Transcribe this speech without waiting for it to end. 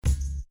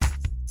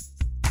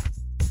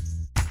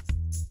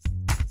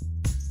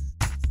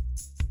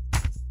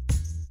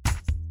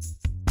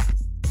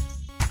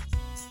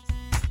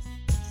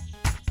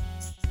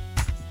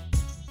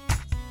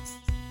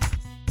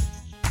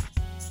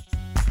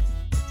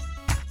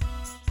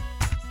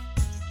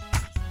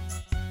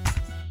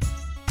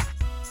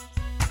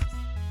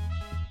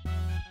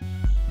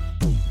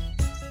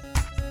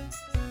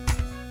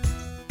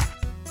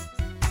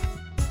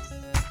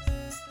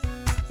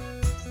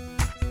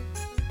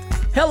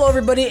Hello,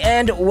 everybody,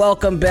 and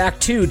welcome back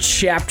to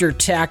Chapter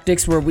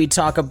Tactics, where we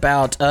talk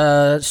about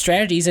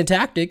strategies and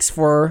tactics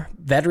for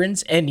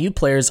veterans and new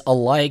players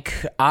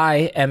alike.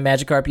 I am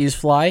Magikarp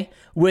Usefly.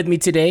 With me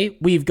today,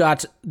 we've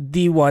got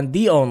the one,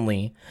 the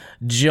only,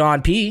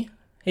 John P.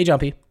 Hey, John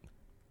P.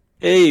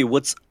 Hey,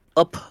 what's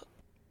up,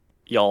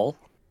 y'all?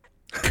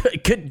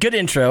 Good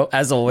intro,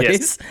 as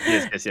always.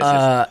 Yes.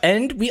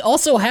 And we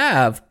also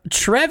have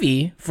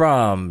Trevi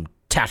from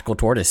Tactical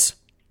Tortoise.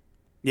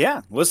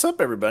 Yeah, what's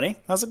up, everybody?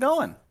 How's it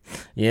going?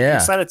 Yeah. I'm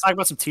excited to talk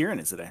about some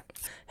Tyranids today.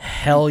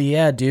 Hell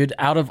yeah, dude.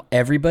 Out of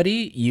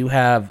everybody, you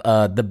have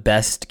the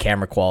best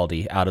camera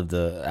quality out of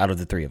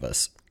the three of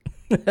us.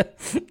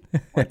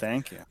 Well,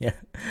 thank you. Yeah.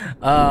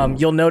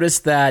 You'll notice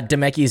that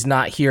Demeki's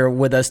not here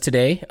with us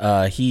today.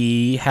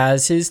 He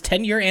has his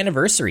 10-year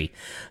anniversary.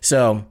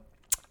 So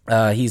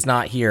he's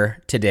not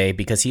here today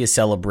because he is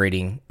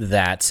celebrating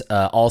that.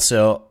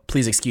 Also,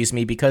 please excuse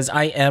me because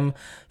I am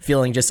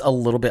feeling just a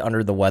little bit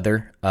under the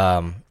weather.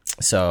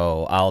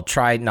 So I'll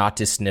try not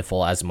to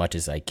sniffle as much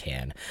as I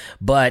can.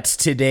 But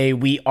today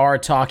we are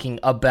talking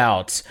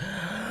about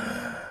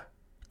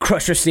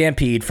Crusher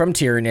Stampede from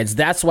Tyranids.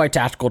 That's why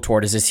Tactical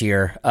Tortoise is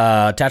here.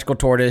 Tactical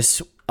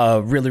Tortoise,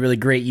 a really, really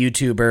great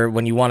YouTuber.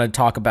 When you want to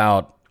talk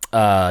about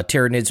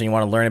Tyranids, when you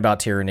want to learn about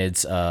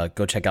Tyranids,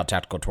 go check out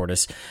Tactical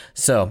Tortoise.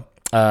 So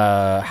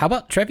how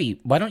about Trevi?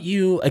 Why don't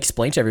you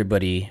explain to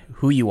everybody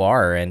who you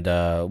are and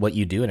what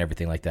you do and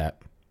everything like that?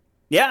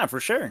 Yeah, for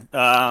sure.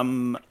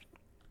 Like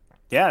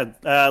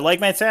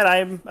Matt said,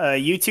 I'm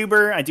a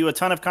YouTuber. I do a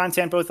ton of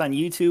content both on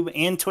YouTube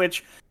and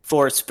Twitch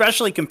for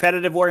especially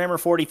competitive Warhammer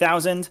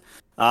 40,000.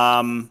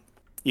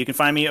 You can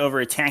find me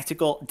over at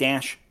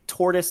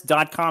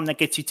tactical-tortoise.com. That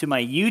gets you to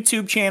my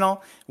YouTube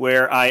channel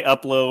where I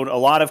upload a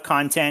lot of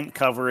content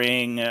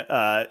covering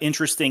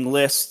interesting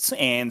lists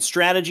and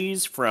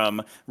strategies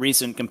from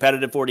recent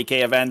competitive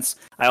 40K events.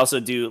 I also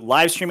do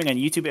live streaming on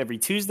YouTube every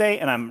Tuesday,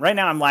 and right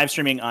now I'm live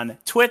streaming on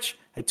Twitch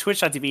at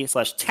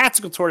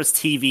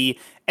twitch.tv/tacticaltortoisetv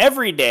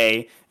every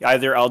day.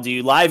 Either I'll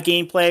do live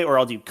gameplay or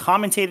I'll do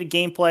commentated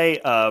gameplay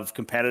of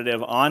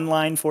competitive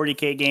online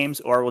 40K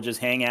games, or we'll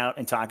just hang out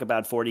and talk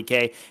about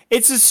 40K.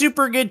 It's a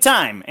super good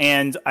time,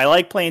 and I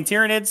like playing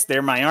Tyranids.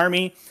 They're my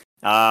army.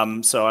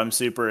 So I'm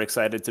super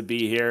excited to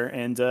be here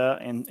and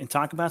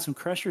talk about some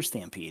Crusher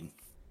Stampede.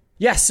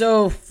 Yeah,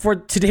 so for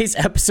today's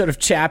episode of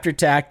Chapter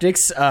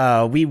Tactics,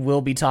 we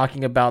will be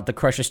talking about the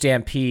Crusher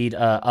Stampede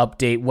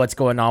update, what's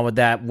going on with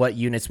that, what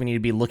units we need to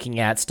be looking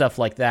at, stuff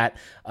like that.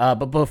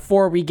 But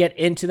before we get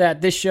into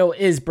that, this show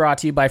is brought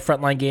to you by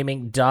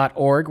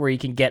FrontlineGaming.org, where you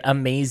can get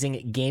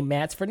amazing game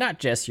mats for not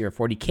just your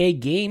 40K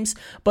games,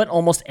 but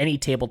almost any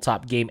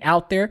tabletop game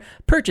out there.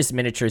 Purchase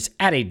miniatures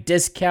at a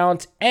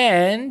discount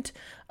and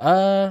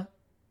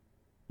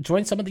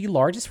join some of the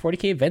largest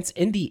 40K events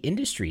in the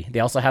industry.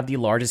 They also have the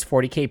largest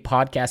 40K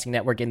podcasting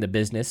network in the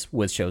business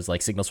with shows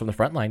like Signals from the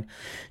Frontline,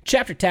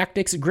 Chapter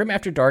Tactics, Grim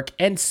After Dark,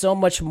 and so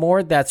much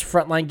more. That's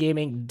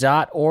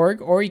frontlinegaming.org,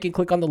 or you can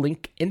click on the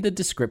link in the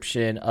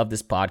description of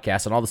this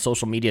podcast and all the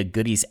social media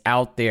goodies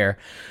out there.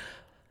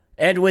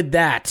 And with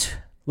that,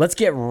 let's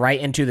get right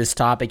into this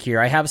topic here.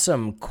 I have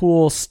some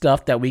cool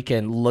stuff that we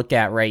can look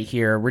at right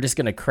here. We're just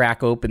going to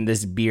crack open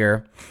this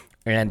beer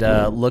and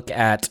look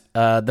at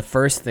the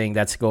first thing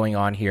that's going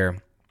on here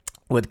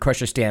with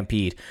Crusher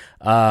Stampede.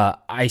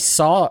 I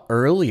saw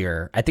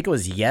earlier, I think it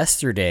was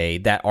yesterday,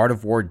 that Art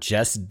of War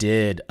just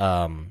did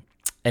an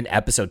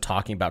episode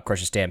talking about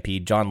Crusher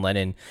Stampede. John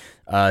Lennon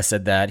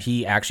said that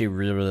he actually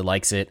really, really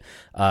likes it.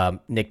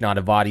 Nick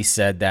Nanavati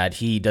said that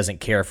he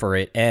doesn't care for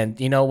it. And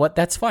you know what?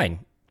 That's fine.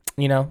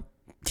 You know,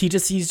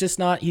 he's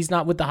not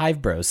with the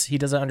Hive Bros. He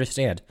doesn't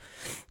understand.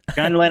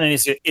 John Lennon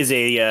is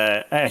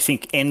a I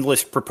think,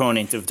 endless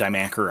proponent of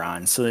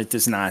Dimacheron, so it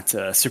does not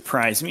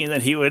surprise me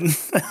that he would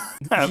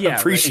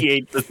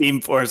appreciate the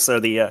theme force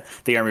or the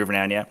Army of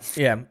Renown.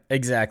 Yeah,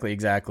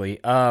 exactly.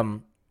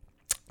 Now,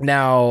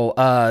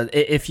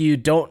 if you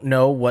don't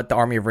know what the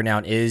Army of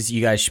Renown is,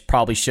 you guys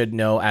probably should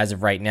know as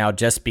of right now,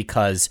 just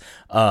because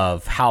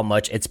of how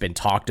much it's been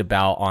talked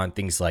about on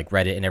things like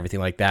Reddit and everything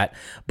like that.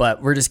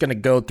 But we're just going to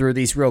go through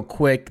these real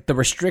quick. The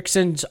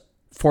restrictions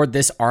for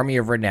this Army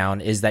of Renown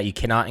is that you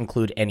cannot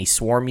include any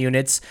swarm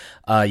units.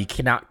 You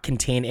cannot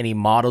contain any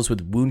models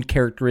with wound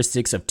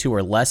characteristics of 2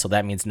 or less. So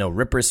that means no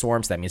Ripper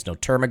Swarms. That means no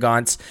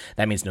Termagants.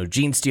 That means no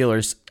Gene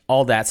Stealers.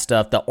 All that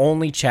stuff. The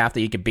only chaff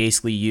that you could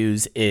basically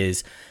use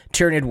is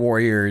Tyranid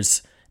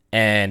Warriors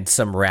and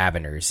some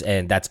Raveners.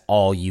 And that's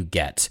all you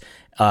get.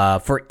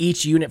 For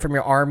each unit from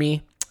your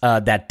army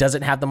that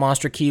doesn't have the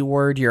monster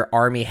keyword, your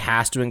army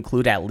has to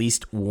include at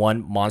least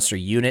 1 monster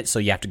unit, so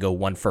you have to go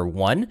 1 for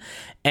 1.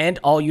 And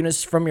all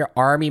units from your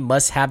army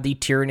must have the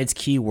Tyranids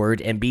keyword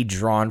and be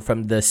drawn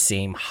from the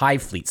same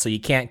Hive fleet. So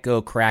you can't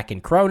go Kraken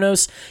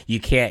Kronos,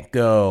 you can't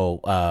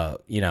go,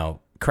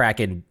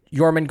 Kraken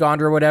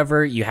Jormungandr or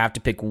whatever. You have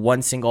to pick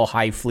one single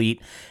Hive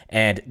fleet,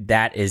 and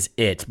that is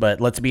it.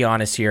 But let's be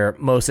honest here,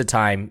 most of the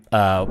time,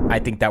 I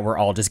think that we're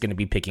all just going to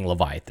be picking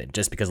Leviathan,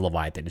 just because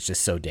Leviathan is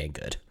just so dang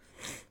good.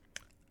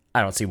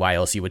 I don't see why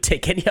else you would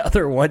take any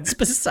other ones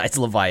besides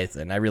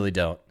Leviathan. I really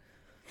don't.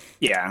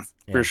 Yeah,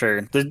 Yeah. for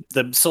sure.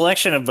 The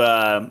selection of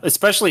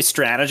especially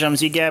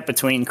stratagems you get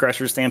between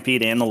Crusher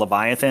Stampede and the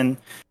Leviathan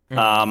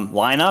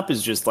lineup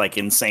is just like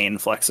insane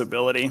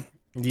flexibility.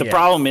 The Yeah.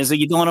 problem is that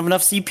you don't have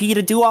enough CP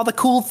to do all the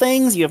cool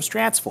things you have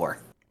strats for.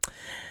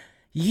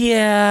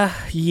 Yeah,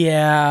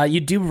 you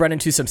do run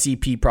into some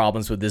CP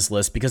problems with this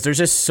list because there's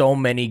just so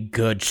many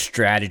good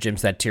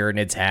stratagems that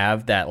Tyranids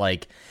have that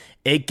like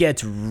it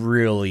gets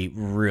really,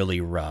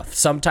 really rough.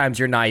 Sometimes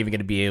you're not even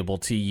going to be able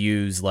to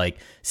use like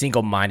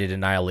single-minded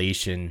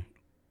annihilation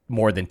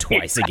more than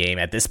twice a game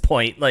at this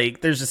point.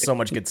 Like there's just so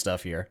much good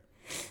stuff here.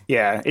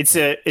 Yeah, it's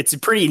a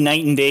pretty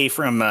night and day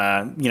from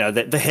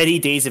the heady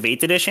days of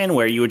 8th edition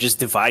where you would just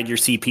divide your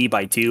CP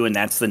by 2 and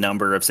that's the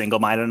number of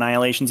single-minded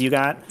annihilations you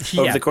got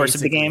over the course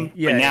of the game.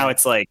 Yeah, but now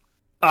it's like,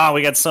 oh,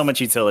 we got so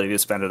much utility to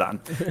spend it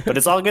on. But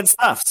it's all good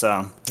stuff,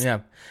 so.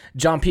 Yeah.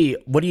 John P.,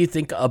 what do you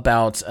think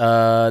about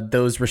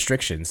those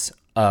restrictions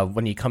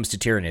when it comes to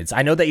Tyranids?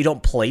 I know that you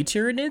don't play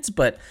Tyranids,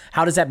 but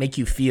how does that make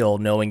you feel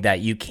knowing that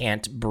you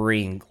can't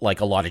bring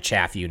like a lot of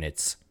chaff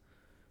units?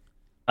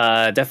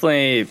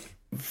 Definitely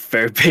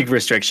very big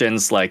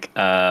restrictions, like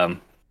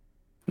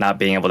not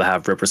being able to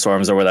have Ripper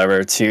Storms or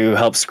whatever to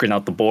help screen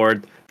out the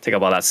board, take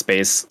up all that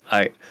space.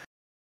 It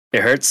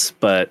hurts,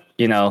 but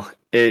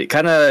it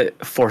kind of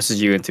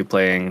forces you into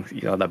playing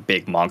the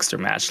big monster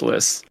match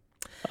list.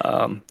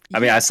 I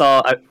mean,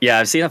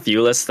 I've seen a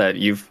few lists that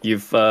you've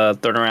thrown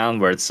around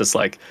where it's just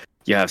like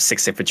you have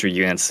 6 infantry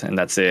units and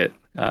that's it.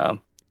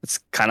 It's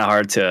kind of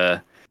hard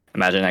to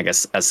imagine, I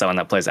guess, as someone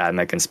that plays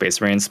Admech and Space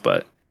Marines,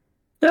 but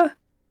yeah.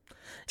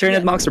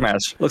 Tyranid monster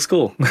match looks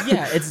cool.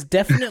 Yeah, it's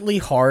definitely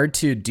hard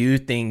to do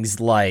things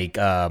like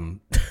Rod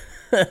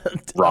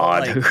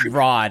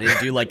and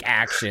do like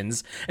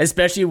actions,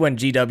 especially when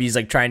GW is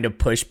like trying to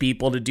push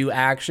people to do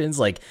actions.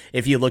 Like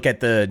if you look at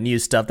the new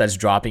stuff that's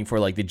dropping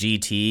for like the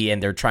GT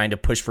and they're trying to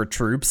push for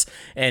troops,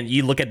 and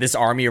you look at this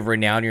army of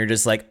renown, and you're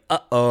just like,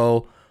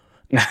 I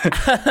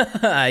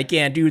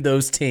can't do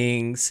those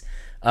things.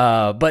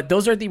 But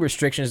those are the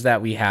restrictions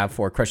that we have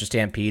for Crusher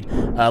Stampede.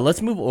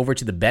 Let's move over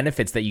to the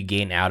benefits that you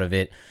gain out of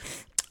it.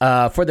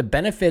 For the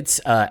benefits,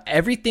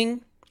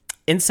 everything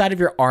inside of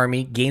your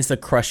army gains the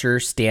Crusher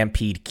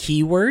Stampede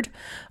keyword.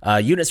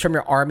 Units from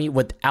your army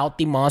without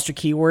the monster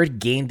keyword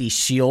gain the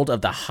Shield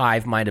of the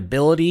Hive Mind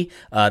ability.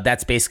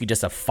 That's basically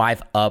just a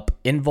 5-up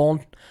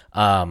invuln.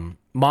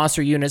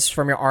 Monster units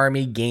from your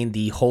army gain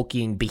the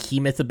Hulking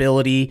Behemoth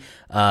ability.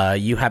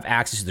 You have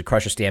access to the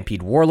Crusher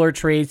Stampede Warlord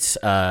traits.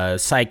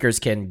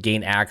 Psychers can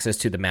gain access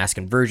to the Mass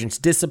Convergence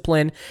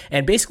discipline.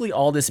 And basically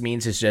all this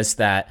means is just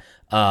that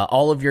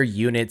all of your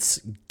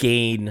units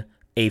gain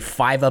a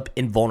 5-up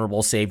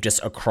invulnerable save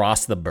just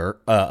across the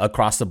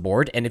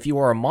board. And if you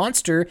are a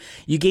monster,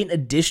 you gain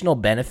additional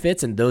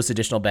benefits, and those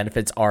additional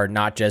benefits are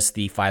not just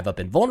the 5-up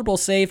invulnerable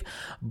save,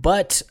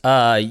 but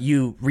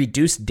you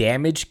reduce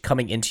damage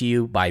coming into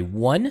you by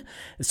 1.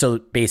 So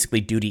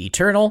basically Duty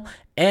Eternal.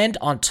 And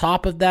on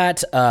top of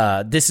that,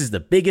 this is the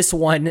biggest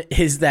one,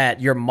 is that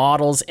your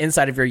models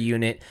inside of your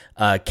unit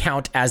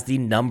count as the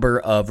number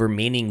of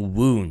remaining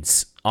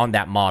wounds on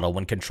that model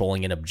when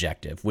controlling an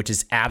objective, which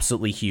is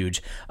absolutely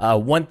huge.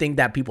 One thing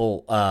that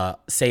people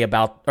say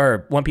about,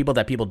 or one people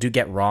that people do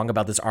get wrong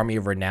about this Army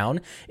of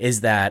Renown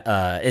is that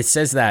it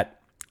says that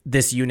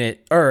this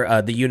unit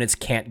or the units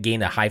can't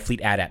gain a High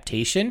Fleet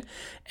adaptation,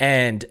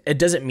 and it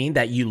doesn't mean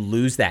that you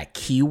lose that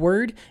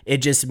keyword. It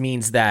just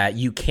means that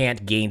you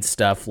can't gain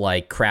stuff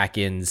like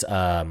Kraken's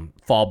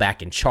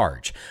fallback and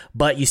charge,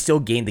 but you still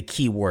gain the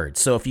keyword.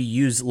 So if you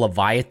use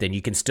Leviathan,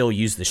 you can still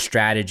use the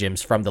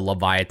stratagems from the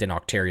Leviathan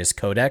Octarius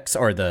Codex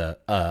or the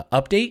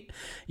update.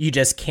 You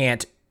just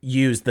can't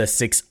use the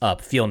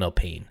 6-up Feel No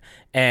Pain.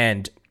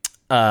 And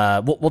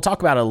we'll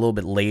talk about it a little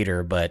bit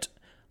later, but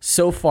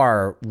so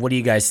far, what do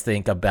you guys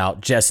think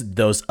about just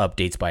those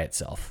updates by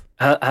itself?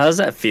 How does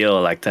that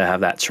feel, like, to have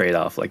that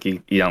trade-off? Like,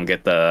 you don't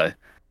get the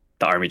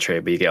army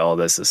trade, but you get all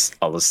this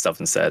stuff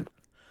instead.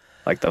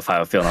 Like the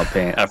 5-up Feel No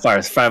Pain,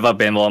 5-up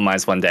invul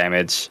minus 1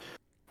 damage.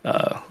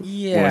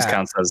 Wounds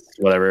counts as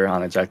whatever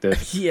on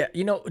objective. Yeah,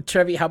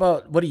 Trevi,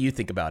 what do you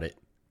think about it?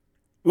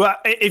 Well,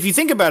 if you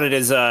think about it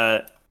as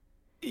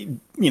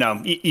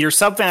your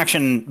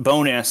sub-faction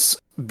bonus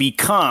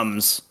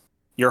becomes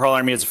your whole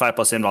army is a 5+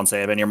 invuln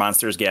save, and your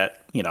monsters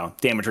get,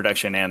 damage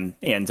reduction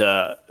and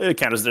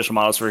counters additional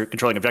models for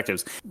controlling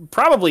objectives.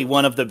 Probably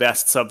one of the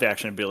best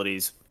sub-faction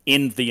abilities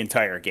in the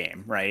entire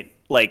game, right?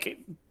 Like,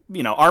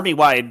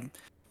 army-wide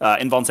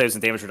invuln saves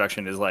and damage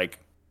reduction is like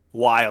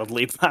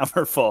wildly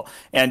powerful,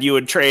 and you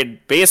would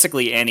trade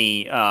basically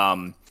any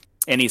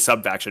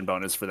sub-faction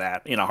bonus for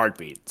that in a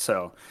heartbeat.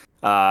 So,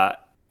 not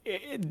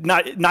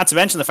to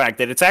mention the fact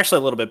that it's actually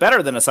a little bit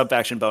better than a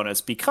sub-faction bonus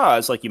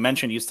because, like you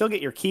mentioned, you still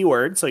get your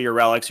keyword, so your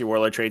relics, your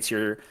warlord traits,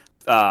 your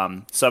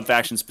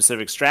sub-faction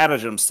specific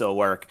stratagems still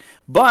work,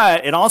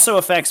 but it also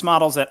affects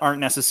models that aren't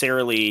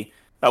necessarily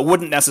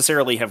wouldn't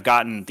necessarily have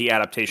gotten the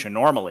adaptation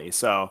normally.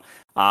 So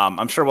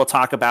I'm sure we'll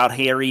talk about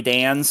Harry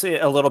Dans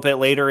a little bit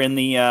later in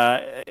the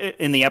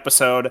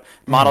episode.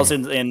 Models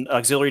in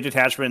auxiliary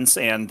detachments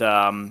and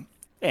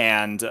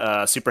and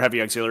super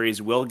heavy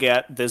auxiliaries will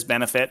get this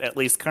benefit, at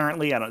least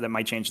currently. That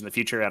might change in the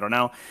future. I don't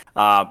know.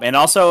 And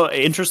also,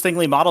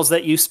 interestingly, models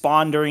that you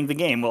spawn during the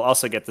game will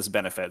also get this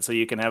benefit. So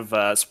you can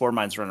have spore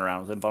mines run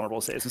around with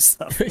invulnerable saves and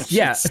stuff.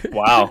 Yeah.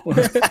 Wow,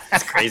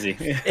 that's crazy.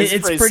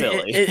 It's pretty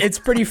silly. It's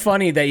pretty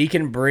funny that you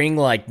can bring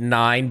like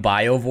 9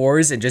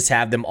 biovores and just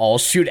have them all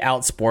shoot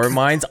out spore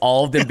mines,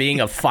 all of them being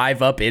a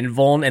 5-up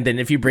invuln, and then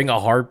if you bring a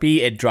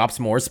harpy, it drops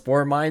more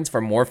spore mines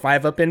for more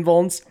 5-up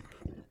invulns.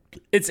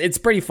 It's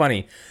pretty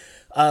funny.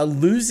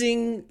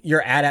 Losing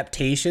your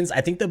adaptations,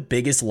 I think the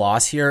biggest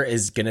loss here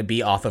is going to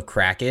be off of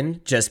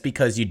Kraken, just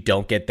because you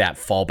don't get that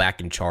fallback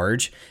and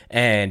charge.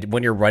 And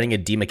when you're running a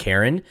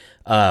Demakaran,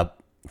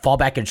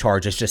 fallback and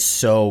charge is just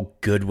so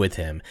good with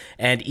him.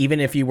 And even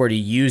if you were to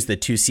use the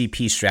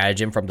 2CP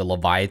stratagem from the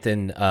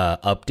Leviathan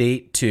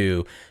update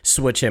to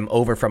switch him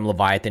over from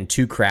Leviathan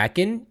to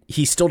Kraken,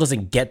 he still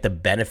doesn't get the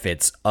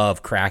benefits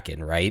of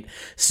Kraken, right?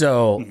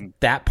 So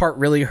that part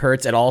really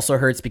hurts. It also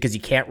hurts because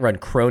you can't run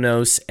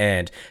Chronos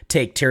and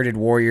take Tyranid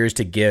Warriors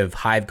to give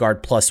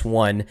Hiveguard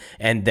 +1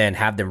 and then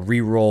have them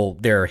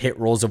reroll their hit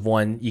rolls of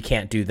 1. You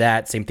can't do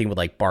that. Same thing with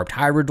like Barbed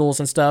Hierodulls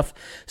and stuff.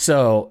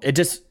 So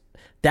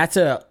that's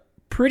a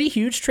pretty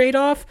huge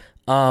trade-off,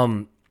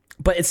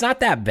 but it's not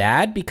that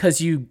bad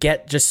because you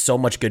get just so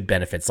much good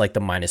benefits, like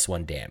the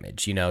 -1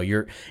 damage. You know,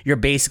 you're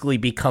basically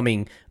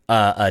becoming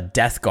a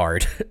Death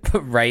Guard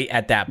right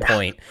at that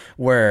point,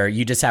 where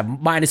you just have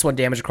 -1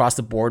 damage across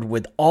the board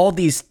with all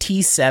these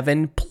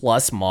T7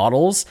 plus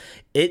models.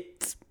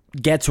 It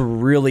gets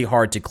really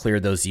hard to clear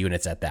those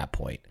units at that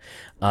point.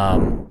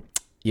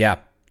 Yeah,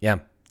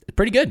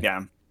 pretty good.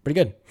 Yeah, pretty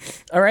good.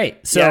 All right,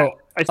 so.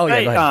 Go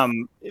ahead.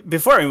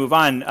 Before we move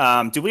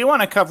on, do we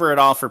want to cover it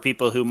all for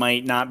people who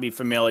might not be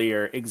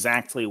familiar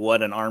exactly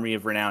what an Army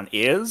of Renown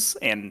is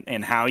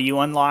and how you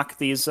unlock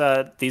these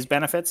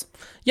benefits?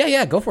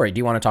 Yeah, go for it. Do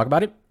you want to talk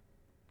about it?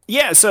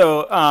 Yeah,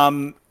 so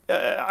an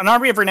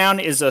Army of Renown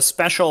is a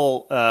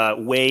special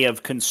way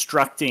of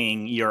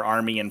constructing your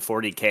army in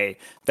 40K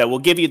that will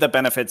give you the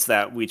benefits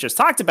that we just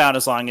talked about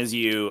as long as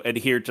you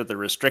adhere to the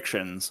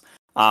restrictions.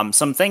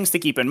 Some things to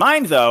keep in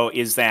mind, though,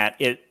 is that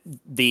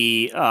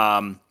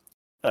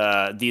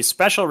these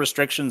special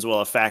restrictions will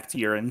affect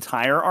your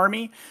entire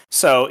army.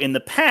 So in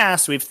the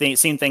past, we've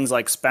seen things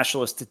like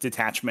specialist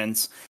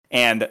detachments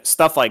and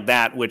stuff like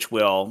that, which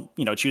will,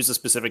 choose a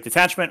specific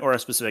detachment or a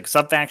specific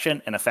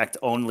subfaction and affect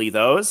only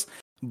those.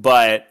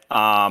 But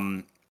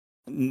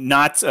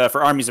not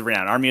for Armies of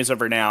Renown. Armies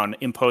of Renown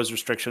impose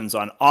restrictions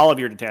on all of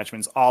your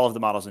detachments, all of the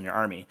models in your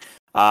army.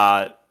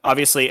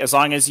 Obviously, as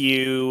long as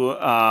you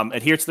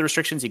adhere to the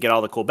restrictions, you get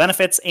all the cool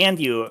benefits, and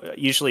you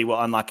usually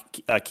will unlock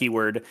a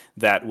keyword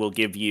that will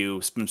give you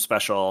some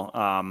special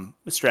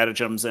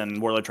stratagems and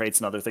warlord traits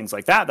and other things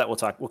like that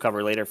we'll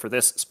cover later for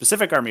this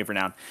specific Army of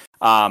Renown.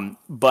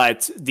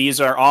 But these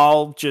are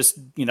all just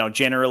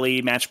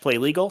generally match play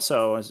legal.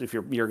 So if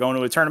you're going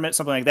to a tournament,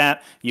 something like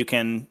that, you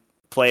can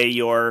play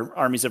your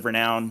Armies of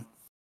Renown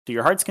to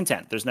your heart's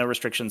content. There's no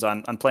restrictions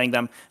on playing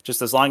them,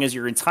 just as long as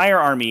your entire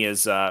army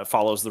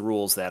follows the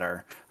rules that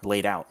are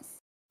laid out.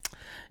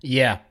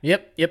 Yeah.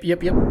 Yep.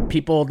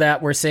 People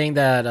that were saying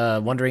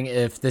that, wondering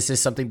if this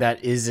is something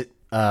that is,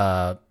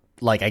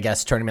 like, I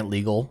guess, tournament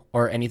legal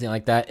or anything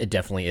like that. It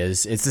definitely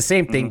is. It's the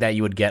same thing that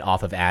you would get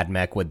off of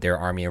AdMech with their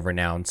Army of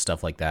Renown,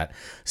 stuff like that.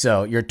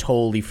 So you're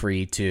totally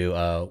free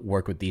to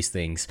work with these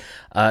things.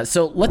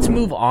 So let's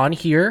move on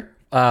here.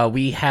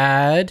 We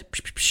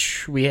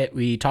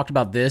talked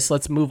about this.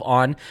 Let's move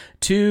on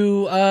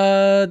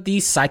to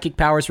these psychic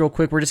powers real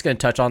quick. We're just going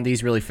to touch on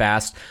these really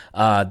fast.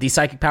 These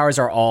psychic powers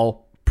are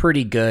all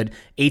pretty good.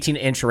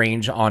 18-inch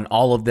range on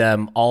all of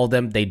them. All of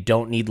them, they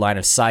don't need line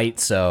of sight,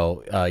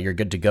 so you're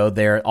good to go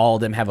there. All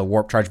of them have a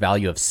warp charge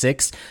value of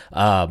 6.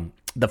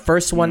 The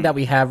first one that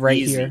we have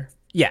right here.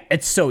 Yeah,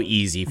 it's so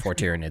easy for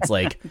Tyranids.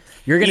 Like,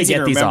 you're going to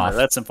get these off.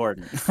 That's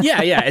important.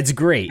 Yeah, it's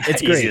great.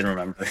 It's great. Easy to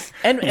remember.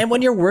 And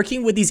when you're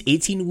working with these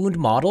 18 wound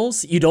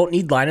models, you don't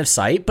need line of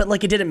sight, but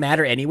like it didn't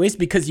matter anyways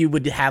because you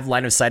would have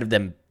line of sight of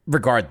them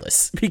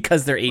regardless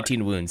because they're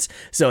 18 wounds.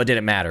 So it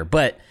didn't matter.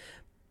 But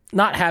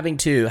not having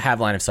to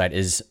have line of sight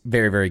is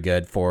very, very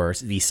good for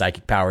these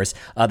psychic powers.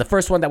 The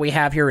first one that we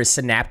have here is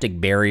Synaptic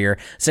Barrier.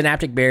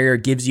 Synaptic Barrier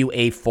gives you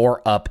a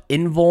 4-up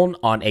invuln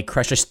on a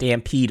Crusher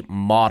Stampede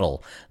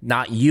model,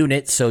 not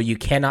unit, so you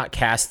cannot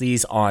cast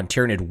these on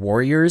Tyranid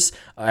Warriors.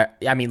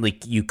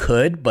 You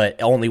could,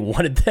 but only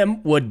one of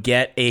them would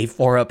get a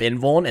 4-up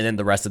invuln, and then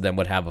the rest of them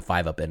would have a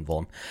 5-up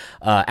invuln.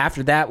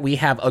 After that, we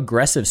have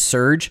Aggressive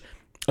Surge.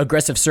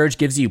 Aggressive Surge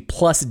gives you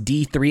plus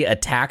D3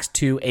 attacks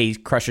to a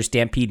Crusher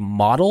Stampede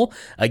model.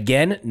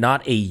 Again,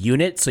 not a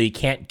unit, so you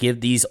can't give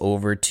these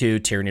over to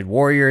Tyranid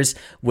Warriors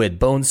with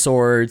Bone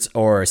Swords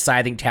or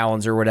Scything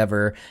Talons or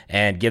whatever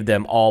and give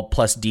them all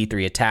plus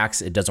D3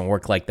 attacks. It doesn't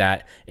work like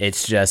that.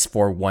 It's just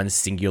for one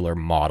singular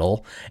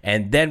model.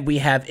 And then we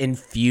have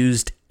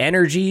Infused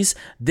Energies.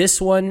 This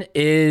one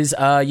is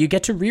you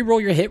get to reroll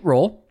your hit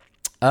roll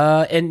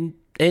in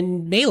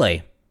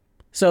melee.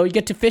 So you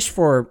get to fish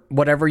for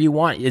whatever you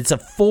want. It's a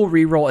full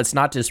reroll. It's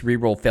not just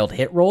reroll failed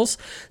hit rolls.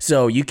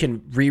 So you can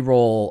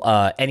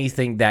reroll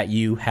anything that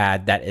you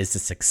had that is a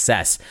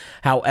success.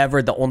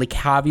 However, the only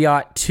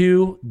caveat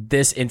to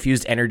this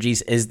infused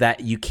energies is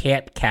that you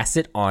can't cast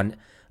it on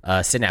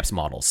Synapse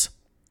models,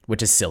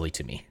 which is silly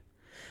to me.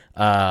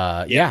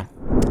 Yeah.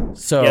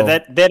 So Yeah,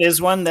 that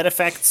is one that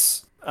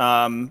affects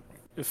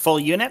full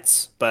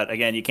units, but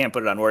again, you can't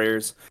put it on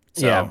warriors.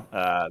 So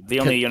the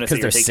only units that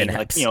you're taking,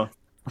 Synapse. like,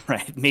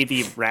 right,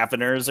 maybe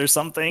Raveners or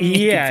something.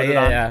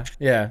 Yeah.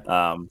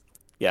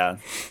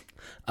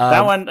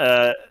 That one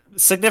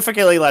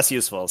significantly less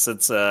useful,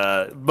 since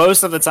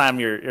most of the time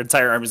your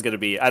entire army is going to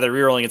be either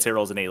rerolling its hit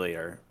rolls in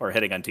Aelie or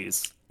hitting on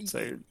twos.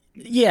 So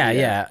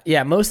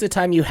Yeah. Most of the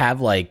time you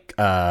have like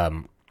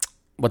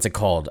what's it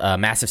called?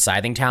 Massive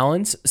Scything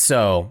Talons.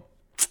 So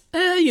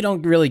you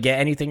don't really get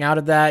anything out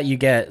of that. You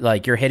get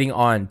like you're hitting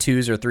on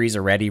 2s or 3s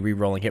already,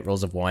 re-rolling hit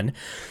rolls of 1.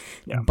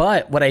 Yeah.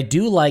 But what I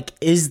do like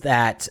is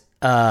that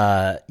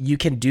you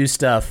can do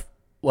stuff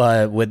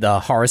with the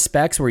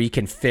Haruspecs where you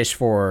can fish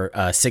for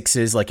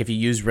 6s. Like if you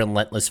use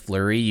Relentless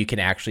Flurry, you can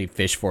actually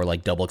fish for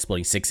like double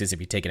exploding 6s if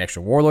you take an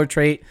extra Warlord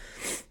trait.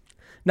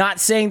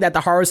 Not saying that the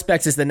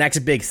Haruspecs is the next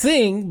big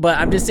thing, but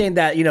I'm just saying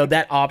that,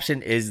 that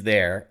option is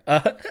there.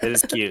 It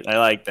is cute. I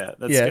like that.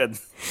 That's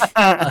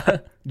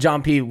good.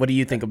 John P., what do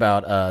you think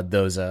about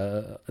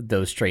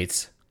those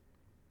traits?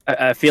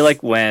 I feel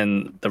like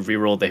when the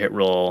reroll the hit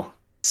roll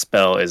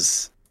spell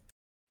is,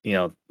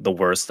 the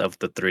worst of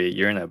the 3,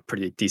 you're in a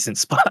pretty decent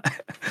spot.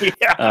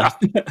 Yeah.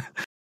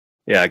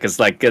 Yeah, because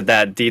like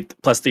that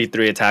plus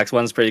D3 attacks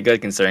one's pretty good,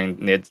 considering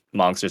Nid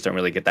monsters don't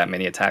really get that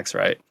many attacks,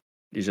 right?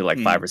 Usually like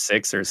 5 or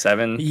 6 or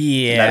 7.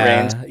 Yeah. In that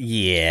range.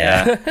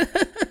 Yeah.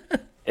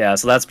 Yeah,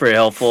 so that's pretty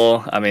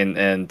helpful. I mean,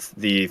 and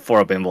the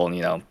 4-up invuln,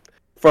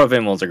 4-up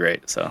invulns are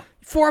great. So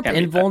 4-up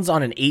invulns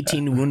on an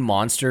 18 wound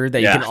monster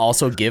that you can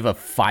also give a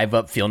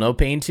 5-up feel no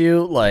pain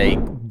to, like,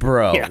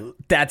 bro,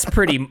 that's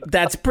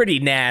pretty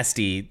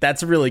nasty.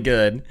 That's really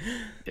good.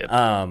 Yep.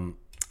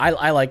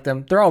 I like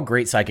them. They're all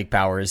great psychic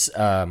powers.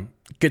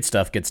 Good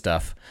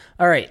stuff.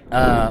 All right,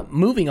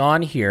 moving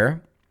on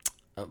here.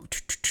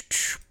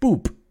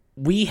 Boop.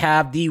 We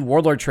have the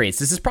Warlord traits.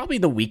 This is probably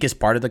the weakest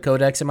part of the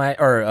codex of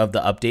the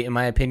update, in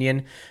my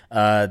opinion.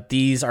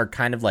 These are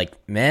kind of like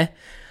meh.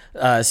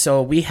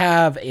 So we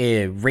have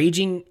a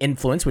Raging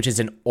Influence, which is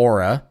an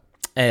aura.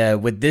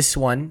 With this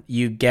one,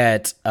 you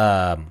get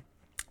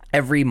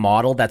every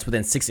model that's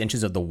within 6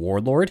 inches of the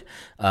Warlord.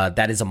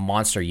 That is a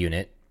monster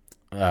unit.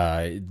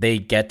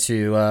 They get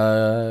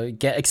to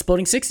get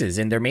exploding 6s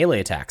in their melee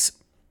attacks.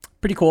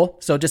 Pretty cool.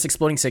 So just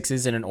exploding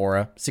 6s in an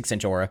aura,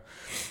 6-inch aura.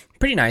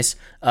 Pretty nice.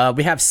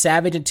 We have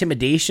Savage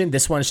Intimidation.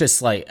 This one's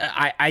just like,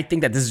 I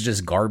think that this is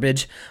just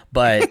garbage,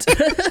 but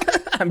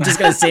I'm just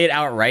going to say it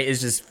outright.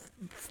 It's just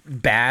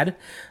bad.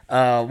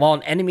 While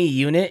an enemy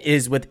unit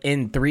is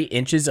within 3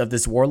 inches of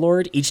this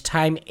Warlord, each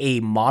time a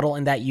model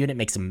in that unit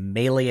makes a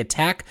melee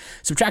attack,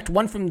 subtract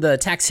 1 from the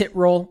attack's hit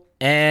roll,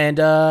 and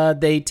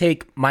they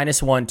take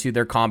 -1 to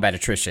their combat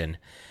attrition.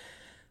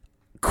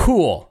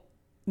 Cool.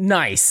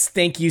 Nice.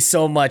 Thank you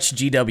so much,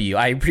 GW.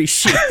 I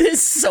appreciate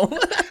this so much.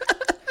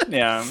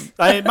 Yeah,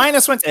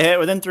 -1 to hit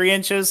within 3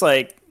 inches.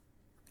 Like,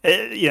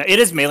 it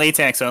is melee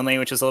attacks only,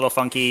 which is a little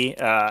funky.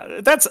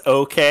 That's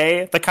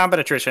okay. The combat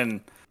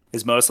attrition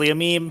is mostly a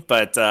meme,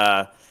 but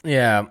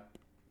yeah.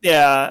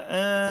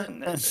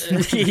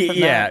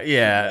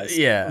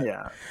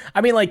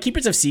 I mean, like,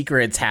 Keepers of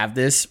Secrets have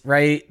this,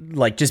 right?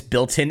 Like, just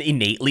built in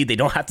innately. They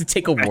don't have to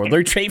take a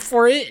Warlord trait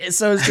for it.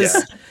 So it's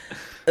just,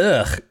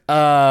 ugh.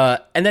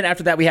 And then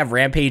after that, we have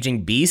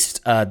Rampaging Beast.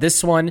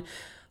 This one,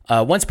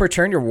 once per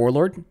turn, your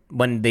Warlord,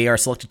 when they are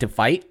selected to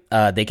fight,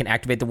 they can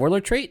activate the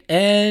Warlord trait.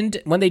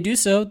 And when they do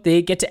so,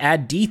 they get to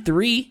add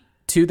D3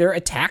 to their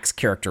attacks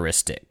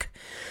characteristic.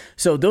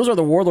 So those are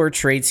the Warlord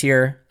traits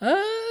here.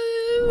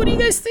 What do you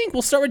guys think?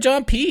 We'll start with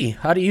John P.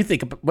 What do you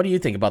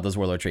think about those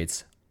Warlord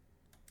traits?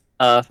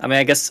 I mean,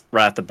 I guess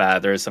right off the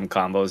bat, there's some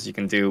combos you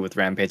can do with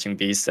Rampaging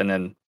Beast, and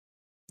then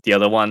the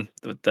other one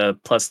with the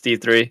plus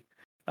D3.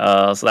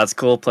 So that's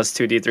cool, plus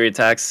 2 D3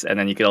 attacks, and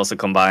then you could also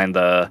combine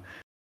the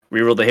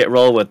reroll the hit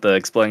roll with the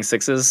exploding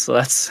 6s. So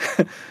that's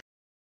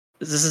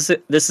this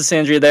is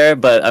Sandry there,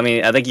 but I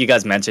mean, I think you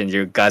guys mentioned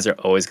you guys are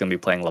always going to be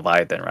playing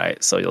Leviathan,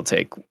 right? So you'll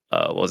take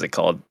what was it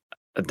called?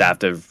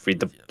 Adaptive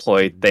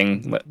redeploy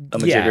thing, a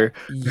majigger.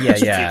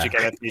 Strategic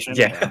adaptation.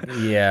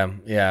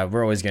 Yeah.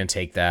 We're always gonna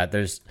take that.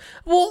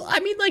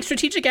 Like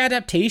strategic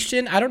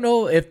adaptation. I don't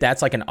know if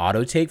that's like an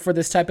auto take for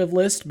this type of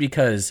list,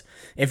 because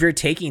if you're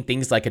taking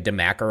things like a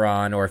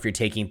Demacaron, or if you're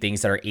taking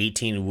things that are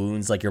 18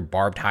 wounds, like your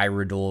barbed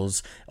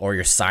Hierodules or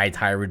your scythe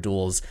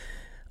Hierodules,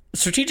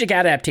 strategic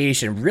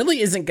adaptation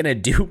really isn't gonna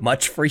do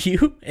much for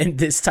you in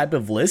this type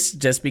of list,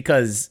 just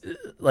because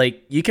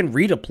like you can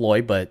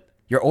redeploy, but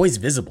you're always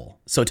visible,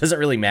 so it doesn't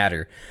really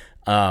matter.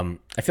 I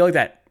feel like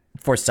that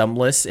for some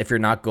lists, if you're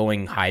not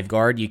going Hive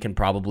Guard, you can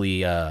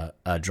probably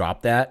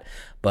drop that.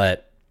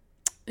 But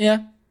yeah,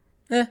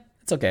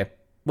 it's okay.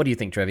 What do you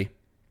think, Trevi?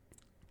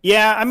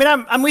 Yeah, I mean,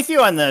 I'm with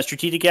you on the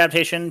strategic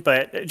adaptation,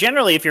 but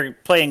generally, if you're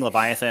playing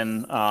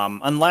Leviathan,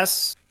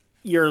 unless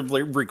you're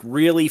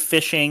really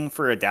fishing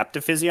for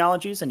adaptive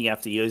physiologies and you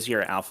have to use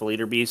your Alpha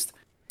Leader Beast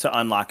to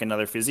unlock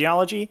another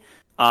physiology,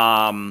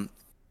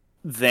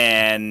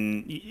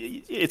 then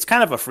it's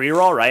kind of a free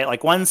roll, right?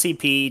 Like 1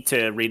 CP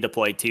to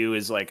redeploy 2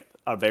 is like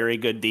a very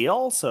good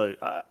deal. So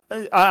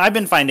I've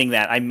been finding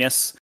that I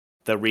miss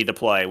the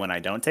redeploy when I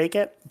don't take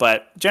it,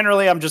 but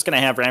generally, I'm just going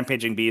to have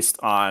Rampaging Beast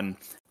on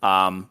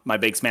my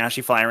big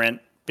Smashy Flyrant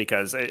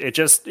because it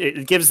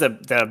gives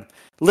the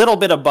little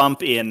bit of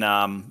bump in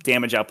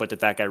damage output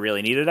that guy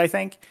really needed, I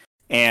think.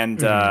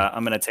 And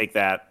I'm going to take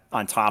that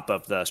on top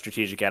of the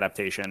strategic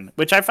adaptation,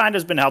 which I find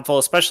has been helpful,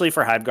 especially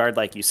for Hive Guard,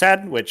 like you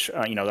said, which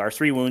there are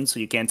 3 wounds, so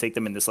you can take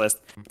them in this list.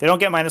 They don't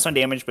get -1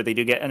 damage, but they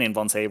do get an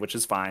invuln save, which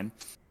is fine.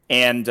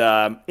 And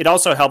it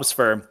also helps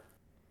for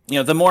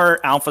the more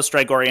Alpha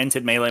Strike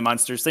oriented melee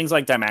monsters, things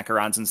like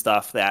Dimacrons and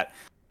stuff that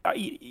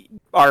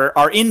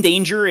are in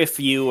danger if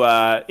you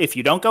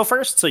don't go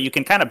first, so you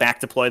can kind of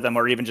back deploy them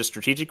or even just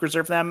strategic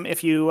reserve them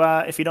if you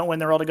don't win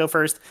the roll to go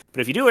first.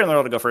 But if you do win the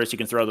roll to go first, you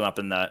can throw them up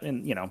in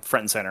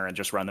front and center and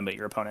just run them at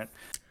your opponent,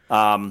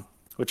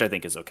 which I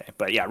think is okay.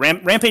 But yeah,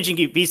 Rampaging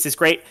Beast is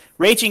great.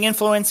 Raging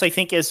Influence I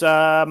think is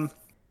an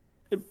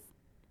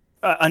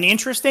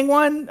interesting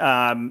one.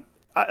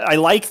 I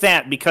like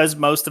that because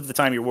most of the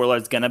time your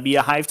Warlord's going to be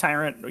a Hive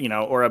Tyrant,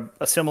 or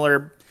a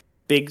similar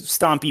big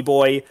stompy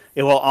boy.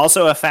 It will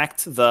also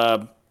affect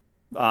the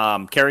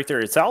character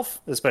itself,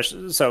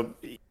 especially. So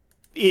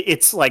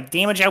it's like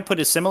damage output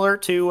is similar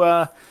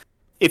to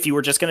if you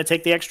were just going to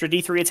take the extra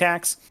D3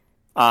 attacks.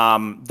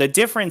 The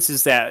difference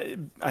is that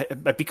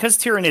because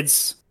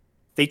Tyranids,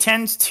 they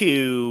tend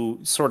to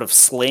sort of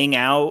sling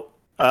out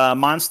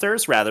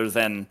monsters rather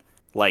than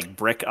like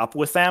brick up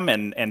with them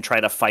and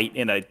try to fight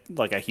in a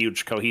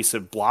huge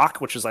cohesive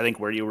block, which is I think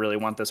where you really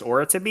want this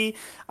aura to be.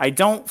 I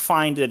don't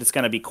find that it's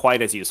going to be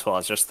quite as useful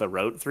as just the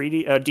rote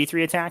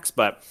D3 attacks,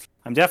 but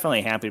I'm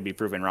definitely happy to be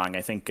proven wrong.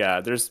 I think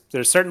there's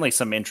certainly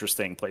some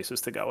interesting places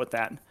to go with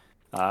that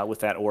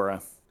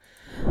aura.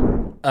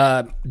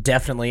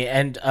 Definitely,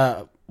 and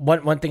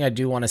one thing I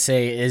do want to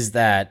say is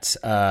that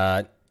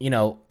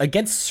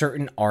against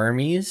certain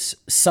armies,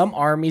 some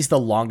armies, the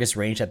longest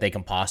range that they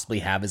can possibly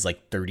have is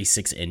like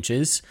 36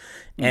 inches.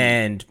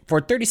 And for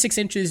 36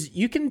 inches,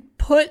 you can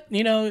put,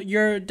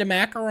 your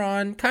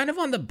Dimacron kind of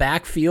on the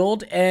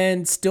backfield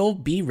and still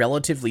be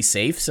relatively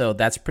safe. So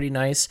that's pretty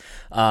nice.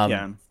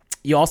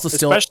 You also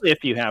especially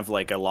if you have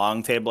like a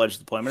long table edge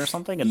deployment or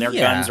something and their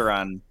guns are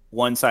on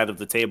one side of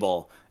the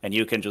table and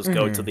you can just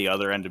go to the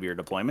other end of your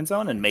deployment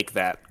zone and make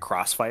that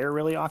crossfire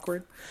really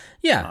awkward.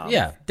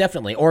 Yeah,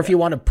 definitely. Or if you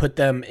want to put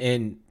them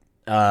in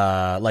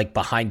like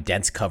behind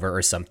dense cover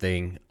or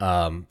something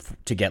to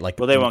get like...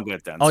 Well, they won't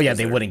get dense. Oh, yeah,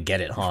 they wouldn't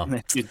get it, huh?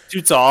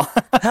 Too tall.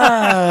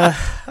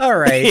 All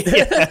right.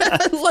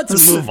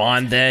 Let's move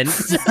on then.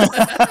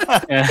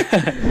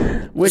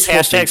 Which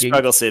hashtag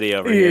Struggle City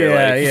over here.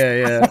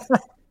 Yeah.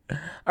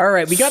 All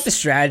right, we got the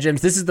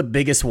stratagems. This is the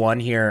biggest one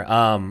here.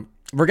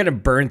 We're going to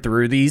burn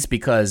through these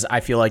because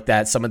I feel like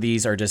that some of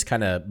these are just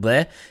kind of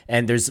bleh,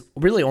 and there's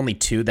really only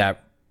 2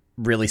 that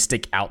really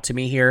stick out to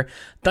me here.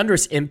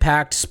 Thunderous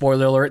Impact,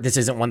 spoiler alert, this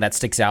isn't one that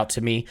sticks out to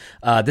me.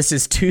 This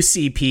is 2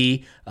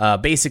 CP,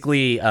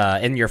 basically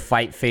in your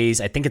fight phase.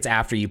 I think it's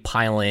after you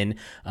pile in.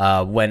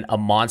 When a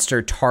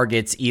monster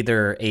targets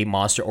either a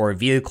monster or a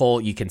vehicle,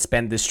 you can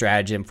spend this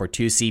stratagem for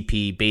 2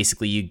 CP.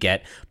 Basically, you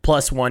get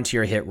 +1 to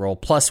your hit roll,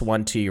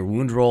 +1 to your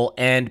wound roll,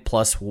 and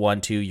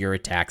 +1 to your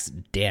attack's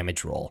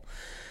damage roll.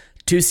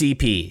 2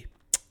 CP.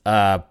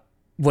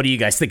 What do you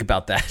guys think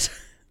about that?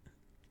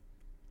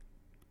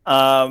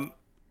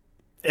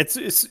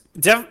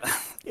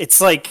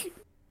 It's like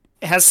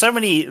it has so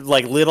many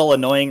like little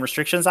annoying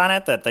restrictions on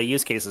it that the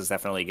use cases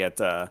definitely get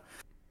a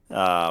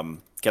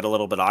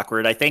little bit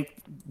awkward. I think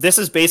this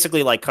is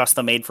basically like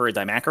custom made for a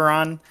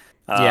Dimacron.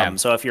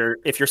 So if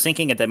you're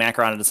sinking a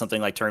Dimacron into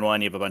something like turn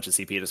 1, you have a bunch of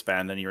CP to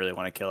spend and you really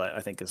want to kill it,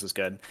 I think this is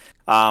good.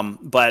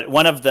 But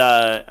one of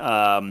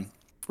the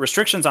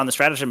restrictions on the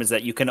stratagem is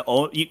that you can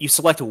you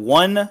select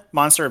one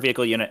monster or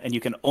vehicle unit and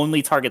you can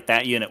only target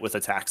that unit with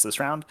attacks this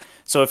round.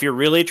 So if you're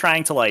really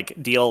trying to like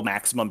deal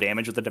maximum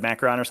damage with the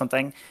Dimacron or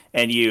something,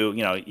 and you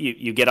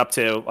get up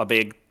to a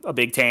big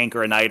tank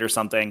or a knight or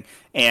something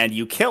and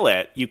you kill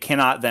it, you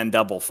cannot then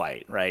double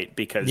fight, right?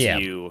 Because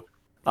you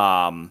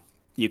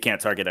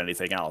can't target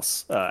anything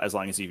else as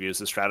long as you've used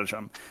the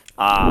stratagem.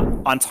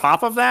 On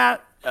top of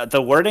that,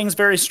 the wording's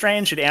very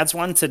strange. It adds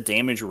 1 to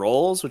damage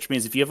rolls, which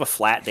means if you have a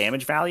flat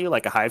damage value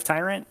like a Hive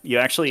Tyrant,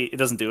 it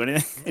doesn't do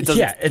anything. It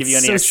doesn't give you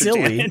any so extra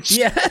silly. damage.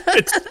 Yeah.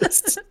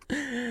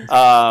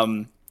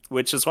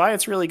 Which is why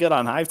it's really good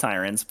on Hive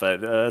Tyrants,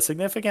 but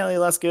significantly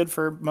less good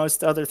for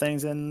most other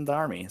things in the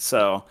army.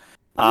 So,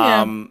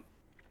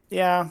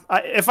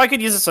 if I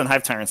could use this on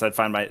Hive Tyrants, I'd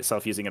find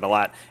myself using it a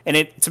lot.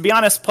 And to be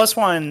honest,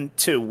 +1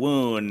 to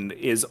wound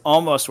is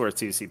almost worth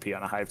 2 CP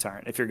on a Hive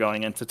Tyrant if you're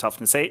going into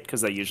Toughness 8,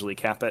 because they usually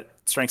cap at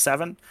Strength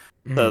 7.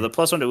 So the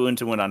 +1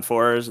 to wound on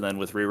 4s, and then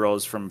with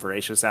rerolls from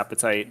Voracious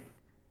Appetite,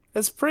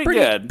 It's pretty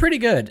good. Pretty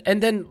good.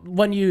 And then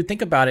when you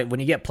think about it,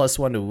 when you get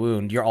 +1 to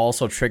wound, you're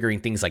also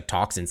triggering things like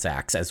toxin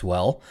sacks as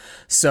well.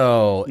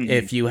 So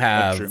if you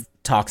have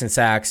toxin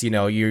sacks,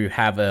 you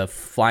have a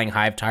flying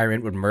hive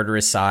tyrant with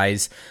murderous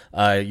size.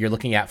 You're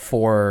looking at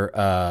four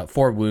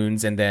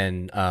wounds, and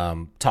then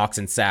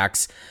toxin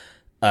sacks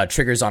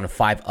triggers on a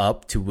 5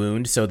 up to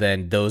wound. So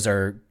then those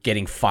are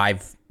getting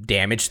 5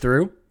 damage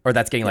through, or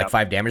that's getting like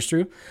 5 damage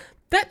through.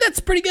 That's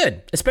pretty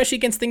good, especially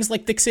against things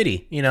like Thick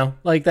City.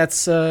 Like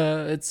that's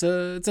it's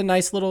a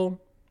nice little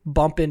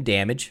bump in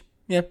damage.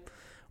 Yeah.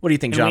 What do you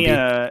think, John?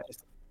 Go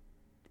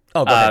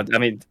ahead.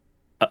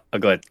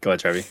 Go ahead,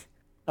 Trevi.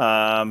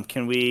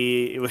 Can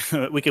we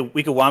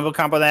could wombo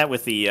combo that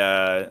with the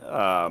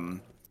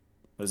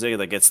was it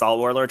the Gestalt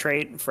Warlord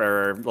trait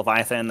for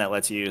Leviathan that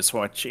lets you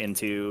switch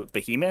into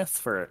Behemoth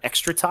for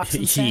extra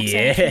toxin sacks?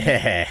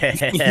 Yeah,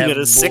 you get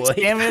a 6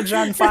 damage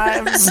on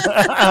 5s.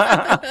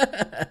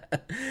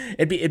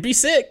 It'd be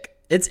sick.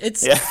 It's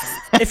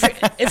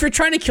if you're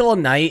trying to kill a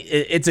knight,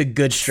 it's a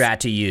good strat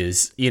to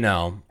use.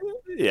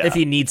 If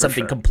you need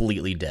something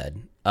completely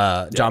dead.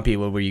 John P,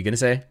 what were you gonna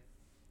say?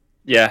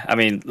 Yeah, I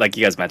mean, like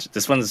you guys mentioned,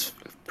 this one's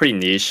pretty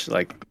niche.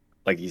 Like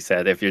you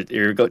said, if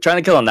you're trying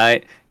to kill a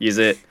knight, use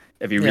it.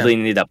 If you really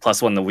need that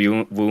 +1 to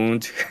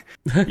wound,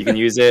 you can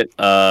use it.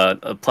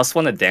 A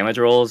 +1 to damage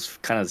roll is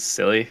kind of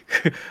silly.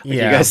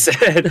 You guys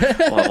said,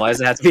 well, why does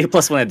it have to be a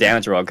 +1 to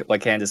damage roll? Why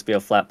can't it just be a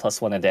flat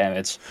 +1 to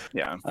damage?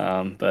 Yeah.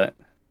 But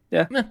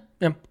yeah.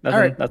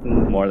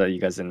 Nothing more that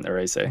you guys didn't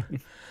already say.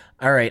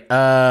 All right.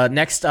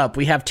 Next up,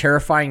 we have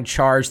Terrifying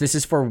Charge. This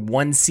is for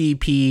 1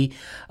 CP.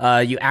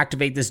 You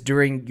activate this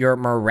during your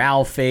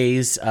morale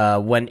phase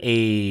when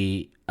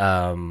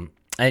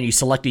and you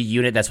select a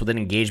unit that's within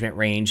engagement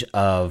range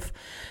of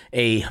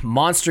a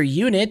monster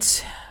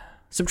unit.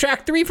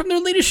 Subtract 3 from their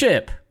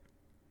leadership.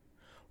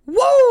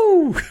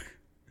 Whoa!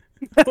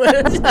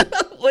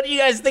 What do you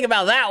guys think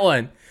about that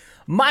one?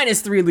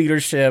 -3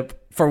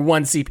 leadership for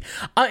 1 CP.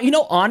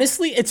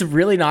 Honestly, it's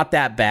really not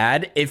that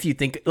bad if you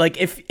think,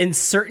 like, if in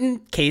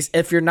certain case,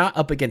 if you're not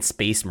up against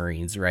Space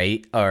Marines,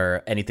 right,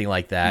 or anything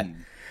like that.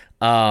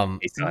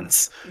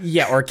 K-Suns.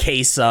 Yeah, or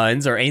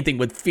K-Suns or anything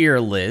with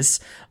Fearless.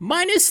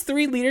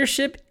 -3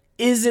 leadership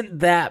isn't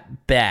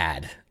that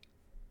bad.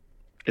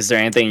 Is there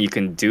anything you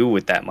can do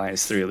with that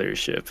 -3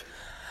 leadership?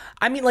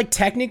 I mean, like,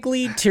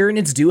 technically,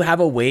 Tyranids do have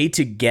a way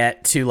to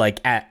get to,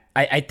 like,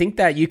 I think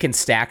that you can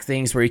stack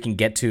things where you can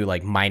get to,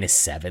 like,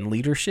 -7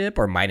 leadership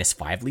or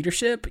 -5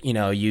 leadership.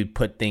 You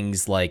put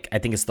things like, I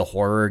think it's the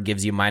Horror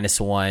gives you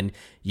 -1.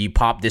 You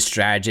pop this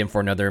stratagem for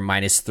another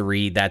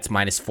 -3. That's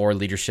 -4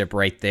 leadership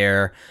right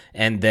there.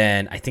 And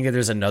then I think that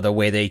there's another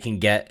way that you can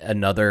get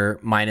another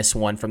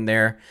 -1 from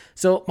there.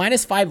 So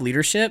 -5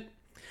 leadership.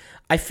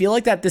 I feel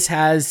like that this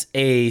has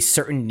a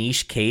certain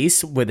niche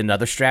case with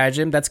another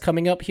stratagem that's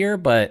coming up here.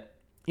 But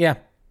yeah.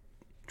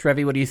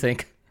 Trevi, what do you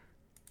think?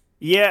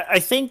 Yeah, I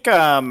think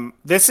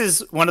this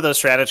is one of those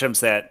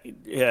stratagems that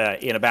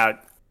in about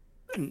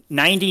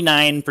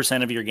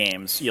 99% of your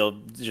games you'll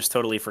just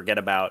totally forget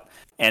about.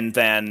 And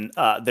then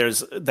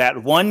there's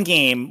that one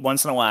game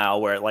once in a while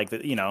where, like,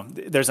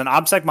 there's an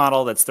OBSEC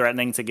model that's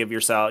threatening to give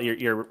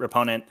your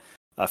opponent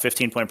a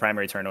 15-point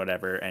primary turn or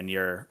whatever, and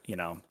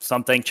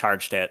something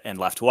charged it and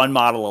left one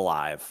model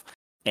alive.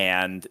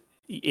 And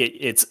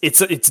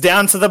it's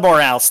down to the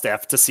morale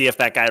step to see if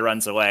that guy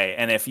runs away.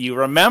 And if you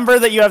remember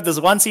that you have this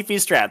 1 CP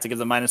strat to give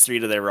them -3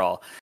 to their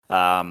roll,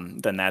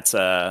 then that's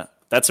a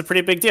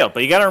pretty big deal.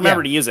 But you got to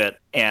remember to use it.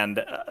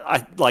 And I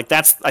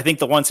think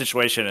the one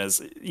situation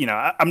is,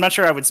 I'm not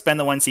sure I would spend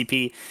the 1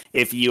 CP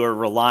if you are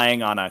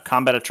relying on a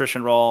combat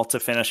attrition roll to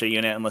finish a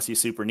unit unless you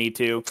super need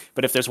to.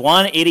 But if there's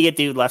one idiot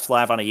dude left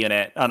alive on a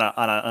unit on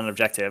an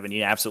objective and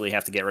you absolutely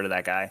have to get rid of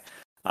that guy,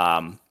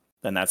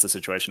 then that's the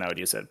situation I would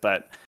use it.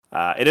 But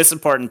it is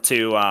important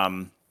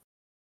to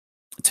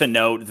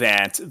note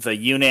that the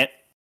unit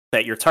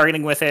that you're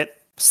targeting with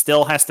it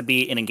still has to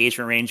be in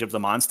engagement range of the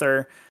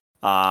monster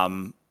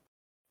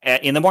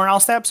in the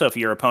morale step. So if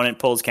your opponent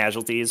pulls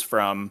casualties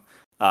from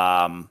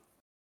the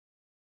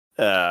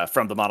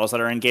models that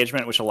are in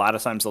engagement, which a lot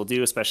of times they'll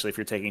do, especially if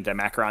you're taking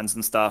Dimacrons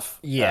and stuff,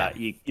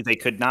 they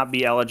could not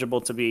be eligible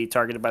to be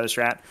targeted by the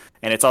strat.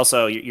 And it's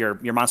also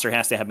your monster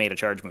has to have made a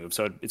charge move,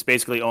 so it's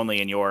basically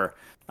only in your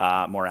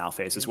morale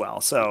phase as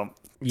well. So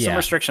some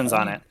restrictions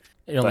on it.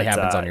 It only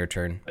happens on your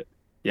turn.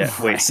 Yeah.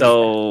 Wait.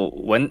 So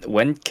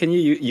when can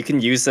you can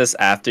use this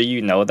after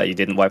you know that you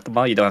didn't wipe the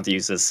model? You don't have to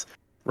use this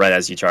right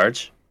as you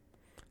charge.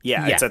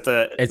 Yeah. It's at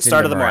the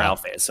start of the morale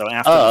phase. So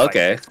after. Oh,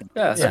 okay.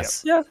 Yeah.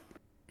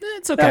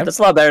 It's okay. Yeah, that's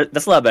a lot better.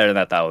 That's a lot better than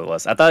I thought it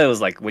was. I thought it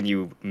was like when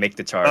you make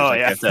the charge,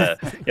 you have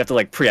to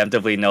like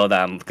preemptively know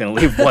that I'm gonna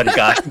leave one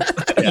guy.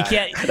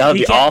 That would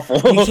be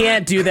awful. You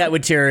can't do that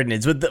with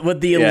Tyranids.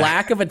 With the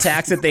lack of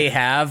attacks that they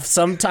have,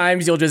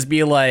 sometimes you'll just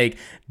be like,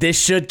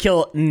 this should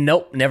kill.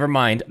 Nope, never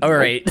mind. All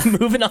right,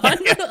 moving on.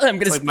 I'm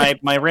gonna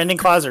like my rending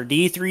claws are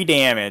D3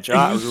 damage. We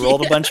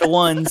rolled a bunch of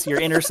 1s.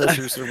 Your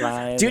intercessor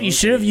survived. Dude, you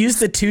should have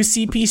used the 2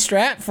 CP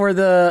strat for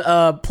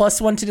the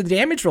 +1 to the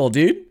damage roll,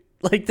 dude.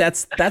 Like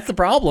that's the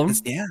problem.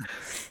 Yeah.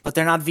 but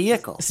they're not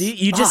vehicles. See,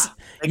 you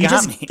they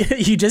got me.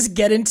 you just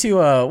get into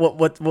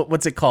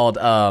what's it called?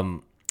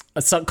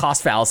 A sunk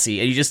cost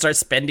fallacy, and you just start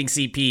spending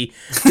CP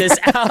just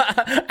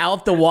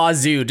out the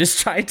wazoo, just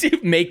trying to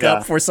make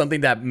up for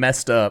something that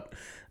messed up.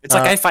 It's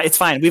like it's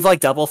fine. We've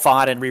like double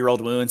fought and rerolled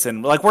wounds,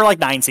 and like we're like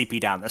 9 CP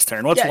down this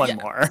turn. What's one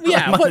more?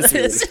 Yeah,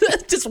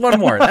 just one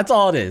more. That's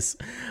all it is.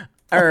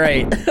 All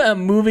right,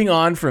 moving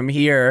on from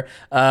here,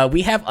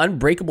 we have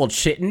Unbreakable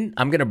Chitin.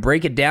 I'm going to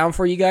break it down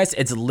for you guys.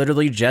 It's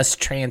literally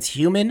just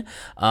transhuman.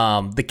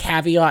 The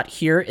caveat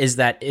here is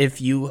that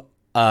if you,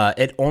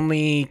 it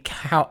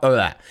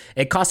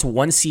costs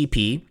 1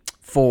 CP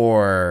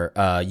for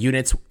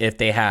units if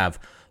they have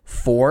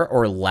 4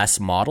 or less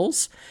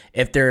models.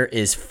 If there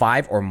is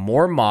 5 or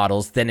more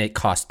models, then it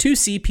costs 2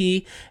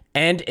 CP.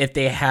 And if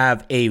they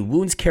have a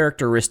wounds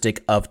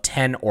characteristic of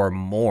 10 or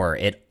more,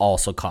 it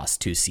also costs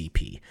 2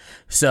 CP.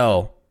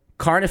 So,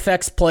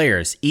 Carnifex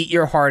players, eat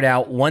your heart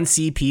out, 1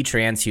 CP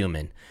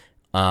transhuman.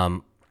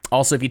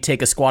 Also, if you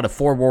take a squad of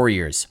 4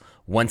 warriors,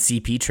 1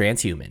 CP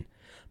transhuman.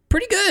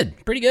 Pretty good.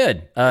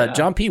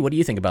 John P., what do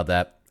you think about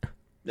that?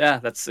 Yeah,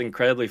 that's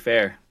incredibly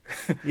fair.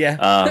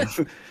 Yeah.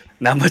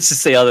 Not much to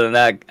say other than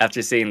that.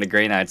 After seeing the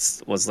Grey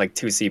Knights was like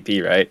 2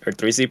 CP, right? Or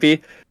 3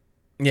 CP?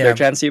 Yeah. They're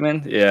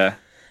transhuman? Yeah.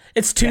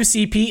 It's 2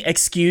 CP,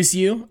 excuse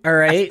you, all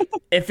right?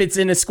 If it's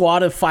in a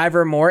squad of 5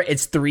 or more,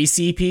 it's 3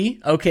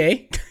 CP,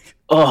 okay?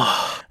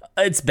 Oh.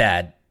 It's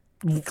bad.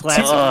 2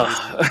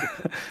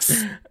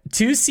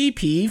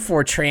 CP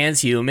for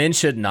transhuman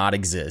should not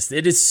exist.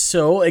 It is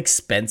so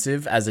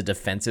expensive as a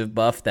defensive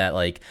buff that,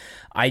 like,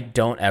 I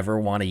don't ever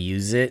want to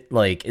use it.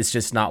 Like, it's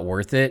just not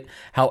worth it.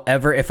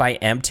 However, if I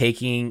am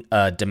taking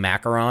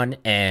Demacaron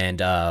and,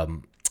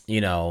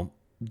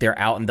 they're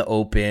out in the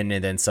open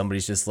and then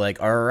somebody's just like,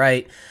 all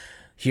right,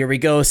 here we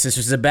go,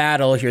 Sisters of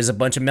Battle, here's a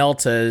bunch of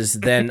Meltas,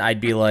 then I'd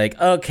be like,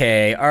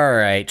 okay, all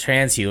right,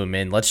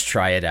 transhuman, let's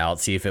try it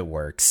out, see if it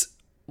works.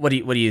 What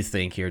do you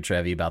think here,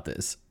 Trevi, about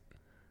this?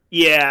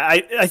 Yeah,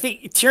 I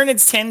think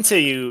Tyranids tend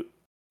to,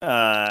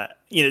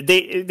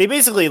 they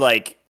basically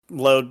like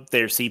load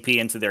their CP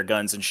into their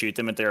guns and shoot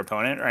them at their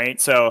opponent, right?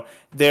 So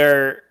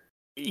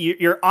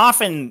you're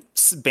often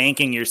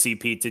banking your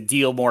CP to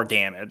deal more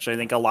damage. I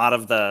think a lot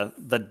of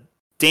the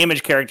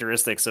damage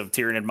characteristics of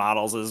Tyranid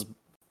models is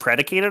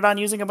predicated on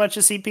using a bunch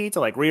of CP to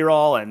like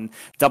reroll and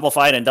double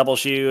fight and double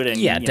shoot and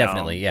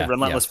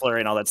relentless flurry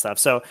and all that stuff.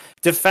 So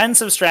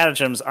defensive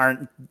stratagems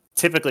aren't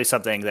typically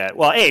something that,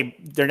 well,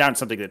 they're not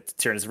something that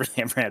Tyranids really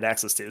ever had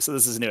access to. So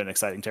this is new and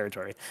exciting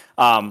territory.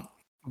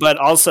 But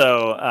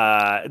also,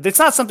 it's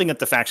not something that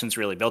the faction's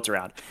really built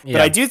around. Yeah.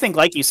 But I do think,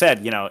 like you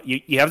said,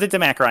 you have the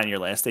Demacaron on your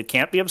list. It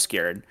can't be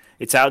obscured.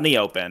 It's out in the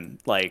open,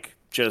 like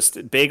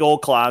just big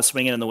old claws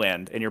swinging in the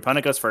wind, and your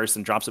opponent goes first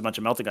and drops a bunch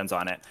of Meltaguns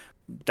on it.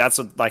 That's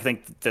what I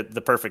think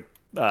the perfect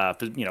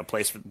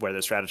place where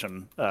the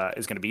stratagem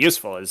is going to be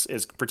useful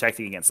is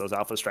protecting against those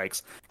alpha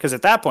strikes, because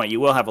at that point you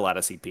will have a lot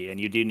of CP and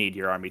you do need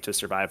your army to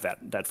survive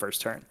that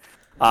first turn.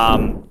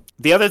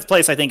 The other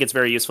place I think it's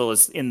very useful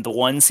is in the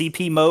 1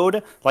 CP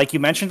mode, like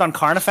you mentioned on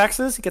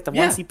Carnifexes. You get the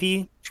 1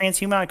 CP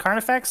transhuman on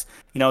Carnifex.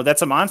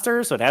 That's a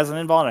monster, so it has an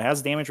invul and it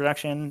has damage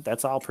reduction.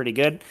 That's all pretty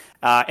good.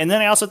 And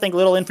then I also think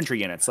little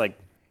infantry units, like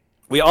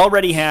we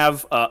already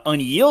have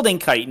Unyielding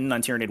Chitin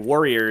on Tyranid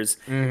warriors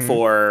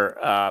for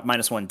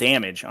 -1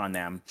 damage on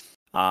them,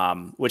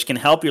 which can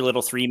help your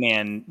little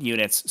 3-man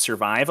units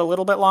survive a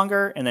little bit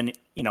longer. And then,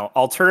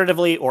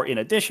 alternatively or in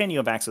addition, you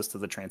have access to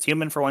the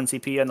transhuman for 1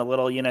 CP on the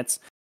little units.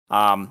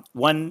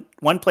 One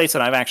place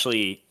that I've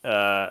actually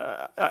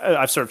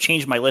I've sort of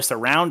changed my list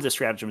around the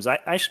stratagems.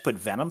 I should put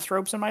Venom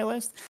Thropes in my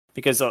list,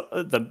 because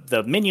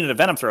the minion of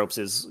Venom Thropes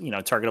is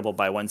targetable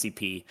by 1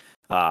 CP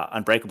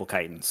Unbreakable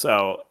Chitin.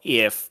 So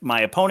if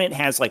my opponent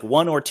has like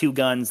 1 or 2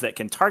 guns that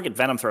can target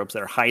Venom Thropes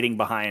that are hiding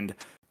behind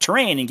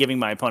terrain and giving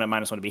my opponent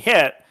 -1 to be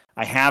hit,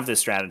 I have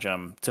this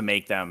stratagem to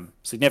make them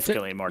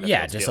significantly more difficult.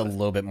 Yeah, just a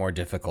little bit more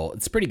difficult.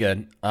 It's pretty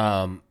good.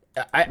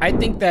 I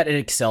think that it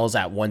excels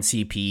at 1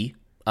 CP.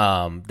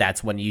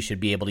 That's when you should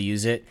be able to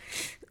use it.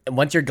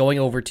 Once you're going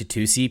over to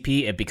 2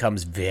 CP, it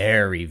becomes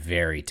very,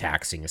 very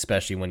taxing,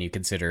 especially when you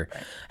consider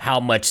how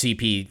much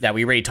CP that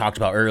we already talked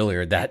about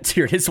earlier that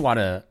Tyranids want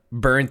to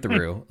burn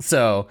through.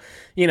 So,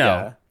 you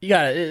gotta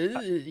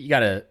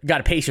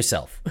pace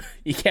yourself.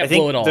 You can't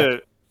blow it all.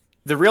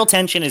 The real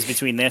tension is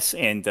between this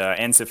and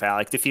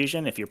Encephalic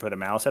Diffusion. If you put a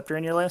Maliceptor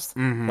in your list,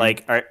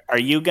 like, are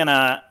you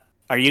gonna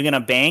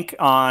bank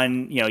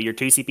on your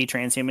 2 CP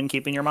transhuman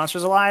keeping your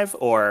monsters alive,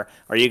 or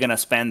are you gonna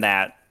spend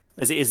that?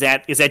 Is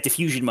that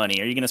diffusion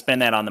money? Are you going to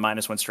spend that on the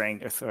 -1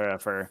 strength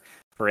for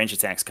range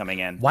attacks coming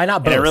in? Why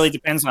not both? And it really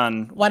depends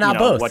on why not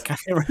both. What kind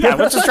of,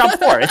 let's just drop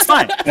 4. It's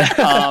fine.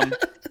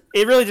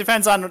 It really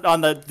depends on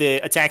the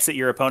attacks that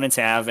your opponents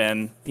have,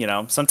 and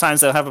sometimes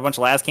they'll have a bunch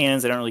of las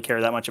cannons. They don't really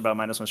care that much about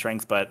 -1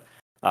 strength, but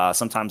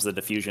sometimes the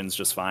diffusion's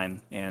just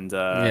fine. And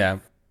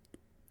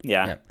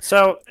yeah.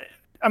 So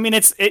I mean,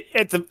 at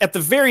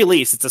the very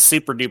least, it's a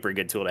super duper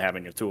good tool to have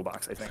in your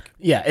toolbox, I think.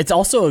 Yeah, it's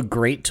also a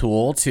great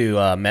tool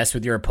to mess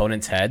with your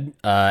opponent's head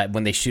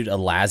when they shoot a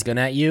las gun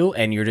at you,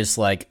 and you're just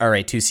like, all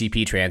right, 2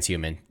 CP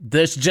transhuman.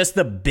 There's just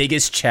the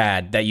biggest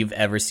Chad that you've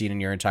ever seen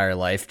in your entire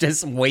life,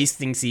 just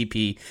wasting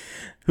CP.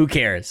 Who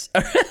cares?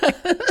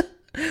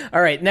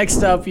 All right,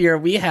 next up here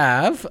we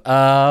have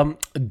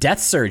Death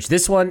Surge.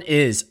 This one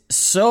is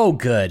so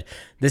good.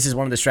 This is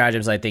one of the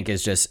stratagems I think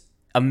is just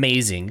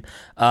amazing.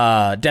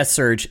 Death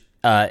Surge,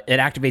 it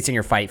activates in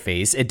your fight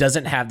phase. It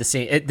doesn't have the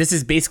same... this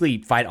is basically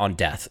fight on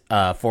death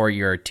for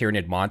your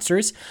Tyranid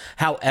monsters.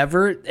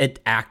 However,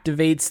 it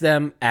activates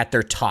them at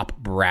their top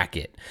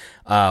bracket,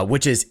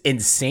 which is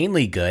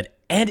insanely good.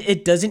 And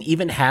it doesn't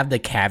even have the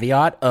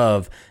caveat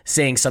of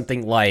saying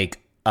something like,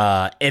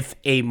 if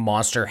a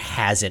monster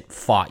hasn't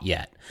fought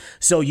yet.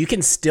 So you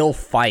can still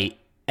fight,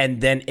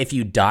 and then if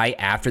you die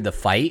after the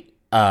fight,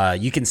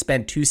 you can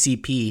spend 2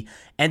 CP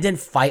and then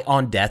fight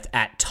on death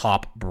at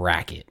top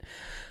bracket.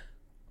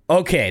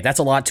 Okay, that's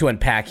a lot to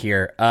unpack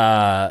here.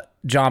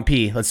 John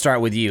P., let's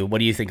start with you. What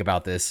do you think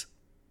about this?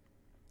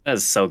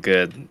 That's so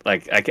good.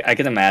 Like I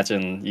can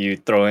imagine you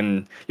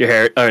throwing your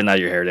hair, or not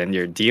your hair, then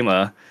your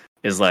Dima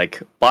is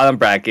like bottom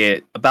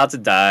bracket, about to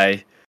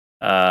die.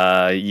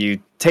 You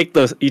take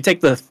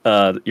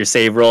your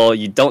save roll.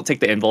 You don't take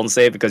the invuln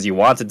save because you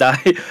want to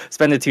die.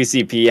 Spend the 2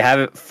 CP, have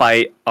it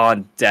fight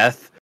on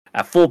death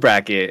at full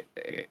bracket,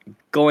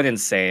 going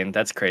insane.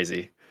 That's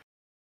crazy.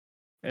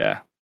 Yeah.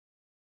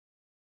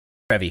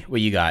 Trevi,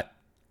 what you got?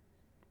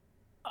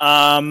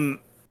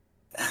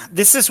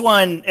 This is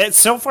one.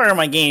 So far in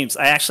my games,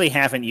 I actually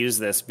haven't used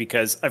this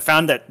because I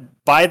found that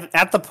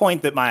at the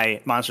point that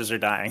my monsters are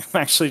dying,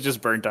 I'm actually just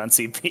burnt on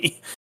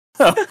CP.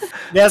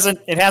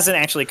 It hasn't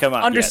actually come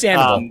up.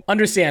 Understandable. Yet.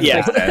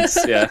 Understandable.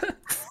 Yeah.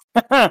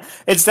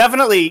 It's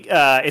definitely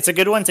it's a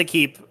good one to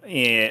keep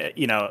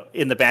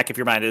in the back of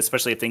your mind,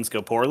 especially if things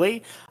go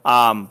poorly.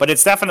 But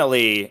it's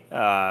definitely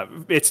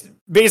it's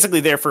basically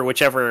there for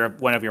whichever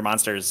one of your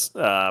monsters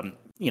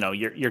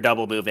you're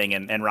double moving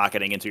and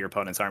rocketing into your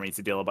opponent's army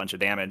to deal a bunch of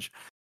damage.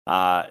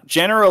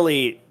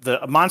 Generally,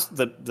 the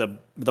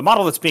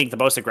model that's being the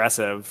most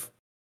aggressive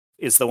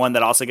is the one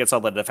that also gets all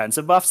the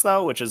defensive buffs,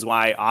 though, which is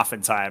why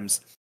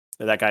oftentimes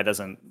that guy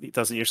doesn't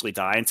usually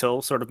die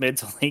until sort of mid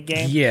to late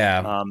game.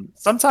 Yeah.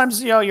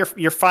 Sometimes your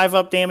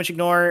 5-up damage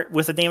ignore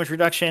with a damage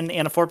reduction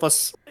and a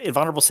 4+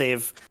 invulnerable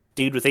save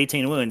dude with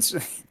 18 wounds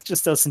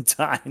just doesn't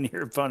die in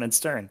your opponent's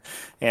turn,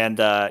 and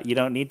you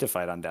don't need to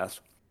fight on death.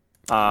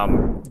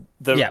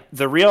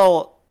 The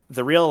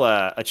real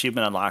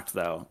achievement unlocked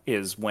though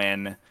is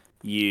when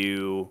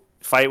you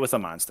fight with a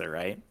monster,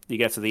 right? You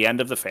get to the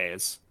end of the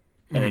phase.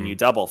 And then you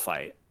double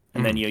fight.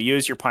 And then you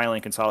use your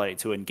Piling Consolidate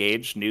to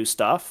engage new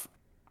stuff.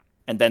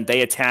 And then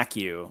they attack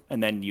you.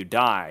 And then you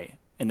die.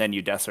 And then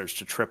you Death Surge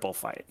to triple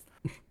fight.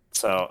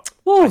 So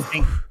I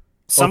think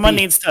someone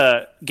needs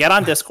to get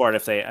on Discord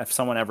if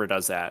someone ever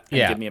does that.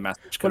 And give me a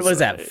message. What was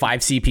that? 5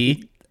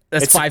 CP?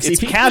 That's 5 CP?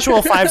 It's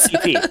casual 5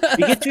 CP.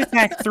 You get to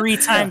attack 3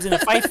 times in a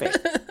fight phase.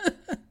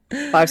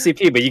 5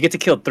 CP, but you get to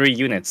kill 3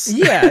 units.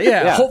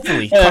 Yeah.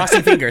 Hopefully.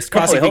 Crossing fingers.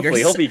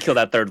 Hopefully you kill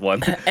that third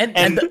one.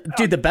 And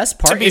dude, the best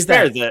part is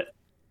fair, that...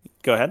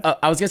 Go ahead.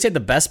 I was going to say the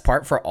best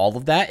part for all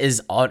of that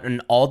is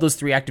on all those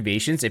 3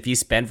 activations, if you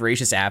spend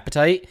Voracious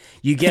Appetite,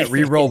 you get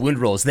reroll wound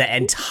rolls the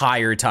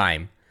entire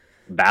time.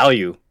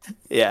 Value.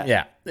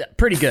 Yeah.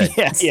 Pretty good.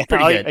 Pretty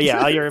good.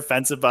 All your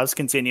offensive buffs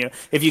continue.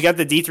 If you got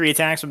the D3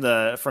 attacks from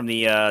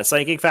the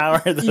psychic power,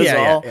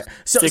 those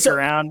stick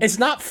around. It's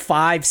not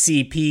 5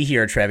 CP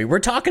here, Trevi. We're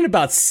talking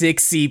about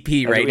 6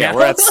 CP right now.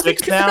 We're at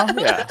 6 now.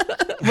 Yeah.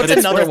 What's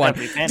another one?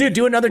 Dude,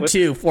 do another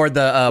 2 for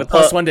the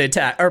 +1 to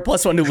attack or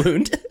 +1 to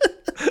wound.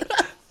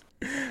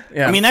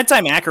 Yeah. I mean, that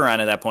time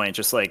Acheron at that point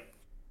just like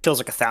kills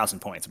like 1,000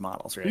 points of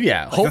models, right?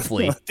 Yeah,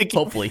 hopefully.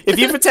 Hopefully. If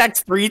you've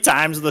attacked 3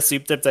 times with the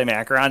soup tip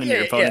Dimacaron in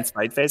your opponent's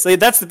fight phase,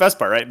 that's the best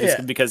part,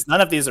 right? Because none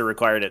of these are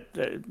required.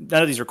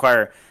 None of these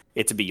require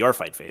it to be your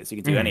fight phase.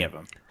 You can do any of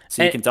them.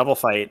 So you can double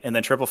fight and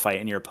then triple fight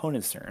in your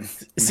opponent's turn.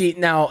 See,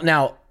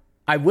 now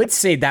I would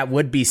say that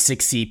would be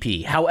 6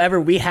 CP.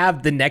 However, we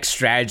have the next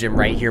stratagem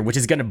right here, which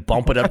is going to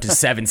bump it up to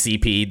 7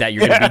 CP that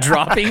you're going to be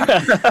dropping.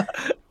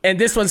 And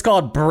this one's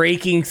called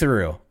Breaking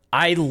Through.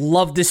 I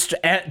love this.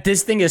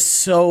 This thing is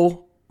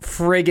so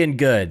friggin'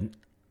 good.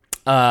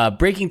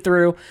 Breaking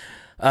Through,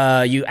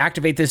 you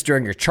activate this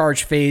during your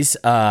charge phase.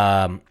 When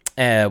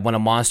a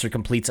monster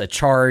completes a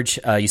charge,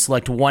 you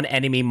select one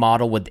enemy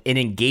model within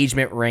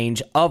engagement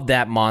range of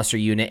that monster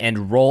unit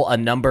and roll a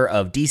number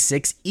of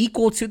d6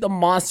 equal to the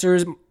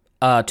monster's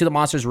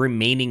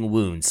remaining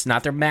wounds.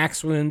 Not their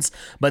max wounds,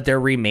 but their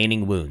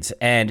remaining wounds.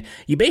 And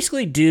you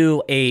basically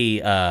do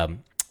a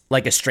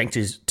strength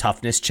to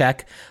toughness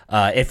check.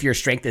 If your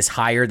strength is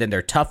higher than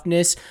their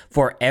toughness,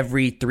 for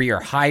every 3 or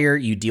higher,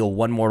 you deal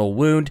 1 mortal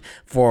wound.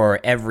 For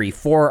every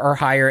 4 or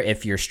higher,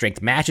 if your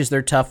strength matches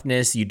their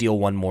toughness, you deal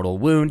 1 mortal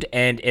wound.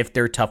 And if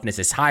their toughness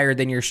is higher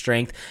than your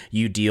strength,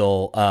 you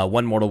deal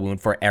 1 mortal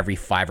wound for every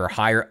 5 or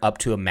higher, up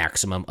to a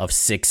maximum of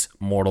 6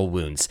 mortal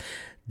wounds.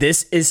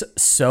 this is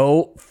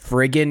so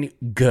friggin'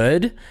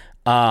 good.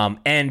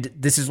 And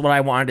this is what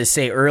I wanted to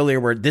say earlier,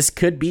 where this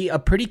could be a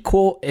pretty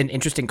cool and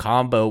interesting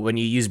combo when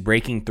you use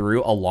Breaking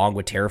Through along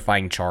with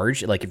Terrifying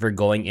Charge. Like if you're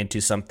going into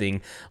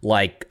something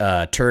like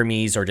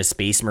Termies or just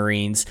Space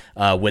Marines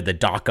with the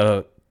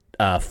Daka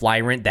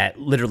Flyrant that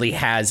literally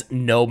has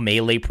no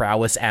melee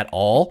prowess at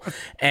all,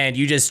 and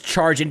you just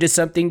charge into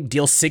something,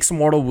 deal 6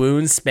 mortal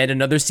wounds, spend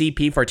another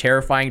CP for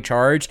Terrifying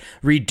Charge,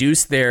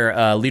 reduce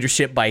their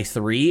leadership by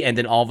 3, and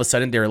then all of a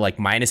sudden they're like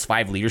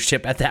 -5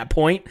 leadership at that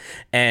point,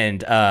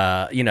 and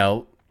you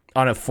know,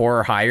 on a 4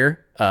 or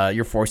higher,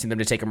 you're forcing them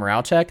to take a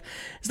morale check.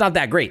 It's not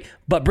that great,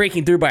 but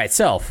Breaking Through by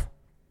itself,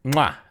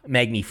 mwah,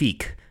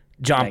 magnifique.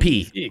 John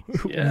P,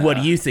 what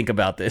do you think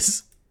about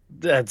this?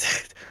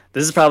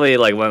 This is probably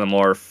like one of the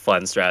more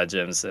fun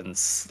stratagems, and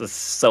it's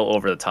so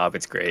over the top.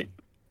 It's great.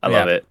 I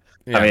love it.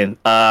 Yeah. I mean,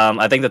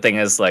 I think the thing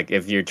is, like,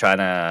 if you're trying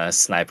to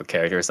snipe a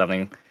character or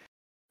something,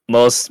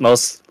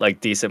 most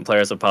like decent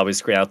players will probably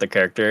screen out the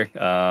character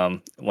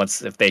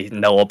if they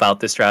know about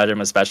this stratagem,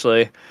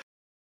 especially.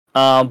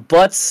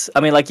 But I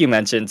mean, like you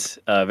mentioned,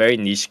 very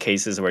niche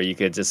cases where you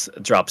could just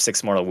drop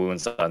 6 mortal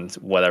wounds on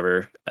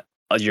whatever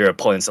your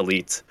opponent's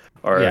elite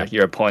or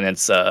your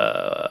opponent's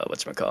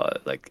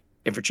whatchamacallit, like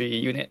infantry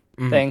unit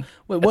thing.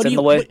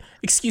 Wait,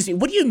 excuse me,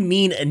 what do you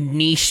mean a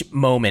niche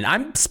moment?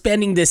 I'm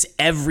spending this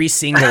every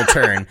single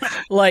turn.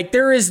 Like,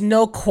 there is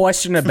no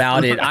question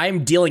about it.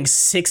 I'm dealing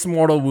 6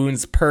 mortal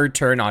wounds per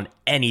turn on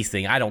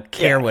anything. I don't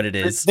care what it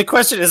is. The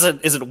question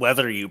isn't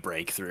whether you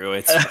break through.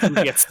 It's who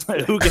gets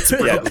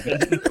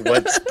broken.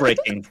 What's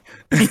breaking.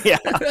 Yeah.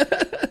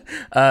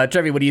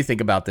 Trevi, what do you think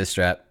about this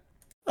strat?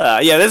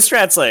 This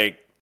strat's like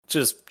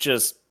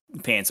just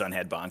pants on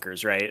head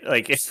bonkers, right?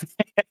 Like it's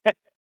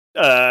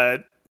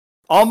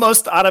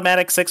almost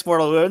automatic 6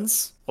 mortal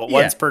wounds,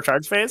 once per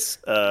charge phase.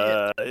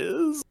 That's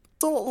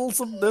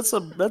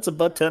a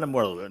butt ton of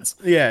mortal wounds.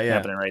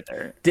 Happening right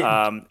there.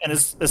 And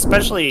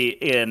especially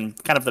in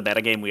kind of the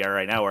metagame we are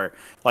right now, where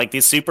like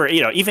these super,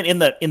 even in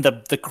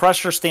the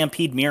Crusher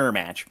Stampede mirror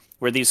match,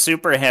 where these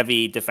super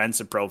heavy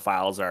defensive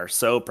profiles are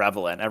so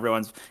prevalent.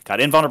 Everyone's got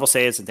invulnerable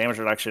saves and damage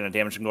reduction and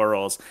damage and gore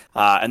rolls,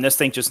 and this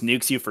thing just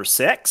nukes you for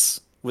 6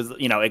 with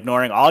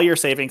ignoring all your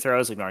saving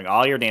throws, ignoring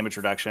all your damage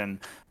reduction.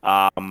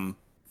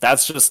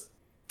 That's just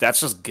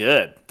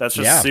good. That's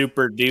just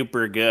super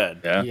duper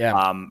good.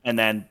 And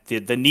then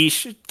the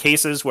niche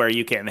cases where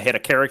you can hit a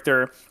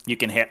character, you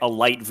can hit a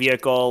light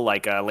vehicle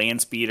like a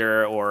land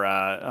speeder, or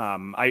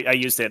I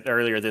used it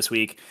earlier this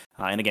week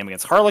in a game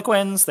against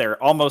Harlequins.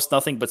 They're almost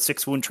nothing but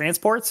 6 wound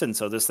transports, and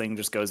so this thing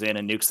just goes in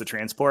and nukes the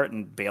transport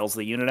and bails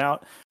the unit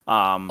out.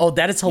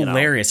 That is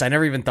hilarious. I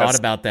never even thought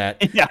about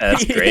that. Yeah,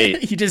 that's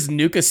great. You just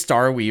nuke a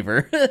Star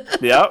Weaver.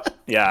 Yep.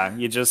 Yeah,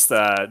 you just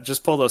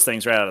pull those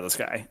things right out of the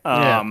sky.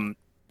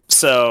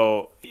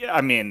 So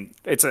I mean,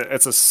 it's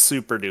a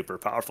super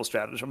duper powerful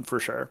stratagem for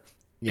sure.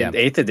 Yeah. In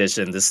 8th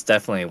edition, this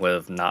definitely would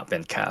have not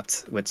been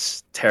capped,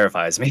 which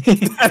terrifies me.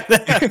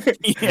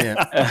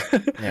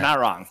 Not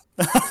wrong.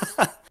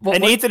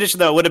 In 8th edition,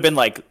 though, it would have been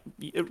like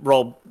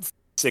roll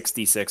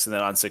 66, and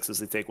then on 6s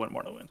they take 1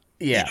 more to win.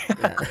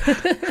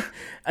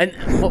 And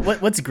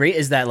what's great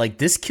is that like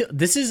this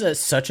is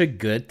such a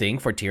good thing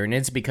for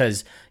Tyranids,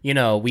 because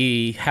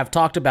we have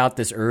talked about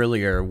this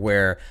earlier,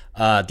 where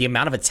the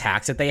amount of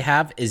attacks that they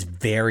have is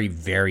very,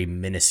 very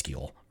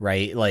minuscule,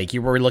 right? Like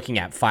you were looking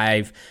at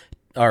 4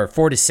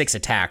 to 6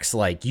 attacks,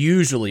 like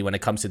usually when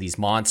it comes to these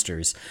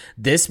monsters.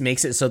 This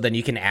makes it so then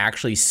you can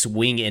actually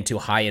swing into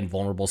high and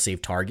vulnerable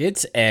save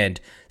targets and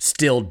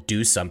still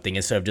do something,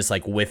 instead of just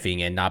like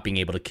whiffing and not being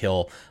able to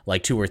kill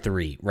like 2 or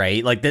 3,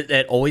 right? Like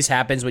that always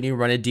happens when you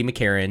run a D.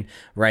 McCarran,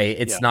 right?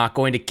 It's not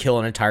going to kill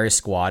an entire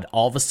squad.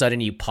 All of a sudden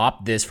you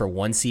pop this for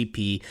 1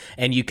 CP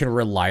and you can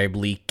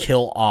reliably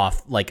kill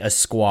off like a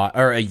squad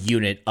or a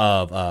unit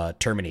of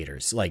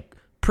Terminators, like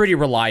pretty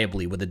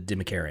reliably with a D.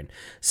 McCarran.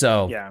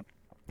 So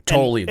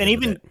totally.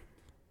 And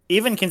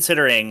even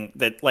considering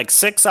that like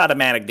 6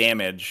 automatic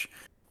damage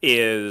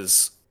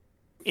is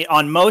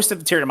on most of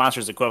the Tyranid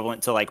monsters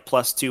equivalent to like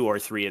 +2 or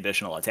 3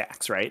 additional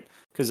attacks, right?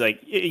 Because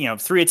like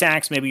 3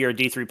 attacks, maybe you're a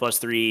D3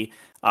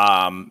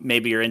 +3,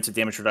 maybe you're into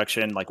damage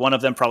reduction, like one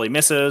of them probably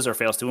misses or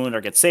fails to wound or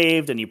gets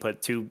saved, and you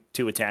put two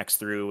attacks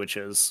through, which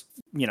is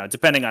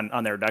depending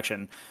on their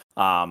reduction,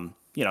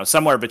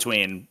 somewhere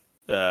between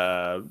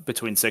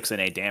 6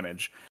 and 8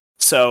 damage.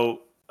 So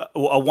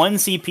a 1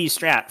 CP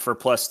strat for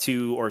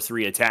 +2 or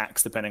 3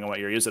 attacks, depending on what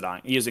you're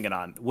using it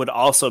on, would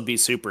also be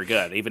super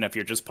good, even if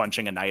you're just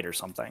punching a knight or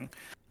something.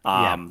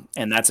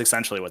 And that's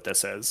essentially what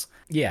this is.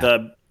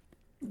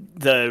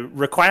 The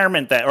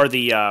requirement that, or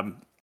the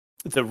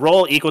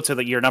roll equal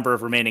to your number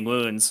of remaining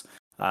wounds,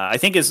 I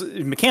think is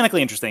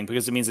mechanically interesting,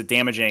 because it means that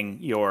damaging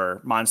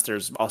your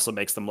monsters also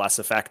makes them less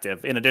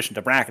effective. In addition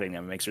to bracketing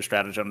them, it makes your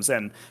stratagems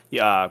and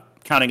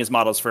counting as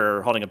models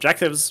for holding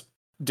objectives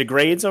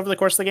degrades over the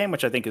course of the game,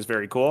 which I think is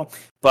very cool.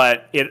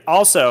 But it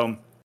also,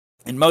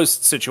 in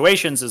most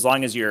situations, as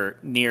long as you're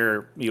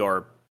near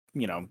your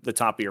the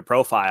top of your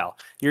profile,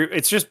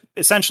 it's just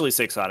essentially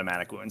 6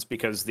 automatic wounds,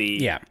 because the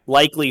Yeah.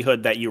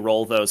 likelihood that you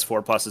roll those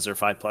 4 pluses or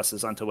 5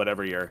 pluses onto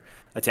whatever you're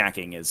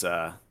attacking is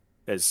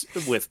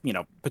with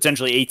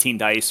potentially 18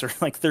 dice or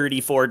like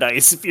 34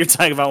 dice if you're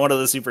talking about one of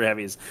the super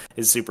heavies,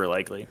 is super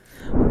likely.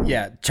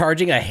 Yeah,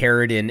 charging a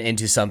Harridan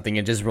into something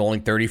and just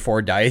rolling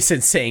 34 dice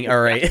and saying, all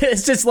right,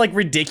 it's just like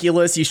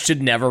ridiculous. You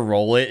should never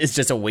roll it. It's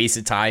just a waste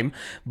of time,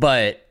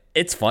 but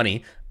it's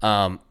funny.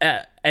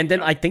 And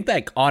then I think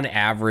that on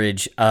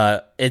average,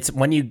 it's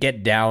when you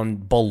get down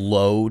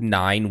below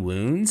 9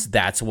 wounds,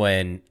 that's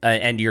when,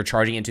 and you're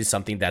charging into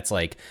something that's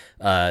like,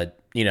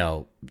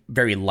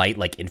 very light,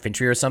 like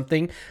infantry or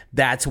something,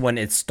 that's when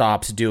it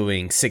stops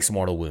doing 6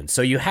 mortal wounds.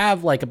 So you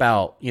have like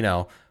about,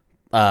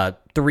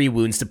 3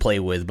 wounds to play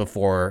with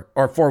before,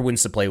 or 4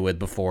 wounds to play with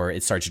before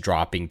it starts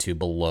dropping to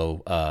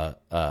below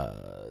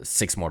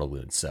 6 mortal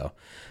wounds. So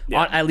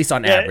at least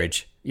on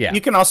average. Yeah.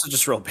 You can also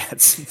just roll bad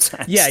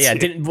sometimes. Yeah.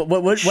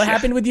 What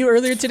happened with you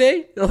earlier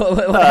today?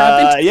 What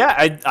happened?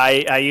 Yeah,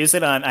 I used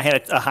it on. I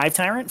had a Hive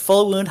Tyrant,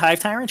 full wound Hive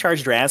Tyrant,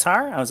 charged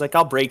Razhar. I was like,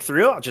 I'll break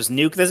through. I'll just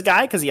nuke this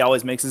guy because he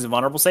always makes his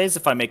invulnerable saves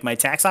if I make my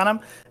attacks on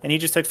him. And he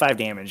just took 5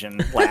 damage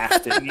and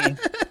laughed at me.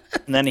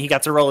 And then he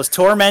got to roll his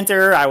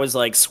Tormentor. I was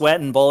like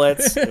sweating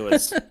bullets. It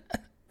was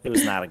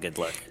not a good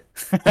look.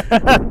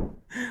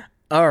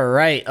 All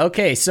right.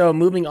 Okay. So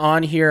moving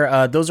on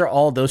here, those are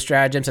all those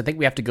stratagems. I think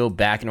we have to go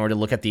back in order to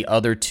look at the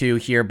other 2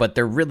 here, but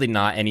they're really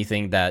not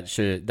anything that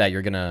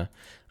you're gonna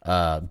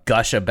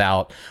gush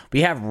about.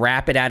 We have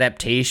rapid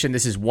adaptation.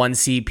 This is 1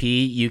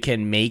 CP. You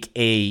can make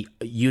a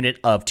unit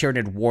of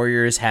Tyranid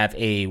warriors have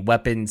a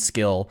weapon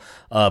skill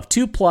of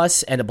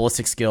 2+ and a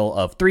ballistic skill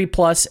of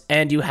 3+,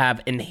 and you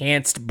have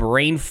enhanced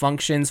brain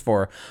functions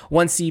for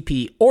 1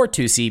 CP or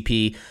 2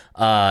 CP.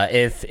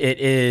 If it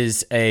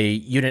is a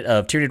unit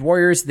of Tyranid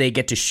warriors, they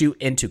get to shoot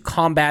into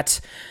combat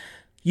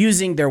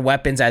using their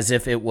weapons as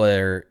if they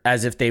were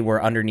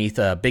underneath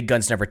Big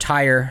Guns Never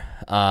Tire.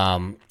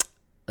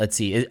 Let's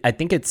see. I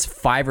think it's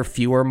 5 or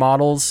fewer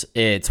models.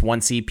 It's 1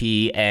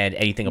 CP, and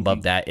anything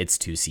above that, it's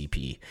 2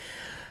 CP.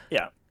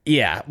 Yeah.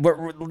 Yeah.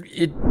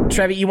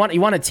 Trevi, you want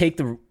to take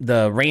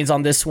the reins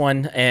on this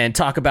one and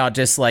talk about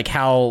just like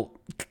how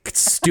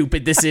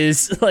stupid this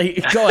is?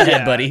 Like, go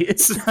ahead, buddy.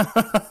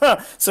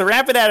 So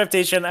rapid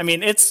adaptation, I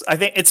think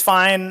it's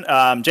fine.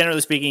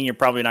 Generally speaking, you're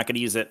probably not going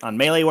to use it on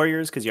melee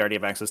warriors because you already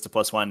have access to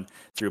 +1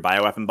 through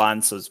bioweapon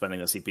bonds, so spending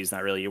the CP is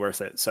not really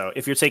worth it. So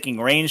if you're taking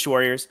ranged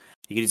warriors,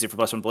 you can use it for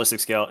 +1 ballistic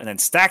skill and then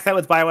stack that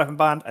with bioweapon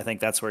bond. I think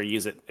that's where you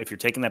use it. If you're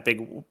taking that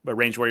big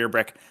ranged warrior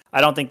brick,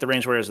 I don't think the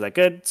ranged warriors are that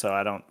good, so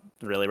I don't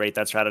really rate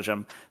that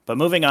stratagem. But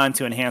moving on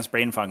to enhanced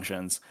brain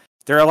functions,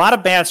 there are a lot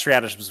of bad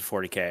stratagems in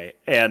 40k,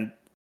 and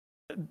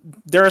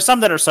there are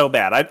some that are so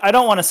bad. I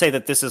don't want to say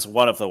that this is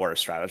one of the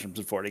worst stratagems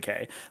in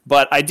 40k,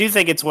 but I do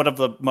think it's one of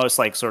the most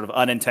like sort of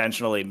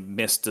unintentionally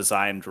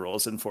misdesigned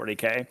rules in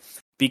 40k,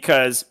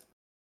 because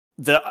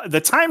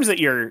the times that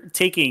you're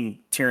taking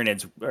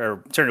Tyranids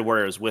or Tyranid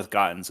warriors with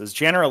guns is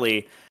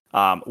generally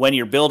when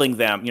you're building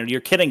them,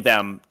 you're kitting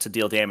them to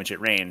deal damage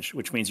at range,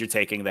 which means you're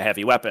taking the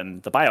heavy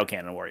weapon, the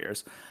biocannon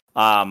warriors.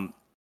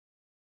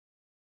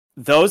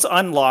 Those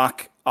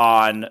unlock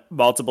on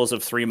multiples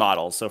of 3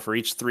 models. So for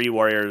each 3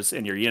 warriors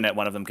in your unit,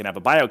 one of them can have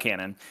a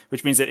biocannon,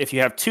 which means that if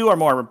you have 2 or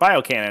more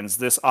biocannons,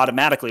 this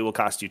automatically will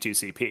cost you 2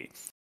 CP.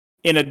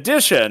 In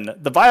addition,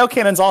 the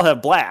biocannons all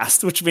have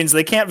blast, which means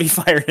they can't be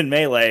fired in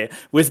melee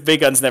with Big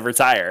Guns Never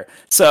Tire.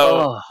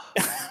 So,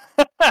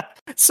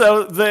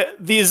 so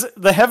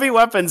the heavy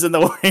weapons in the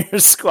warrior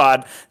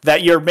squad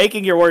that you're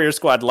making your warrior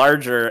squad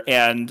larger,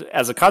 and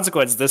as a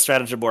consequence, this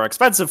stratagem more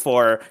expensive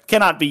for,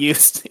 cannot be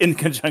used in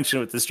conjunction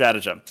with this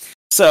stratagem.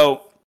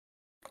 So,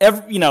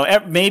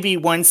 maybe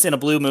once in a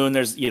blue moon,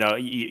 there's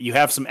you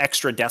have some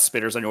extra death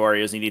spitters on your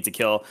warriors, and you need to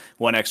kill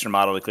 1 extra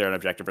model to clear an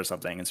objective or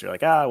something, and so you're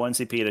like, 1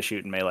 CP to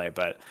shoot in melee.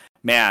 But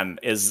man,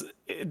 is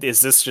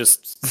this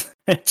just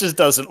it just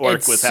doesn't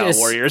work with how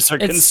warriors are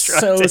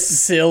constructed. It's so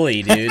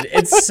silly, dude.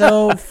 It's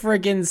so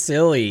friggin'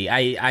 silly.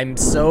 I'm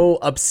so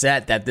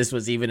upset that this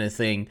was even a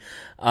thing.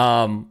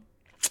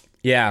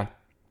 Yeah.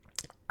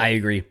 I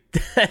agree.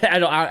 I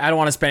don't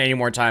want to spend any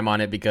more time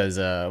on it because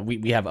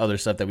we have other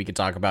stuff that we could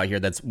talk about here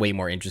that's way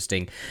more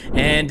interesting,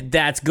 and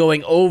that's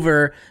going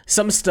over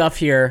some stuff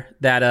here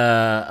that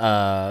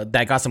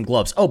that got some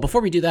gloves. Oh,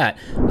 before we do that,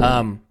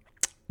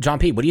 John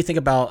P, what do you think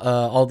about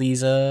all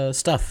these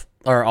stuff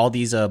or all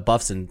these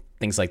buffs and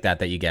things like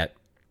that you get?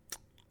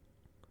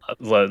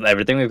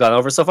 Everything we've gone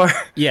over so far.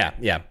 Yeah.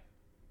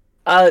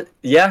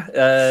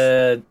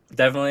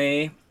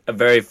 Definitely a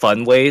very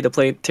fun way to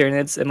play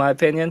Tyranids, in my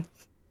opinion.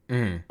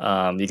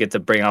 You get to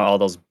bring out all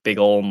those big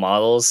old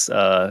models,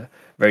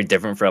 very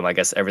different from, I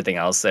guess, everything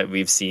else that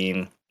we've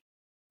seen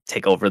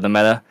take over the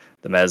meta.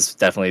 The meta's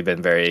definitely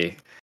been very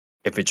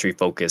infantry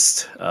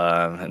focused,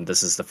 and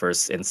this is the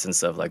first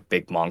instance of like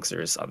big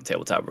monsters on the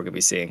tabletop we're gonna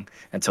be seeing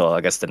until, I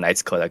guess, the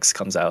Knights Codex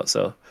comes out.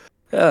 So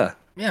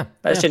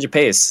nice change of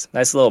pace,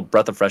 nice little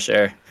breath of fresh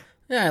air.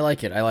 Yeah, I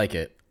like it.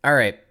 All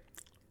right.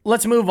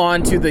 let's move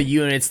on to the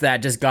units that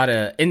just got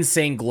an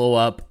insane glow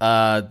up.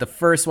 The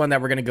first one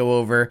that we're going to go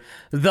over,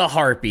 the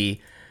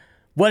Harpy.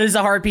 What does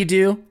a Harpy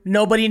do?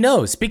 Nobody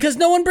knows because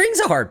no one brings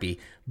a Harpy.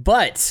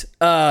 But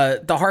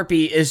the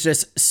Harpy is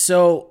just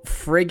so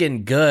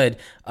friggin' good.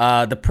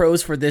 The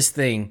pros for this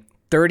thing,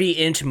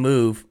 30-inch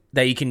move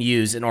that you can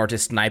use in order to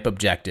snipe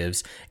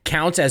objectives,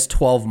 counts as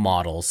 12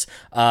 models,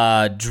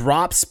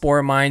 drop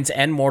spore mines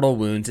and mortal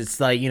wounds.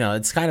 It's like,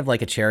 it's kind of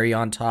like a cherry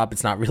on top.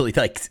 It's not really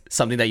like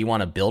something that you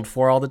want to build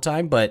for all the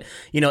time, but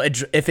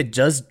if it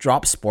does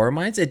drop spore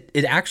mines, it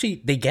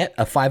actually, they get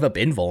a 5-up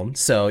invuln.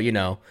 So,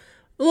 a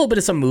little bit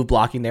of some move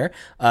blocking there.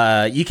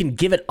 You can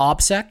give it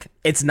OBSEC.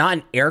 It's not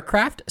an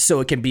aircraft, so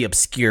it can be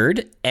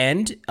obscured,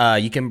 and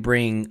you can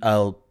bring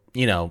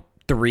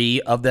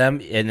 3 of them,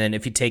 and then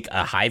if you take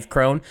a Hive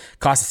Crone,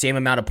 costs the same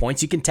amount of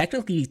points. You can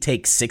technically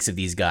take 6 of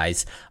these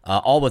guys,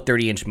 all with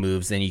 30-inch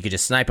moves. Then you could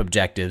just snipe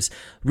objectives.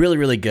 Really,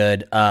 really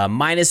good.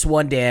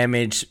 -1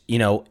 damage,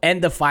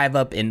 and the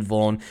 5-up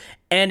invuln,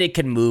 and it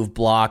can move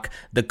block.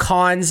 The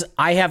cons,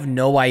 I have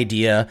no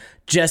idea,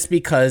 just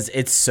because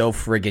it's so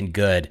friggin'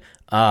 good.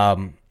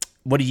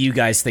 What do you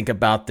guys think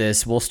about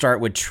this? We'll start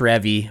with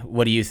Trevi.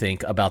 What do you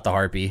think about the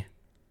Harpy?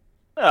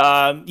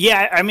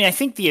 Yeah, I mean, I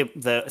think the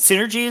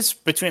synergies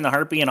between the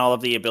Harpy and all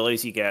of the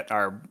abilities you get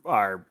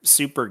are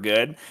super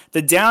good.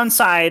 The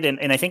downside,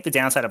 and I think the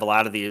downside of a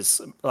lot of these,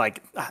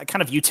 like,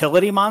 kind of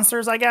utility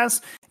monsters, I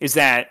guess, is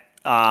that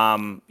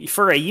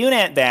for a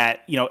unit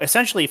that,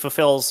 essentially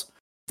fulfills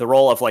the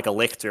role of like a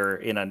Lictor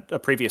in a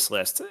previous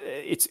list,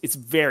 it's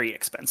very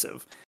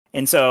expensive.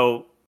 And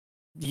so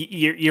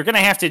you're going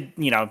to have to,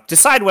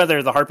 decide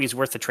whether the Harpy is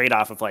worth the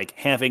trade-off of like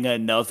having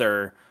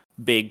another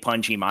big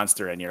punchy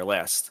monster in your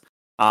list.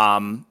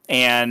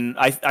 And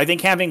I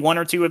think having 1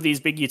 or 2 of these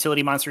big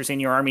utility monsters in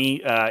your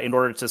army in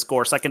order to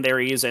score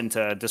secondaries and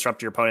to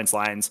disrupt your opponent's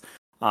lines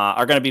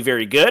are going to be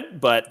very good.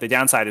 But the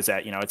downside is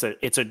that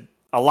it's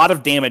a lot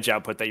of damage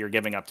output that you're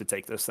giving up to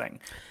take this thing.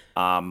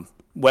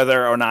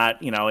 Whether or not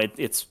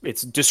its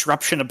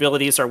disruption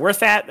abilities are worth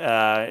that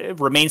it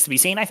remains to be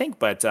seen, I think.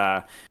 But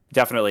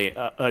definitely,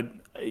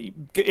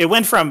 it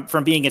went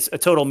from being a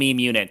total meme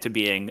unit to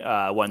being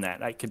one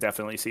that I could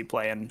definitely see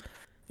playing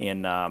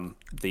in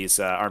these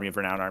Army of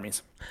Renown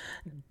armies.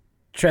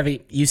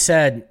 Trevi, you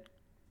said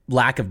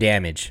lack of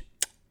damage.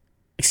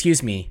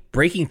 Excuse me,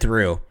 breaking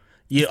through.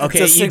 You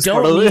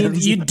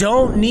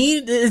don't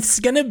need. It's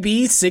gonna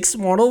be 6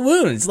 mortal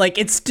wounds. Like,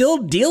 it's still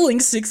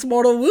dealing 6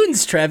 mortal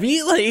wounds,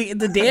 Trevi. Like,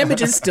 the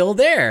damage is still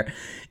there.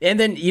 And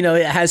then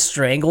it has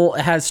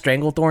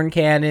Stranglethorn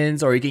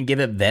cannons, or you can give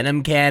it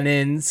Venom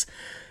cannons.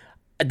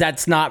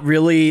 That's not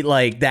really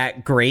like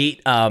that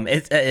great.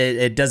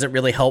 It doesn't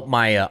really help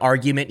my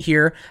argument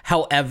here.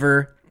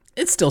 However,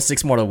 it's still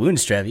 6 mortal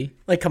wounds, Trevi.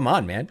 Like, come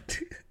on, man.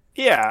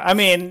 Yeah, I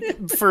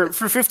mean, for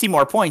 50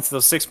 more points,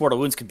 those 6 mortal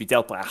wounds could be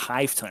dealt by a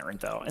Hive Tyrant,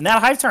 though, and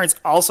that Hive Tyrant's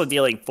also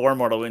dealing 4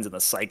 mortal wounds in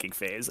the Psychic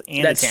phase.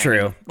 And that's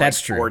true.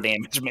 That's true. 4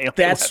 damage melee.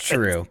 That's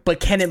true.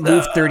 But can it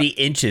move 30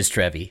 inches,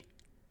 Trevi?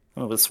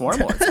 Well, with Swarm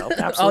Lords,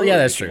 absolutely. Oh yeah,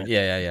 that's true.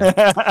 Yeah.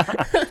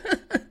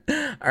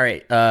 All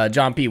right,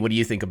 John P., what do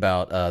you think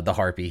about the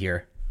Harpy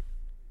here?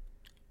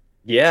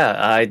 Yeah,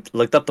 I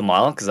looked up the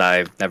model because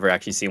I've never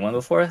actually seen one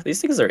before.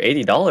 These things are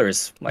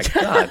 $80. My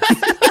God.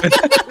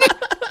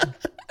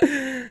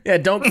 Yeah,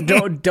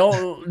 don't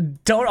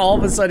all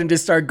of a sudden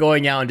just start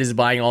going out and just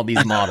buying all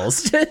these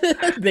models.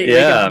 they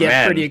can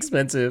get pretty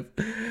expensive.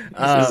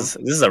 This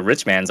is a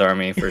rich man's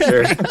army for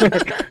sure.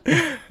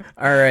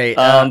 All right.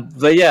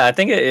 But yeah, I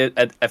think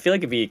I feel like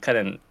it'd be kind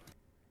of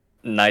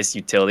nice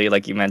utility,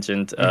 like you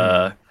mentioned,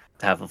 to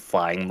have a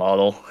flying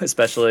model,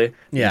 especially.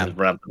 Yeah. Just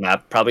run up the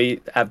map.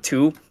 Probably have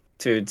 2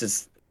 to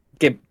just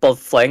get both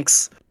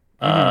flanks.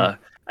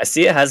 I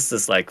see it has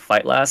this like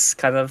fight last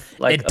kind of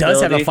like it does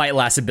ability. have a fight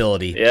last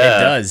ability. Yeah.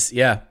 It does.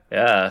 Yeah.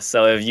 Yeah.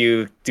 So if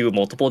you do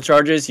multiple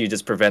charges, you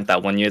just prevent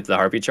that one unit, the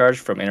Harpy charge,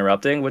 from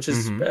interrupting, which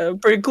is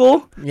pretty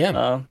cool.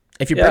 Yeah.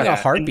 If you bring a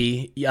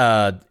Harpy,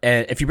 that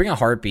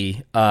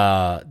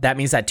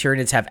means that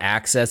Tyranids have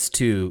access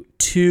to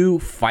 2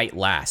 fight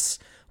lasts,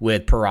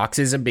 with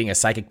Paroxysm being a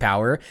psychic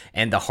power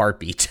and the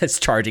Harpy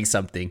just charging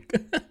something.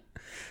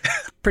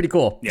 Pretty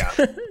cool. Yeah.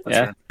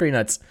 Yeah. Pretty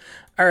nuts.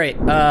 All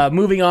right,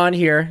 moving on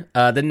here.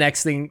 The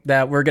next thing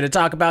that we're going to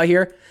talk about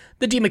here,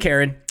 the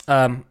Demakaran.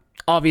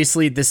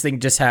 Obviously, this thing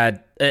just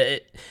had...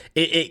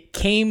 It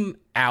came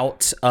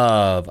out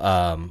of...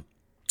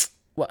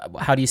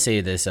 how do you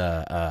say this?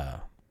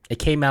 It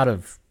came out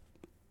of...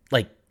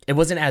 Like, it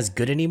wasn't as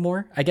good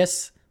anymore, I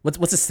guess?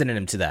 What's a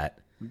synonym to that?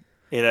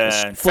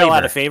 It fell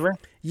out of favor?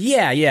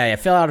 Yeah, it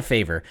fell out of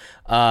favor.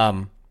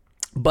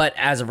 But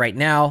as of right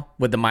now,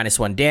 with the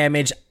 -1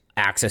 damage...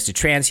 access to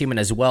transhuman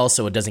as well,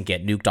 so it doesn't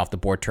get nuked off the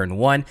board turn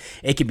 1.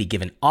 It can be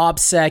given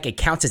OBSEC. It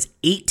counts as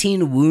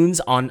 18 wounds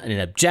on an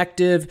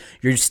objective.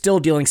 You're still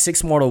dealing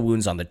 6 mortal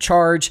wounds on the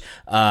charge.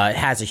 It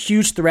has a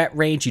huge threat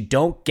range. You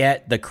don't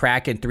get the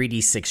Kraken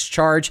 3d6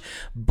 charge,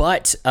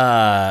 but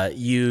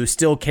you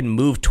still can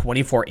move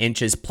 24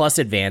 inches plus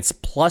advance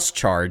plus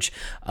charge.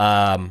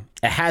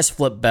 It has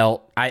flip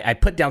belt. I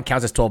put down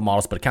counts as 12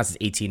 models, but it counts as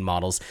 18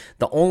 models.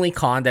 The only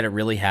con that it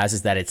really has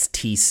is that it's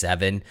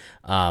T7,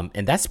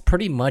 and that's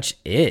pretty much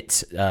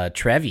it.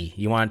 Trevi,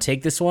 you want to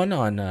take this one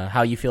on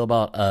how you feel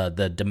about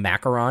the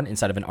Demacaron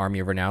inside of an Army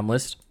of Renown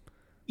list?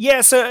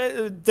 Yeah,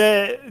 so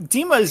the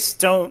Demas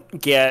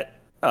don't get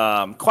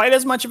quite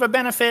as much of a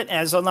benefit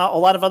as a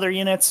lot of other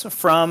units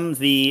from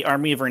the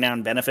Army of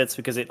Renown benefits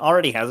because it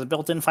already has a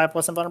built-in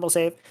 5+ invulnerable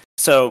save.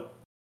 So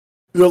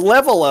the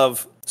level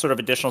of sort of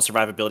additional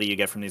survivability you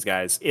get from these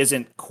guys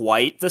isn't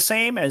quite the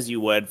same as you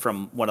would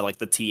from one of like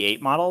the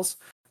T8 models.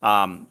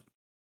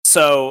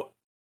 So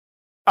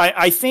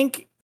I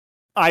think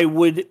I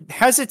would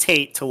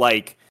hesitate to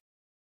like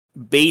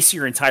base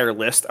your entire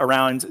list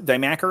around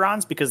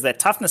Dimacarons because that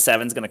toughness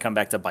 7 is going to come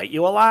back to bite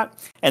you a lot,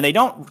 and they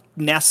don't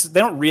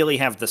really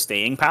have the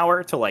staying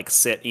power to like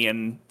sit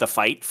in the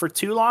fight for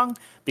too long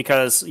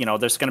because you know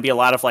there's going to be a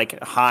lot of like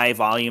high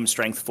volume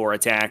strength 4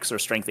 attacks or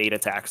strength 8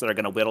 attacks that are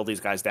going to whittle these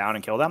guys down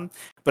and kill them.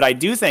 But I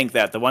do think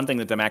that the one thing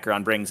that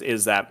Dimacaron brings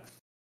is that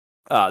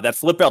that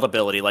flip belt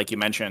ability, like you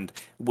mentioned,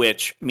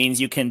 which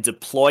means you can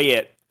deploy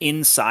it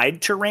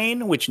inside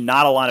terrain, which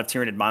not a lot of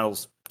Tyranid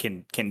models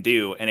can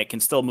do, and it can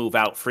still move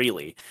out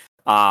freely.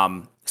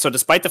 So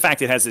despite the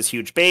fact it has this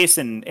huge base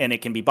and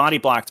it can be body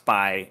blocked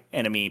by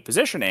enemy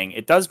positioning,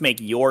 it does make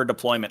your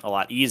deployment a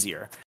lot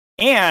easier.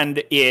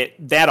 And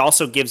that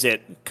also gives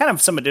it kind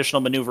of some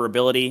additional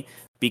maneuverability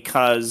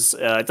because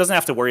it doesn't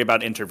have to worry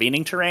about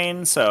intervening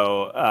terrain.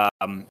 So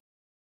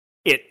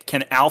it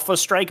can alpha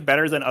strike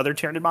better than other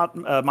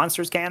Tyranid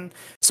monsters can.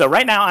 So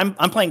right now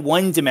I'm playing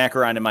one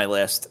Demacaron in my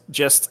list,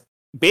 just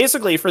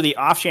basically for the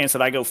off chance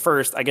that I go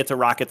first, I get to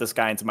rocket this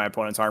guy into my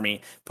opponent's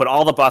army, put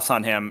all the buffs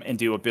on him, and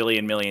do 1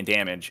 million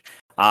damage.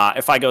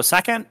 If I go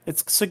second,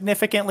 it's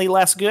significantly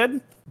less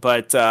good,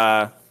 but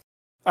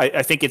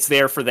I think it's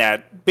there for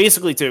that,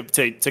 basically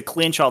to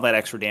clinch all that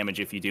extra damage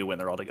if you do win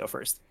the roll to go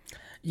first.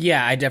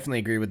 Yeah, I definitely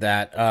agree with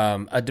that.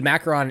 A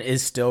Demacaron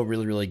is still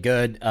really, really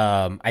good.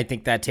 I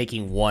think that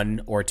taking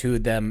 1 or 2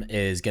 of them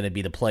is going to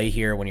be the play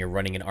here when you're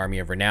running an Army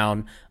of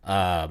Renown,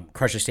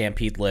 Crusher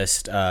Stampede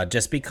list,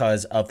 just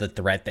because of the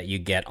threat that you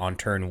get on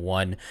turn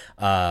 1.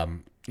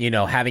 You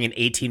know, having an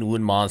 18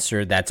 wound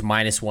monster that's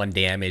 -1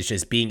 damage,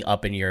 just being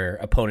up in your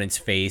opponent's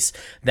face,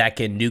 that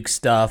can nuke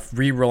stuff,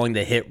 re-rolling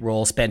the hit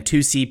roll, spend 2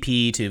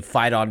 CP to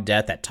fight on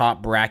death at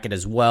top bracket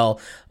as well.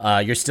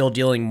 You're still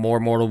dealing more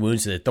mortal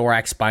wounds to the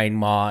Thorax Spine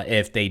Maw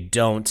if they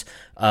don't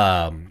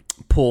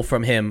pull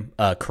from him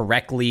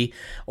correctly,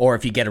 or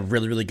if you get a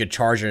really, really good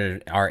charge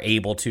and are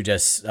able to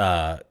just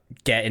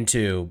get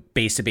into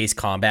base-to-base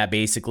combat,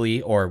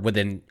 basically, or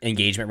within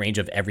engagement range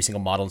of every single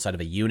model inside of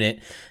a unit.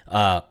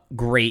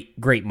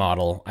 Great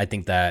model. I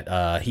think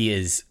that he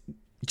is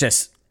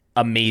just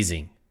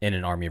amazing in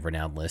an Army of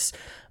Renown list.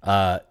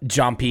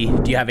 John P.,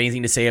 do you have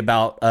anything to say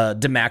about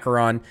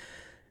Demacaron?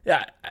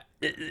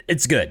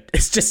 It's good.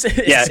 It's just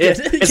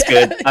it's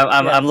good.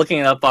 I'm looking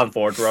it up on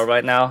Board Row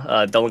right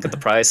now. Don't look at the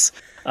price,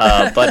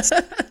 but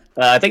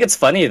I think it's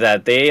funny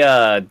that they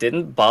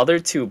didn't bother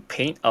to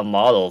paint a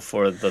model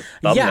for the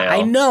thumbnail. Yeah,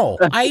 I know.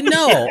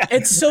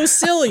 It's so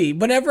silly.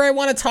 Whenever I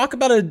want to talk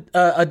about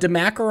a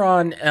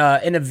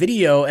Demacaron in a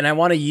video and I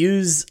want to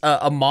use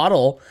a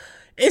model,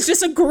 it's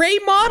just a gray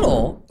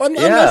model.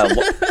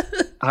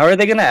 How are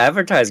they going to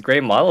advertise gray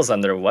models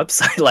on their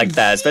website like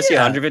that, especially a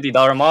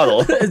 $150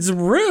 model? It's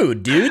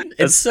rude, dude.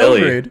 It's so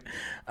silly. rude.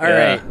 All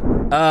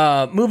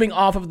right. Moving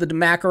off of the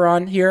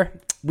Demacaron here,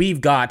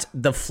 we've got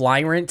the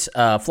Flyrant.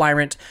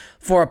 Flyrant,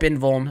 4-up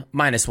invuln,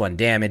 -1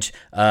 damage.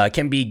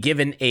 Can be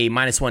given a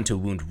 -1 to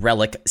wound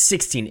relic,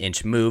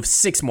 16-inch move,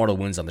 6 mortal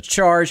wounds on the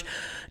charge.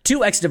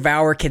 2x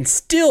Devour can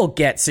still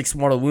get 6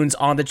 mortal wounds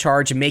on the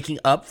charge, making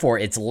up for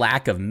its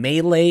lack of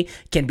melee.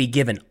 Can be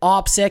given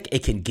OBSEC.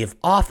 It can give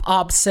off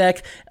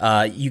OBSEC.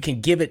 You can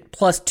give it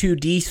plus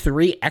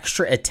 2d3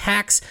 extra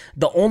attacks.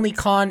 The only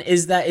con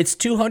is that it's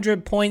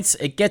 200 points.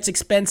 It gets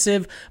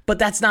expensive, but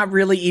that's not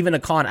really even a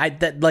con.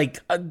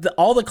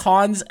 All the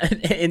cons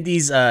in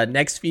these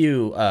next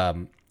few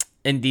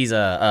in these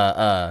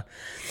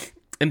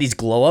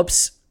glow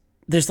ups,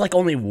 there's like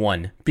only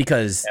one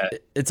because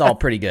it's all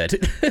pretty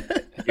good.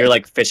 You're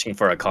like fishing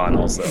for a con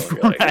also.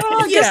 You're like,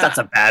 I guess that's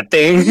a bad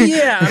thing.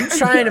 Yeah, I'm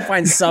trying to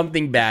find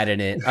something bad in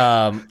it.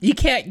 You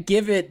can't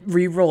give it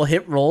reroll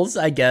hit rolls,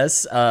 I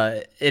guess,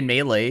 in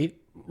melee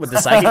with the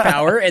psychic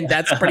power, and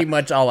that's pretty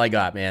much all I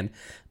got, man.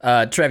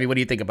 Trevi, what do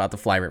you think about the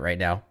Flyrant right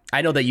now?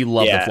 I know that you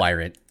love the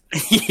Flyrant.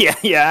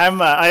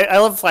 I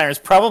love Flyers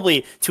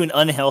probably to an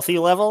unhealthy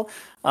level.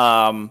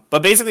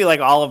 But basically, like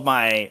all of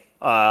my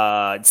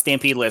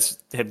Stampede lists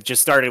have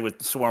just started with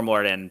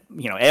Swarmlord and,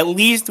 at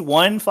least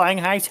one Flying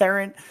Hive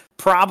Tyrant,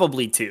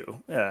 probably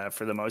 2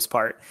 for the most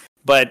part.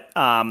 But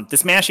the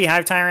Smashy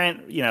Hive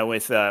Tyrant,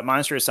 with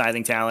Monstrous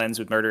Scything Talons,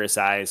 with Murderous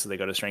Eyes, so they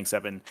go to Strength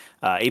 7,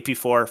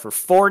 AP4 for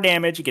 4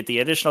 damage. You get the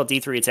additional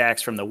D3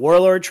 attacks from the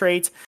Warlord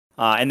trait,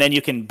 and then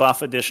you can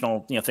buff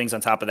additional things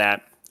on top of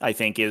that. I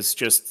think is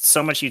just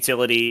so much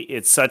utility.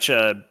 It's such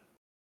a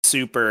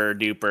super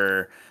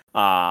duper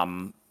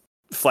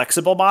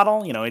flexible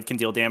model. You know, it can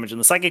deal damage in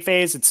the psychic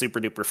phase. It's super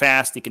duper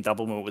fast. You can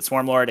double move with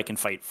Swarmlord. It can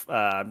fight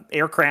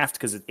aircraft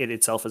because it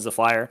itself is a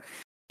flyer.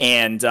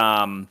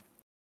 And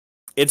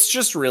it's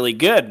just really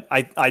good.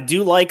 I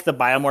do like the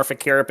biomorphic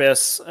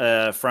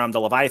Carapace from the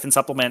Leviathan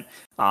supplement.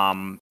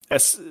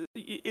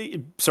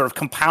 Sort of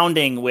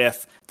compounding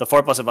with the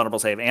 4+ invulnerable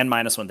save and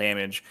 -1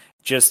 damage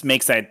just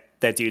makes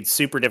that dude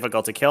super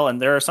difficult to kill.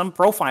 And there are some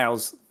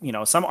profiles, you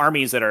know, some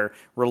armies that are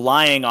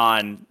relying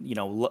on, you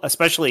know,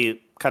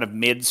 especially kind of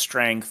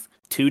mid-strength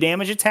 2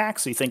 damage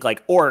attacks. So you think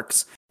like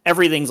orcs,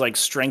 everything's like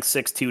strength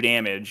 6 2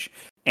 damage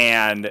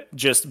and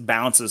just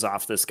bounces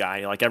off this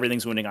guy. Like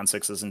everything's wounding on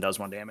 6s and does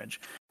 1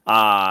 damage.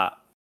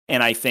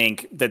 And I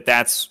think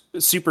that's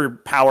super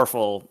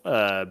powerful,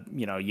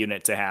 you know,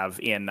 unit to have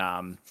in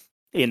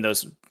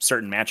those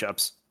certain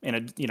matchups.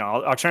 And you know,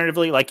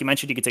 alternatively, like you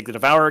mentioned, you could take the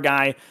Devourer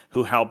guy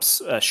who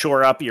helps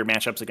shore up your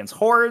matchups against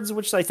hordes,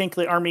 which I think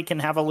the army can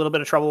have a little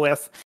bit of trouble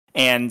with.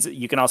 And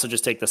you can also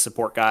just take the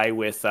support guy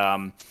with,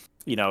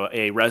 you know,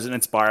 a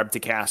Resonance Barb to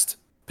cast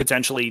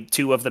potentially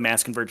 2 of the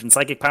mass convergent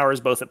psychic powers,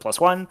 both at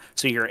 +1.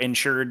 So you're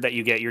ensured that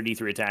you get your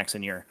D3 attacks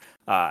and your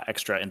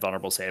extra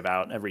invulnerable save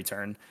out every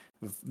turn.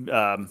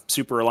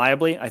 Super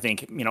reliably. I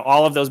think, you know,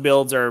 all of those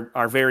builds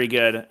are very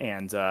good,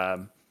 and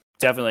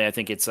definitely I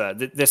think it's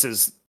this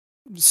is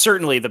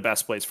certainly the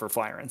best place for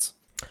Flyrants.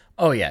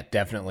 Oh yeah,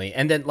 definitely.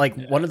 And then like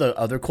one of the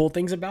other cool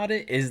things about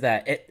it is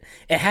that it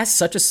has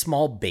such a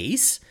small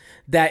base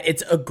that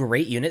it's a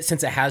great unit.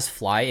 Since it has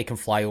fly, it can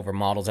fly over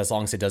models as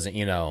long as it doesn't,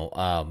 you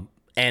know,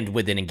 end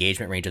within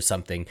engagement range of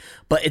something.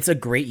 But it's a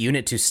great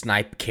unit to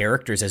snipe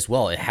characters as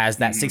well. It has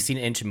that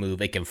 16-inch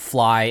move. It can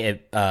fly.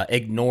 It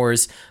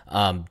ignores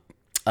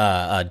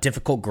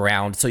difficult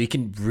ground, so you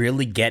can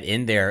really get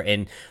in there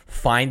and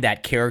find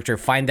that character,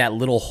 find that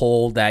little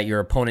hole that your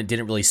opponent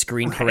didn't really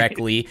screen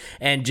correctly,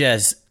 and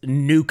just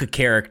nuke a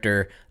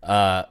character.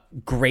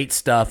 Great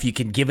stuff. You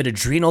can give it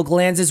adrenal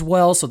glands as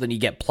well, so then you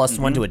get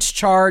 +1 to its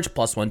charge,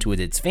 +1 to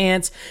its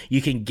advance.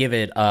 You can give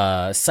it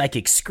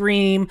psychic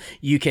scream.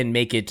 You can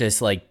make it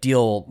just like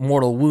deal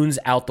mortal wounds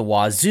out the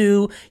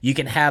wazoo. You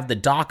can have the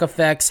dock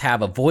effects,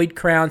 have a void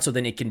crown, so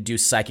then it can do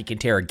psychic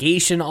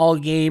interrogation all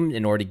game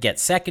in order to get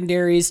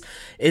secondaries.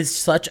 It's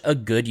such a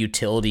good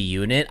utility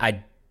unit.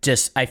 I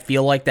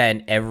feel like that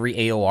in every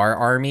AOR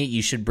army,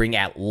 you should bring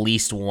at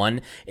least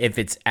one, if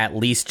it's at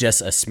least just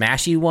a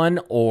smashy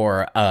one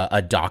or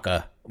a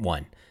DACA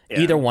one. Yeah.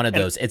 Either one of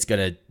those, it's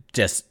going to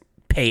just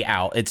pay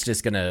out. It's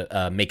just going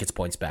to make its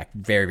points back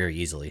very, very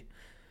easily.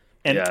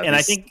 And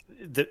I think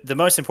the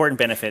most important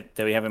benefit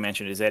that we haven't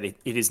mentioned is that it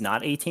is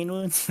not 18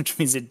 wounds, which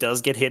means it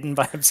does get hidden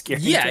by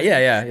obscurity.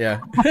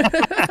 Yeah.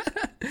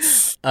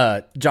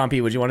 John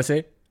P., would you want to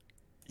say?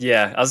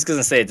 Yeah, I was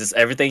gonna say, just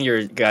everything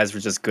you guys were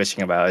just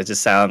gushing about. It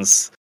just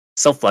sounds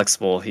so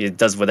flexible. He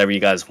does whatever you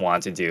guys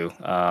want to do.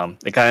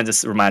 It kind of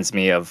just reminds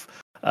me of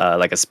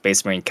like a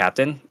Space Marine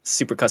captain.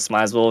 Super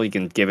customizable. You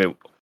can give it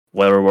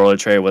whatever world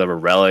tray, whatever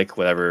relic,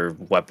 whatever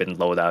weapon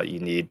loadout you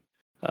need.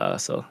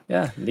 So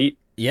yeah, neat.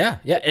 Yeah.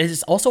 It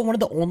is also one of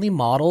the only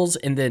models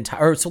in the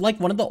entire,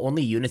 one of the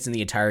only units in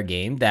the entire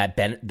game that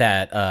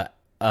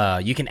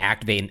you can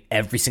activate in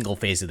every single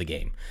phase of the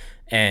game.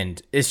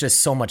 And it's just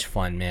so much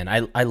fun, man.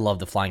 I love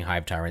the Flying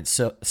Hive Tyrant.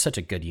 Such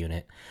a good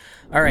unit.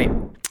 All right,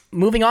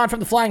 moving on from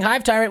the Flying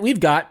Hive Tyrant, we've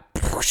got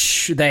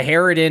the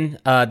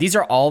Harridan. These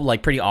are all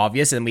like pretty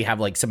obvious, and we have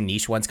like some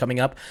niche ones coming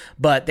up.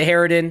 But the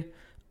Harridan,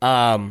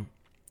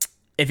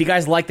 if you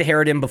guys liked the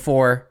Harridan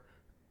before,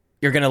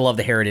 you're gonna love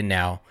the Harridan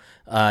now.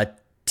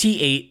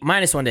 T8,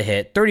 -1 to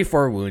hit,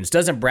 34 wounds,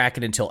 doesn't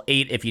bracket until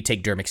 8 if you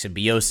take Dermic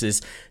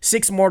Symbiosis,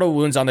 6 mortal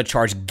wounds on the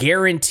charge,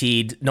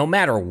 guaranteed, no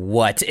matter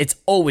what. It's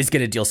always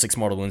going to deal 6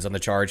 mortal wounds on the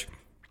charge.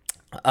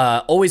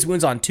 Always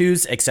wounds on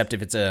 2s, except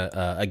if it's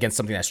against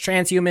something that's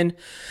transhuman.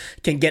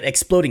 Can get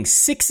exploding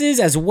 6s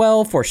as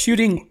well for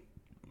shooting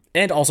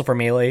and also for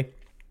melee,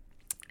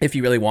 if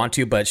you really want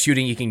to, but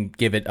shooting, you can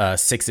give it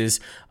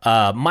 6s.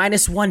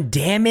 -1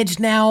 damage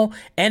now,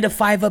 and a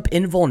 5-up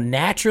invuln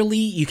naturally.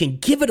 You can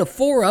give it a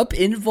 4-up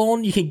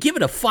invuln. You can give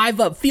it a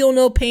 5-up feel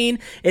no pain.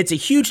 It's a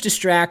huge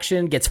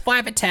distraction. Gets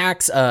 5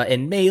 attacks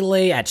in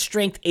melee at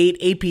strength 8,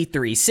 AP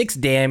 3, 6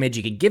 damage.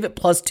 You can give it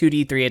 +2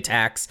 D3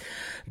 attacks.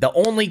 The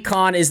only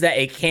con is that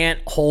it can't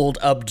hold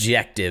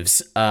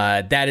objectives.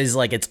 That is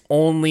like its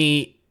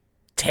only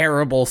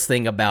terrible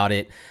thing about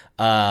it.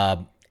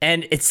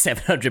 And it's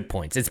 700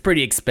 points. It's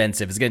pretty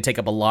expensive. It's going to take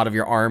up a lot of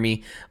your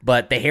army.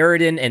 But the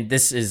Harridan, and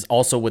this is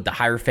also with the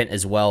Hierophant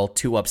as well,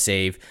 2-up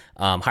save.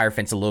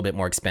 Hierophant's a little bit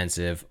more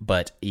expensive.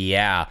 But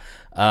yeah,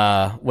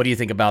 what do you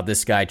think about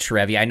this guy,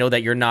 Trevi? I know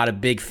that you're not a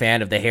big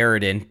fan of the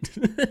Harridan.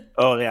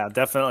 Oh, yeah,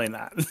 definitely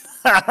not.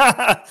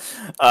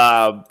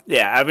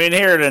 Yeah, I mean,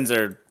 Harridans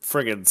are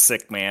friggin'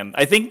 sick, man.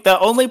 I think the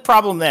only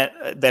problem that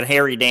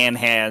Harridan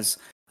has...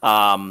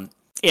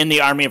 in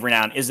the Army of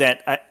Renown is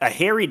that a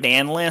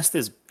Harridan list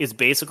is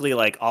basically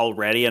like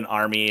already an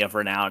Army of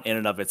Renown in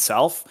and of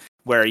itself,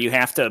 where you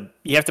have to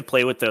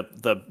play with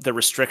the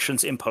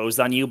restrictions imposed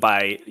on you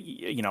by,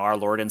 you know, our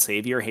Lord and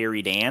Savior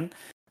Harridan.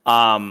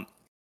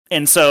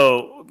 And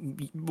so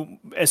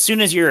as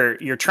soon as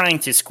you're trying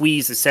to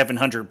squeeze a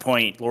 700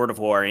 point Lord of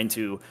War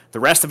into the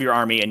rest of your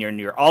army, and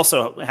you're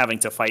also having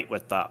to fight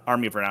with the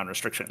Army of Renown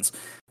restrictions,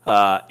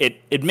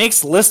 it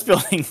makes list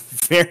building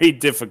very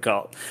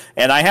difficult.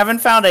 And I haven't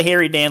found a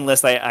Harry Dan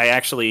list I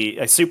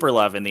super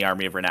love in the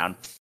Army of Renown.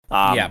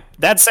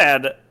 That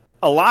said,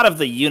 a lot of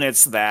the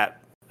units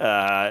that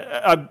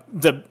the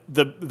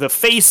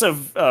face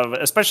of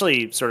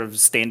especially sort of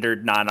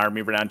standard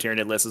non-Army of Renown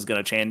Tyranid list is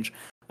going to change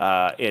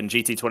in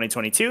GT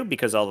 2022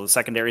 because all the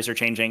secondaries are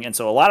changing, and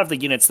so a lot of the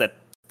units that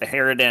the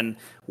Harridan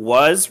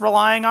was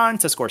relying on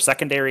to score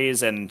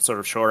secondaries and sort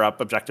of shore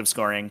up objective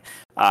scoring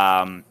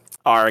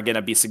are going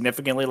to be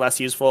significantly less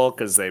useful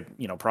because they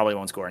probably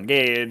won't score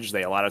engage.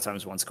 They a lot of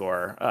times won't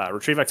score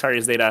retrieve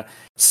Octarius data.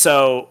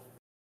 So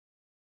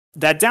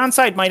that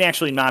downside might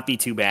actually not be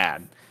too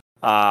bad.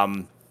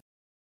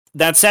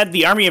 That said,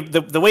 the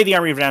way the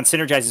Army of Renown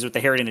synergizes with the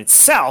Harridan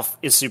itself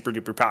is super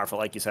duper powerful.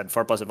 Like you said,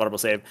 4+ invulnerable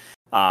save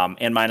and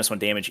 -1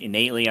 damage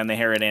innately on the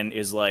Harridan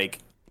is like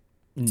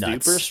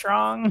nuts. Super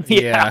strong.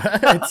 Yeah,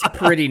 it's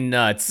pretty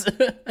nuts.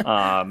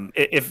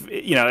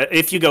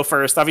 If you go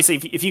first, obviously,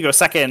 if you go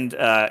second,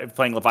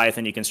 playing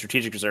Leviathan, you can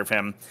strategic reserve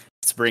him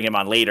to bring him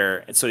on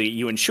later. So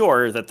you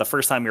ensure that the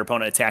first time your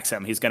opponent attacks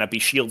him, he's going to be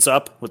shields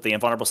up with the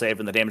invulnerable save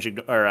and the damage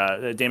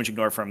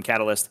ignore from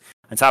Catalyst,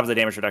 on top of the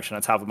damage reduction,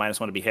 on top of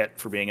 -1 to be hit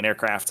for being an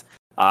aircraft.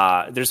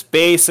 There's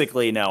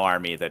basically no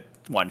army that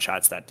one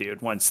shots that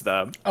dude once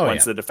the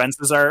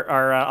defenses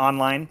are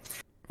online.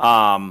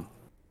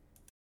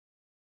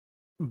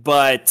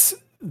 But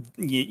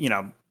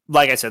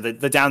like I said,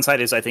 the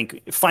downside is I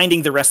think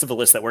finding the rest of the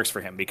list that works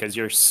for him, because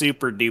you're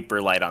super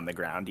duper light on the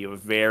ground. You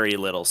have very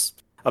little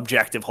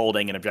objective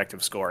holding and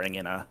objective scoring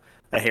in a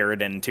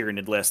Harridan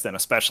Tyranid list, and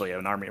especially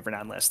an Army of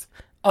Renown list.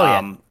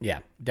 Yeah,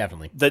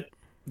 definitely.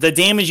 The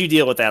damage you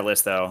deal with that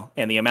list, though,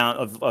 and the amount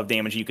of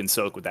damage you can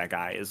soak with that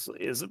guy is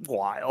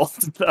wild.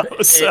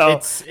 So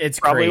it's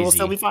probably crazy. will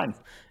still be fine.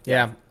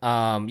 Yeah.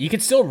 You can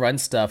still run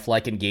stuff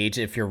like engage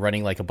if you're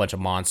running like a bunch of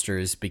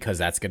monsters, because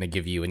that's going to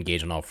give you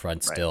engage on all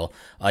fronts still.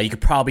 You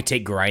could probably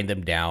grind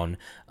them down.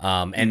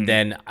 And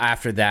then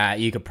after that,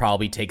 you could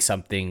probably take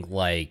something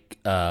like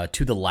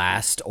To the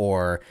Last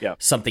or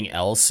something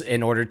else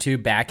in order to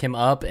back him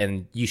up.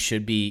 And you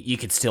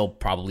could still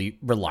probably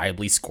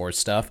reliably score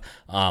stuff.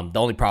 The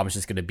only problem is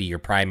just going to be your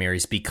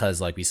primaries,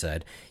 because like we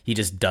said, he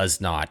just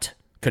does not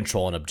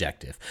control an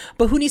objective.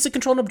 But who needs to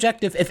control an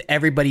objective if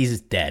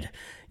everybody's dead?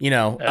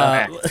 One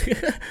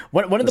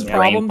of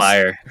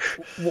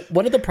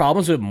the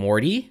problems with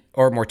Morty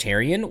or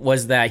Mortarion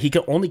was that he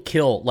could only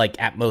kill like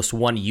at most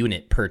 1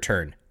 unit per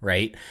turn,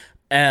 right?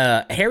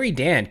 Harry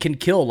Dan can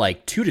kill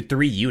like 2 to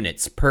 3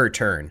 units per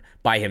turn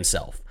by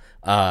himself.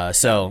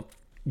 So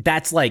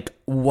that's like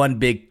one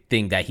big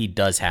thing that he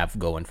does have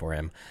going for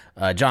him.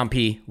 John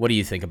P., what do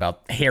you think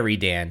about Harry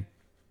Dan?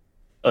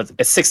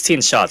 It's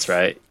 16 shots,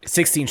 right?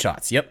 16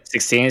 shots, yep.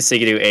 16, so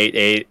you can do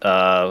 8,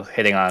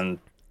 hitting on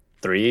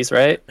 3s,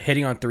 right?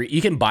 Hitting on 3.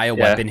 You can buy a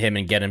weapon him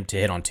and get him to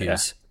hit on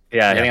 2s.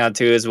 Yeah, hitting on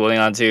 2s, willing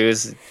on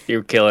 2s,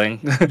 you're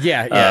killing.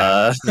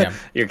 Yeah.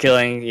 You're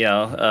killing,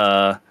 you're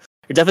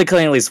definitely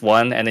killing at least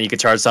 1, and then you could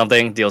charge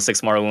something, deal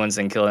 6 more wounds,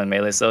 and kill in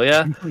melee. So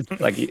yeah,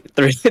 like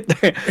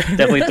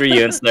definitely 3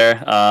 units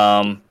there.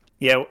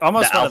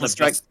 Almost the one of the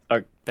strike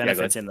best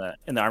benefits in the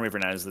Army of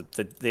Renown is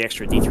the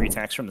extra D3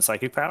 attacks from the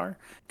psychic power,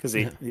 because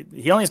he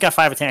only has got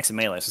 5 attacks in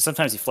melee, so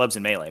sometimes he flubs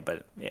in melee,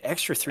 but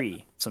extra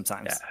 3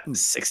 sometimes.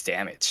 6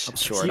 damage.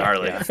 Sure,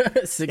 gnarly.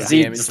 6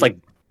 He damage. just like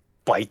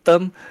bite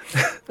them.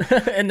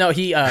 And no,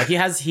 he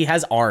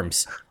has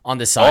arms on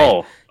the side.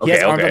 Oh, he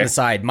has arms on okay. the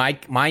side.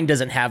 Mine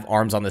doesn't have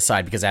arms on the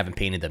side because I haven't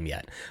painted them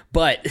yet.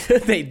 But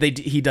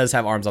he does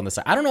have arms on the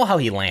side. I don't know how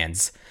he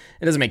lands.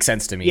 It doesn't make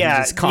sense to me. He's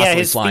just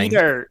constantly flying.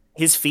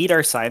 His feet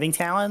are scything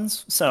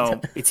talons, so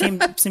it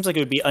seems like it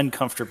would be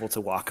uncomfortable to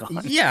walk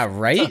on. Yeah,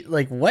 right?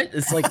 Like, what?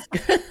 It's like...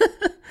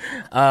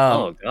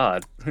 Oh,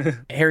 God.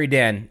 Harry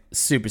Dan,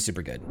 super,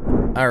 super good.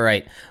 All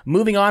right,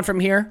 moving on from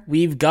here,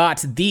 we've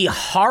got the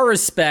horror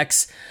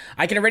specs.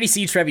 I can already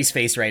see Trevi's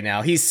face right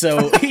now. He's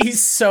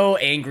so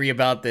angry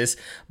about this.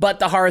 But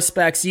the horror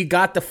specs, you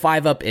got the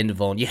 5-up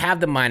Invuln. You have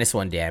the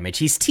 -1 damage.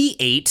 He's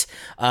T8.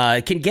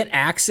 Can get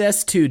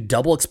access to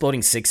double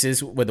exploding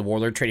 6s with the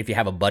Warlord trait if you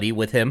have a buddy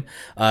with him.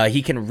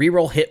 He can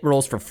reroll hit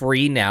rolls for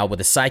free now with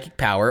a psychic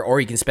power,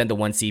 or you can spend the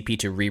 1 CP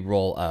to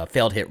reroll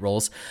failed hit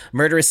rolls.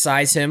 Murderous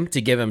size him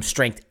to give him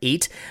strength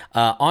 8.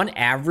 On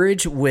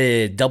average,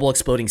 with double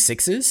exploding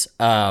 6s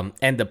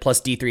and the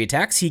plus D3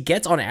 attacks, he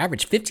gets on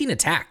average 15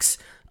 attacks.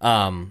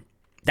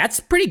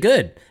 That's pretty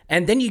good.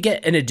 And then you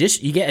get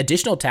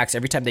additional attacks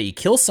every time that you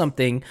kill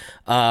something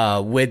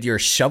with your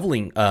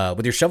shoveling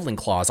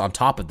claws on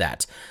top of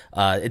that.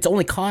 Its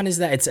only con is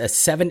that it's a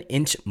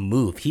 7-inch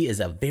move. He is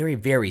a very,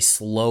 very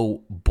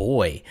slow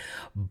boy.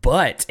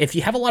 But if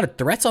you have a lot of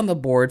threats on the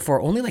board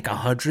for only like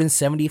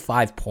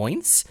 175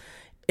 points,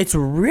 it's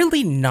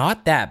really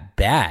not that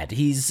bad.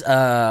 He's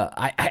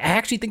I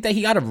actually think that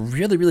he got a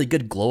really, really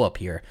good glow up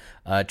here.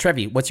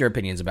 Trevi, what's your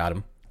opinions about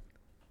him?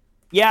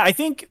 Yeah, I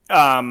think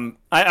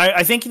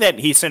I think that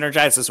he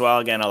synergized as well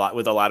again a lot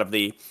with a lot of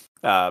the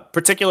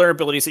particular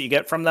abilities that you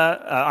get from the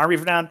Army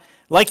of Renown.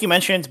 Like you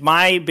mentioned,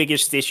 my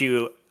biggest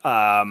issue,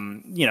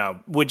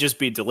 would just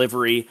be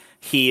delivery.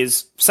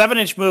 He's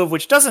 7-inch move,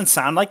 which doesn't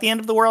sound like the end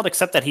of the world,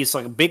 except that he's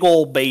like a big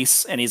old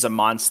base and he's a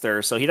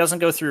monster, so he doesn't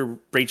go through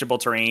breachable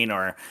terrain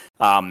or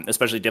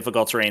especially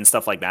difficult terrain,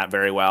 stuff like that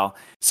very well.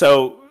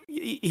 So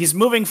he's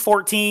moving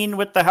 14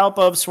 with the help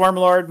of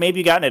Swarmlord. Maybe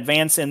you got an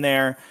advance in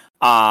there.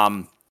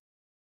 But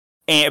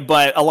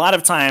a lot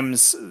of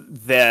times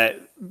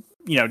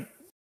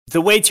the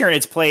way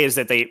Tyranids play is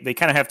that they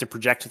kind of have to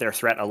project their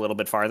threat a little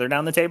bit farther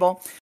down the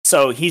table.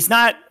 So he's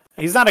not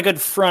a good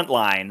front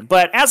line,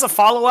 but as a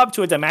follow up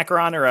to a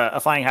Demacaron or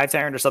a Flying Hive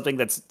Tyrant or something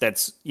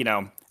that's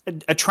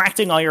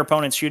attracting all your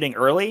opponents shooting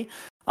early,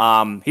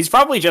 he's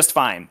probably just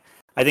fine.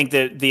 I think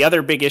the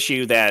other big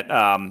issue that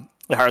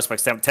the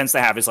Haruspex tends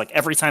to have is like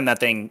every time that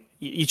thing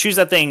you choose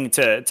that thing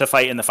to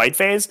fight in the fight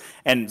phase,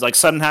 and like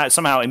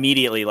somehow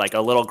immediately like a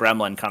little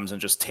gremlin comes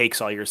and just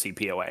takes all your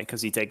CP away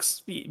because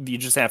you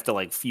just have to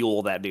like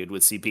fuel that dude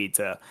with CP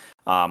to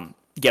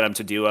get him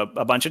to do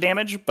a bunch of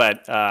damage.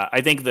 But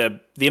I think the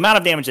amount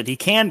of damage that he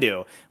can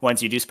do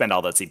once you do spend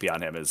all that CP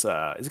on him is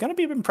going to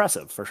be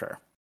impressive for sure.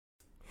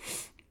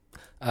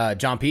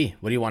 John P,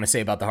 what do you want to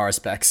say about the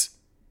Haruspex?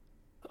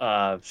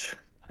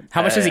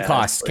 How much does he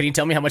cost? Can you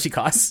tell me how much he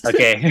costs?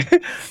 Okay.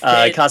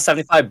 It costs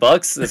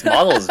 $75. This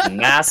model is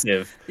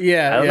massive.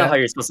 Yeah. I don't know how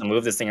you're supposed to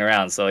move this thing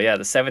around. So yeah,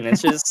 the 7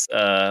 inches,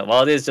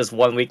 while it is just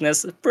one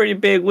weakness, it's a pretty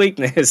big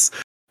weakness.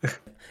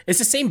 It's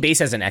the same base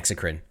as an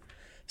Exocrine.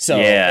 So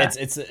yeah.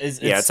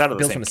 it's out of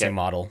built from the same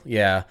model.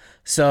 Yeah.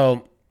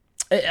 So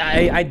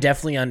I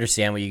definitely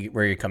understand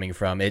where you're coming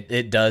from.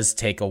 It does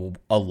take a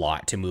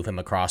lot to move him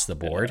across the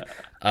board.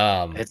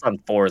 It's on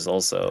 4s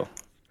also.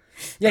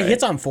 Yeah, right. He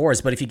hits on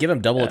 4s, but if you give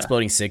him double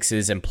exploding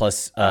 6s and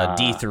plus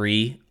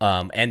D3,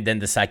 and then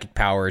the psychic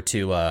power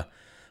to to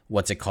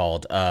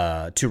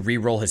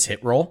reroll his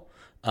hit roll,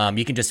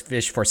 you can just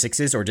fish for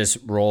 6s or just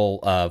roll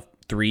 1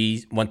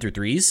 through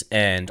 3s,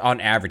 and on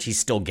average he's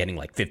still getting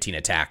like 15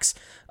 attacks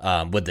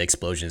with the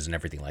explosions and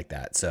everything like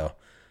that. So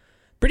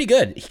pretty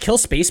good. He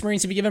kills Space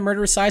Marines if you give him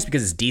Murderous Size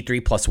because it's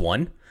D3 plus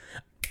 1.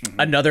 Mm-hmm.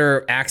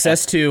 Another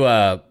access to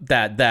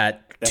that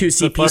 2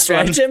 CP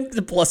stratagem,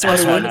 the plus 1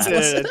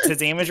 to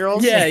damage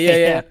rolls.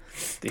 Yeah.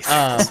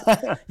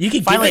 You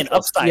can finally an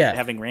upside to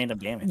having random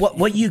damage.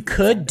 What you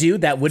could do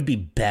that would be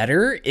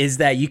better is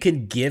that you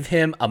can give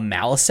him a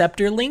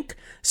Maleceptor link,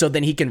 so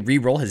then he can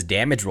re-roll his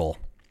damage roll.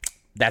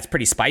 That's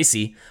pretty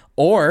spicy.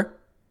 Or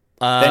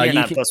then you're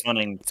not plus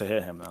 1ing to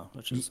hit him though,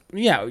 which is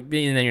and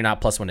then you're not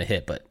plus 1 to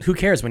hit. But who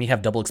cares when you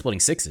have double exploding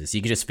 6s?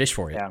 You can just fish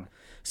for it. Yeah.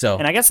 So,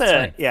 and I guess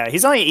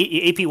he's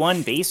only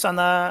AP1 based on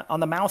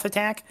the mouth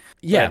attack.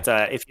 Yeah,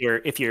 but if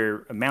you're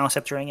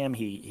Maleceptoring him,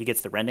 he gets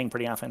the rending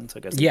pretty often, so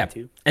it goes to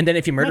AP2. And then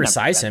if you Murderous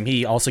Size him,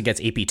 he also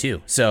gets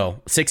AP2.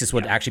 So 6s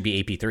would actually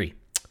be AP3.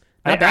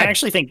 I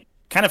actually think,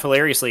 kind of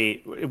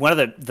hilariously, one of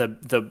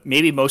the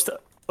maybe most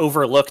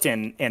overlooked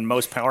and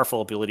most powerful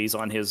abilities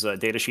on his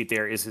data sheet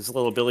there is his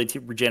little ability to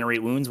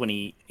regenerate wounds when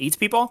he eats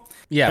people.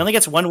 Yeah, he only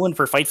gets 1 wound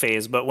per fight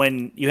phase, but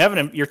when you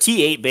have your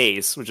T8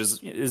 base, which is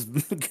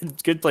a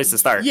good place to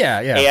start. Yeah,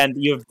 and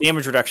you have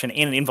damage reduction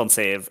and an invuln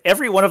save.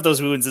 Every one of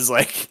those wounds is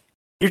like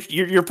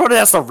your opponent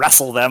has to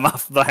wrestle them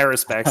off the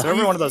Haruspex. So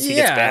every one of those he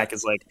gets back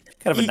is like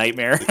kind of a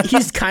nightmare.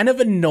 He's kind of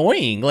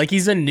annoying. Like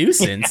he's a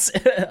nuisance.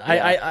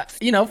 I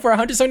for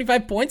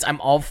 175 points,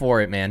 I'm all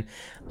for it, man.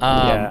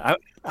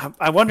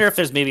 I wonder if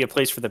there's maybe a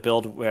place for the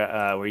build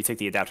where you take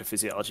the adaptive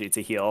physiology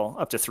to heal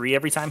up to 3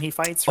 every time he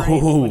fights. Right?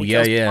 Oh,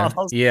 yeah.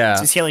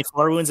 So he's healing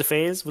 4 wounds a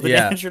phase with a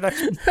damage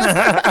reduction.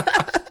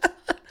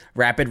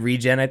 Rapid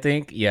regen, I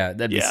think. Yeah,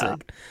 that'd be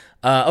sick.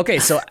 Okay,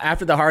 so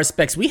after the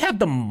Haruspex, we have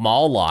the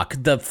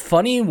Mawloc, the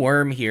funny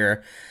worm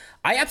here.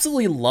 I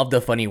absolutely love the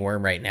funny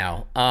worm right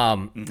now.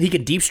 He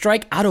can deep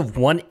strike out of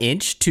 1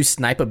 inch to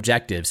snipe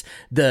objectives.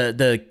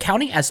 The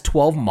counting as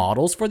 12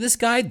 models for this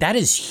guy, that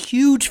is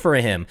huge for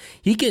him.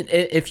 He can,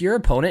 if your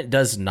opponent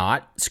does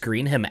not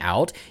screen him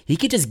out, he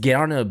could just get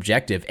on an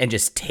objective and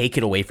just take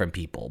it away from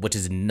people, which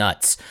is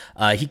nuts.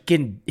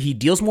 He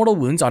deals mortal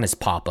wounds on his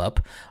pop-up.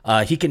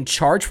 He can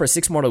charge for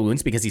 6 mortal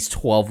wounds because he's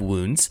 12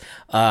 wounds.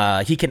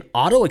 He can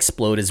auto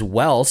explode as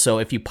well. So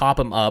if you pop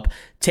him up,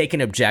 take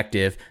an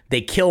objective, they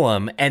kill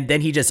him, and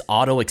then he just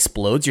auto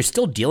explodes. You're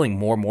still dealing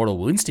more mortal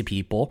wounds to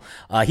people.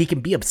 He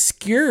can be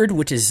obscured,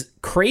 which is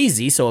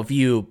crazy. So if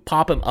you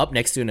pop him up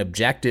next to an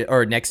objective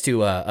or next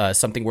to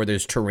something where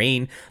there's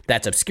terrain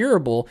that's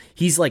obscurable,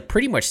 he's like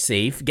pretty much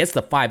safe. Gets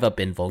the 5-up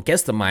invuln,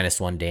 gets the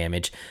 -1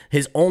 damage.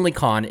 His only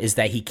con is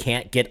that he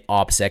can't get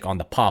OBSEC on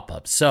the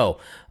pop-up. So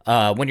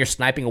when you're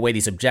sniping away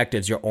these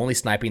objectives, you're only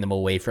sniping them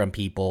away from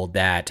people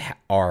that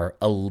are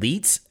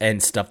elites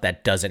and stuff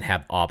that doesn't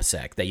have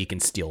OBSEC that you can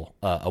steal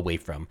away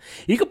from.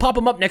 You could pop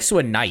them up next to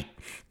a knight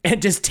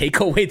and just take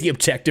away the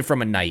objective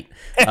from a knight,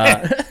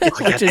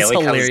 which is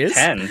hilarious.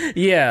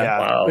 Yeah,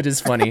 wow. Which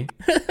is funny.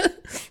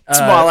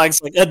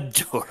 Smolak's like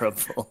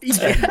adorable.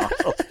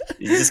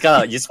 You just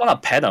want to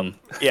pet him.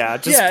 Yeah,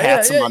 just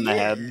pats him on the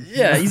head.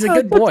 Yeah, he's a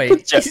good boy.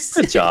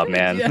 Good job,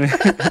 man. Yeah.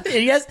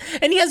 he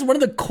has one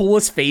of the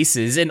coolest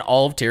faces in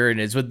all of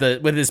Tyranids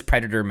with his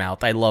predator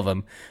mouth. I love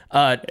him.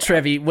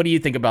 Trevi, what do you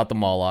think about the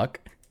Moloch?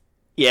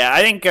 Yeah,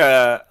 I think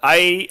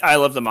I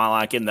love the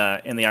Moloch in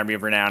the Army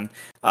of Renown.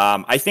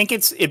 I think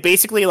it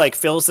basically like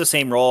fills the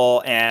same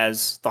role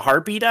as the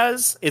Harpy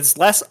does. It's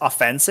less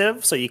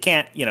offensive, so you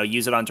can't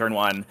use it on turn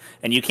 1,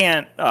 and you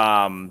can't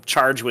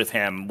charge with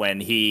him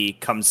when he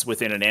comes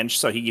within an inch.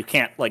 So you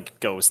can't like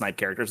go snipe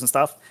characters and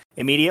stuff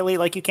immediately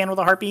like you can with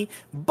a Harpy.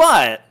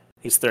 But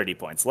he's 30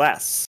 points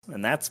less,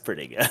 and that's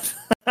pretty good.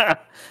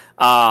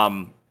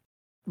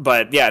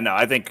 But yeah, no,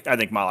 I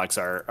think Molochs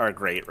are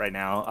great right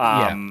now.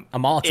 A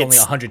Moloch's only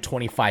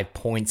 125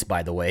 points,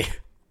 by the way.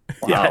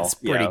 Wow. Yeah, that's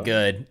pretty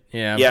good.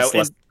 Yeah,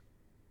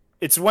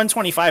 it's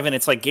 125, and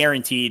it's like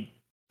guaranteed.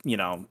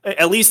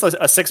 At least a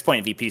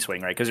 6-point VP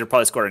swing, right? Because you're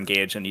probably score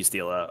engage, and you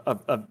steal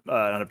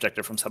an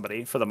objective from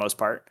somebody for the most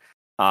part.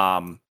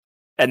 And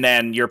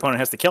then your opponent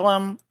has to kill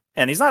him.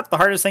 And he's not the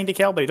hardest thing to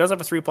kill, but he does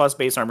have a 3+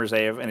 base armor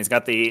save, and he's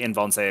got the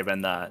invuln save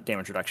and the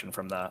damage reduction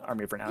from the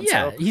Army of Renown.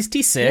 Yeah, so he's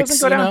T6. He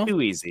doesn't go down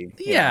too easy.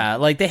 Yeah,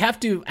 like they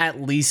have to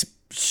at least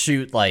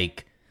shoot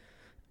like,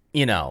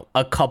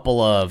 a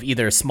couple of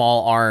either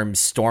small arms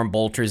storm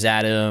bolters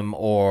at him,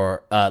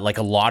 or like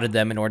a lot of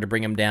them in order to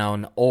bring him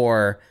down,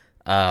 or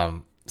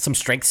some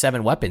strength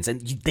 7 weapons.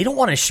 And they don't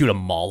want to shoot a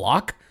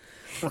Moloch.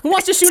 Who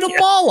wants to shoot a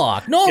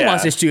Moloch? No one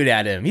wants to shoot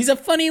at him. He's a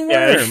funny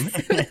worm.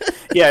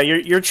 Yeah,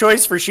 your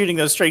choice for shooting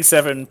those strength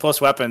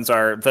 7+ weapons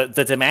are the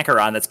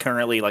Demacaron that's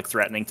currently like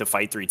threatening to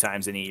fight 3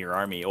 times and eat your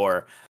army,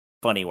 or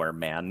funny worm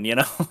man.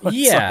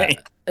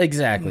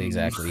 Exactly.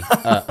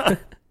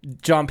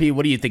 John P.,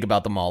 what do you think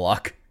about the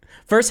Moloch?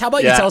 First, how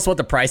about you tell us what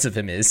the price of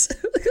him is?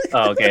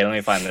 Okay, let me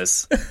find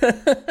this.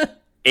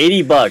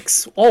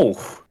 $80.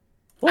 Oh,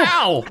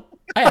 wow!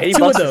 I have $80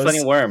 2 of for those.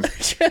 funny worm.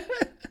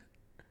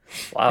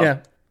 Wow. Yeah.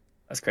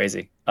 That's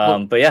crazy.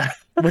 But yeah,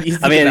 what do you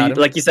think about him?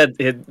 like you said,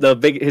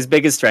 his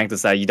biggest strength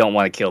is that you don't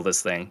want to kill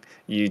this thing.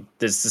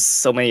 There's just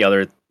so many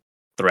other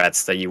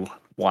threats that you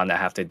want to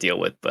have to deal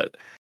with. But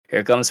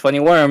here comes Funny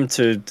Worm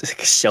to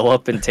show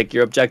up and take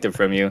your objective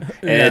from you,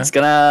 and it's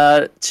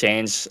gonna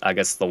change, I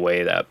guess, the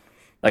way that,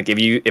 like,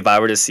 if I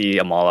were to see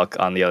a Moloch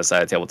on the other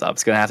side of the tabletop,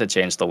 it's gonna have to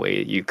change the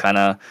way you kind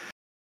of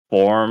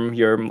form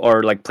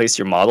place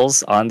your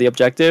models on the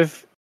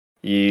objective.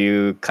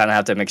 You kind of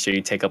have to make sure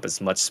you take up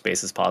as much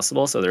space as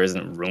possible, so there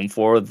isn't room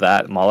for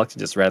that Moloch to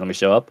just randomly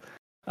show up.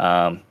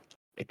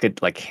 It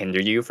could like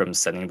hinder you from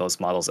sending those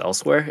models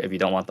elsewhere if you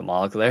don't want the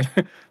Moloch there.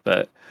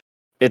 But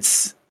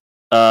it's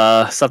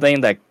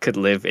something that could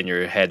live in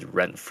your head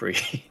rent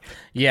free.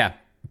 Yeah,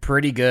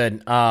 pretty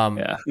good.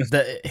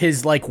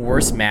 His like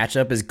worst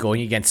matchup is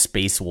going against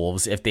Space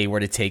Wolves. If they were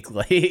to take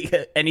like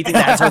anything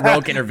that has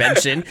heroic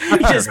intervention, he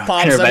just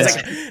pops up.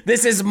 Like,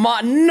 this is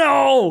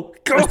no,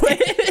 go away.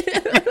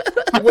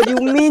 What do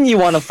you mean you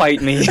want to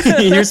fight me?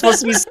 You're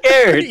supposed to be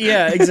scared.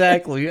 Yeah,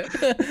 exactly.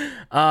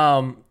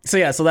 So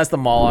that's the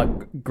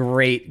Moloch.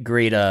 Great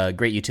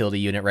utility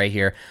unit right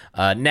here.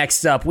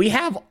 Next up, we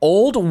have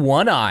Old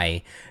One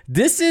Eye.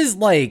 This is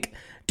like,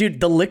 dude,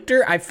 the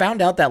Lictor, I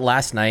found out that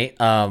last night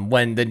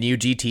when the new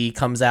GT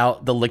comes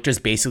out, the Lictor's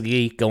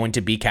basically going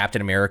to be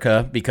Captain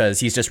America because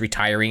he's just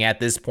retiring at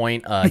this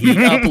point.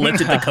 He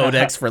uplifted the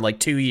Codex for like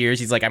 2 years.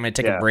 He's like, I'm going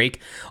to take a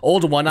break.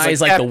 Old One Eye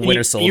is like the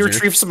Winter Soldier. You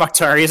retrieve some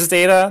Octarius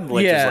data? The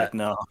Lictor's like,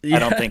 no, I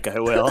don't think I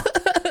will.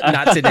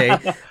 Not today.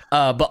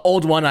 But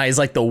Old One Eye is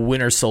like the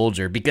Winter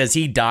Soldier because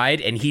he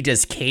died and he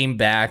just came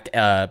back.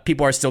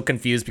 People are still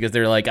confused because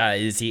they're like,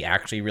 is he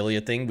actually really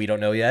a thing? We don't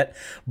know yet.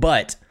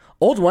 But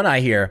Old One Eye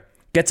here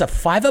gets a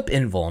 5-up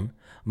invuln,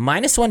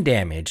 -1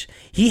 damage.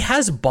 He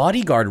has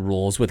bodyguard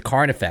rules with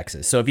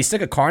Carnifexes. So if you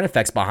stick a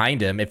Carnifex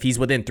behind him, if he's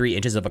within 3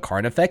 inches of a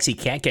Carnifex, he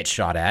can't get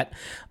shot at.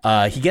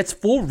 He gets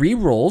full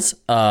rerolls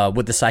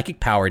with the Psychic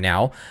Power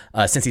now,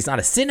 since he's not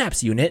a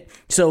Synapse unit.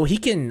 So he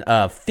can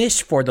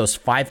fish for those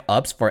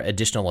 5-ups for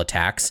additional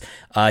attacks.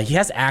 He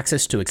has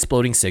access to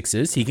Exploding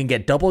Sixes. He can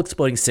get double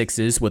Exploding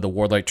Sixes with a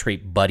Warlord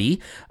trait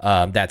buddy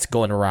that's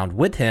going around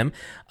with him.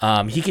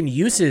 He can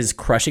use his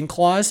Crushing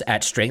Claws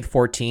at Strength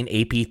 14,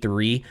 AP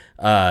 3,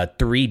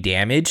 3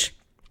 damage,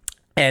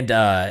 and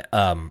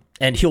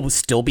he'll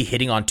still be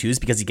hitting on 2s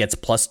because he gets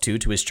 +2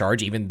 to his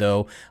charge, even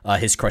though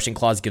his Crushing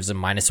Claws gives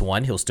him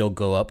 -1. He'll still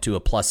go up to a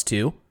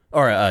 +2.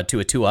 Or to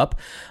a 2-up.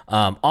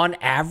 On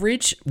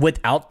average,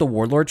 without the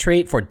Warlord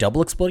trait for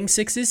double Exploding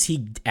Sixes,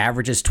 he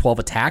averages 12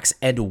 attacks,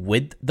 and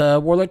with the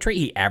Warlord trait,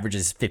 he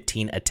averages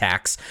 15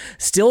 attacks.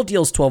 Still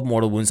deals 12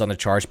 mortal wounds on the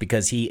charge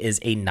because he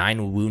is a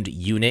 9-wound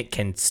unit,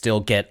 can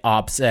still get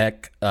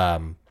OBSEC,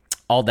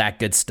 all that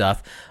good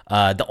stuff.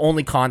 The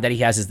only con that he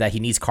has is that he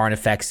needs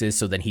Carnifexes,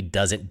 so then he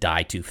doesn't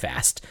die too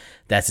fast.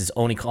 That's his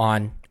only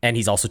con, and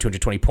he's also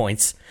 220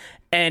 points.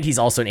 And he's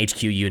also an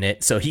HQ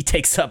unit, so he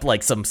takes up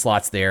like some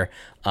slots there.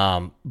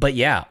 But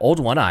yeah, Old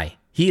One Eye,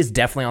 he is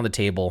definitely on the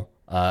table.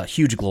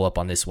 Huge glow up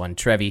on this one.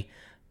 Trevi,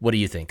 what do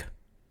you think?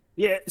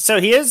 Yeah, so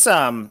he is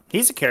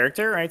he's a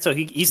character, right? So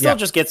he still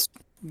just gets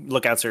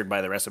lookouts are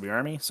by the rest of your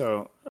army.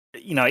 So,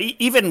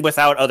 even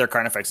without other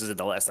Carnifexes in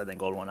the list, I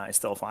think Old One Eye is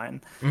still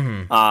fine.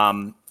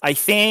 I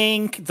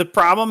think the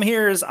problem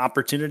here is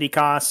opportunity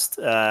cost.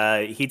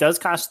 He does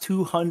cost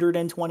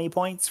 220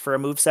 points for a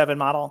move 7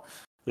 model,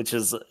 which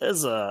is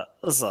a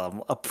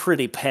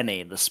pretty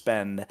penny to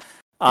spend.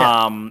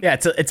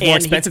 It's more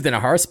expensive than a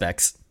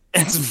Haruspex.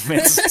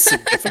 It's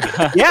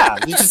significant. Yeah,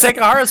 you should take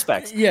a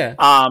Haruspex. Yeah.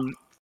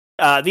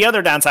 The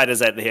other downside is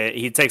that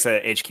he takes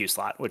a HQ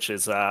slot, which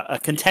is a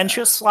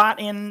contentious slot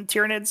in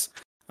Tyranids,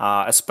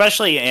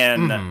 especially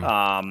in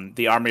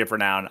the Army of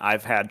Renown.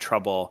 I've had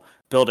trouble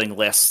building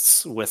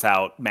lists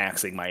without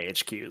maxing my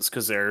HQs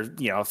because they're,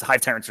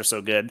 Hive Tyrants are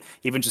so good.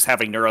 Even just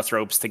having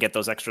Neurothropes to get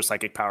those extra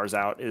psychic powers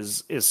out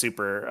is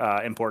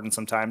super important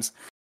sometimes.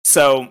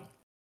 So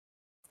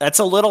that's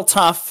a little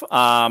tough.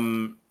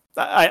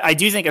 I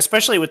do think,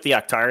 especially with the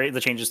Octari,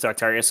 the changes to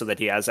Octaria, so that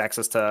he has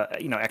access to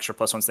extra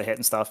 +1s to hit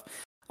and stuff.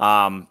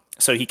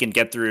 So he can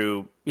get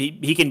through.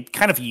 He can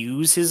kind of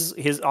use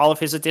his all of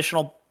his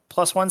additional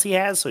 +1s he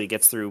has, so he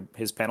gets through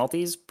his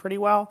penalties pretty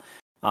well.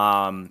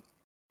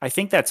 I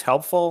think that's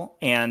helpful,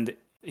 and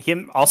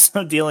him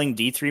also dealing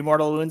D3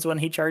 mortal wounds when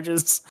he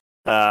charges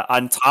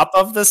on top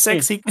of the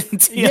 6 he can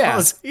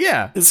deal.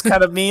 It's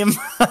kind of meme.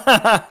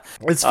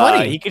 It's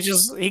funny. He could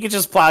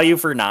just plow you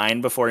for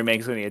 9 before he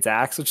makes any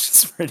attacks, which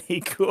is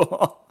pretty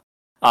cool.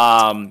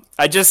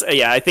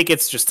 I think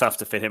it's just tough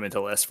to fit him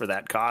into lists for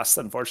that cost.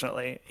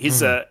 Unfortunately,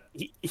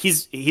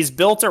 he's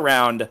built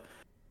around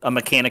a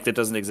mechanic that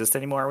doesn't exist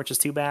anymore, which is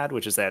too bad.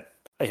 Which is that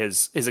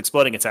his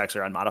exploding attacks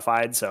are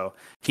unmodified, so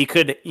he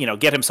could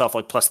get himself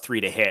like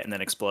 +3 to hit and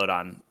then explode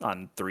on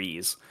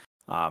 3s.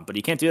 But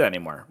he can't do that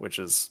anymore, which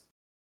is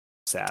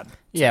sad.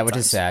 Yeah, which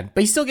is sad.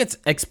 But he still gets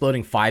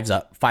exploding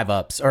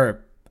 5-ups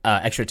or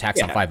extra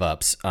attacks on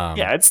 5-ups.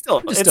 It's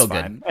still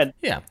fine. Good.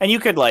 And you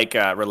could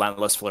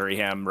relentless flurry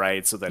him,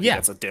 right? So that he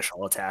gets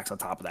additional attacks on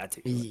top of that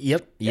too.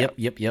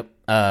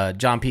 Yep.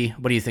 John P,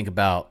 what do you think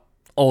about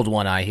Old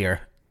One Eye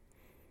here?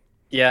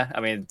 Yeah, I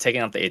mean, taking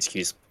up the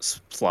HQ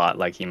slot,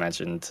 like he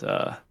mentioned,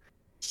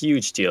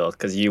 huge deal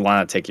because you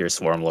want to take your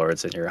Swarm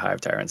Lords and your Hive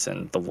Tyrants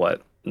and the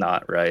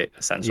whatnot, right?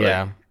 Essentially.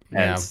 Yeah.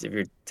 And if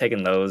you're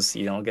taking those,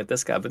 you don't get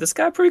this guy. But this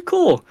guy pretty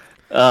cool.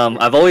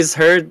 I've always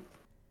heard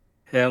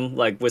him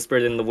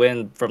whispered in the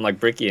wind from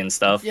Bricky and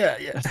stuff. Yeah.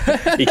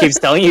 He keeps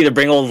telling you to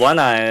bring Old One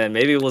Eye, and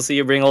maybe we'll see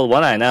you bring Old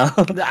One Eye now.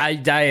 I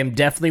am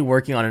definitely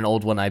working on an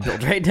Old One Eye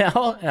build right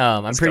now.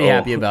 I'm pretty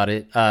happy about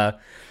it.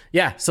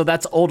 So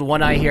that's Old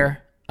One Eye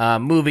here.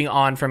 Moving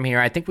on from here,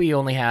 I think we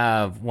only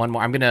have one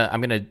more. I'm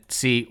gonna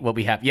see what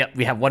we have. Yep,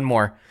 we have one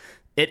more.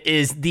 It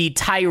is the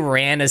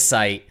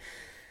Tyrannocyte.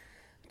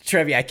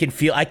 Trevi, I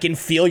can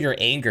feel your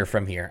anger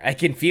from here. I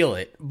can feel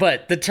it.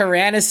 But the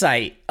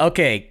Tyrannocyte,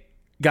 okay,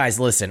 guys,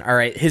 listen. All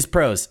right, his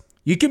pros.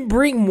 You can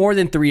bring more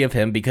than 3 of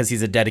him because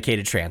he's a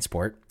dedicated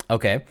transport.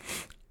 Okay,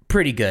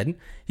 pretty good.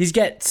 He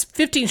gets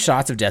 15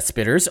 shots of Death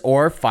Spitters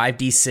or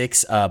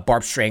 5d6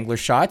 Barb Strangler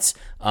shots.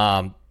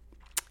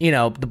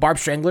 The Barb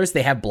Stranglers,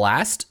 they have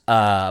Blast,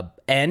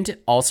 and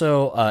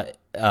also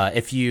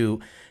if you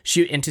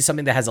shoot into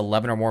something that has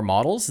 11 or more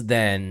models,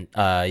 then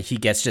he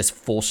gets just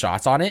full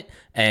shots on it,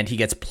 and he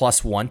gets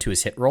 +1 to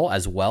his hit roll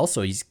as well,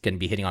 so he's going to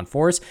be hitting on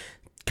 4s.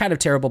 Kind of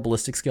terrible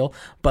ballistic skill,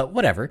 but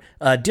whatever.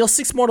 Deal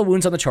 6 mortal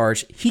wounds on the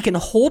charge. He can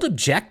hold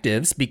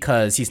objectives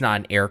because he's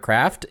not an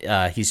aircraft.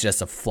 He's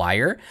just a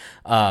flyer,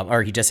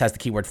 or he just has the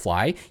keyword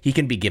fly. He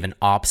can be given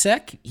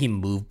OPSEC. He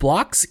move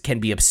blocks, can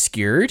be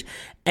obscured.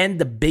 And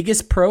the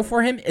biggest pro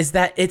for him is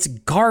that it's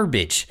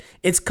garbage.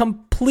 It's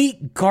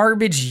complete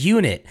garbage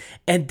unit.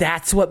 And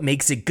that's what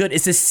makes it good.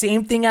 It's the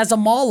same thing as a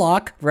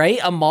Moloch, right?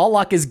 A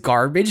Moloch is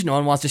garbage. No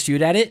one wants to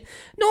shoot at it.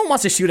 No one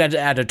wants to shoot at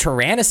a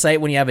Tyrannocyte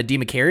when you have a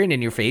Democarian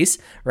in your face,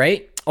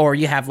 right? Or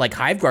you have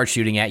Hiveguard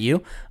shooting at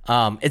you.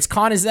 Its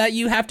con is that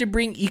you have to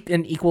bring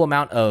an equal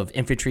amount of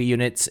infantry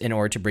units in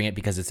order to bring it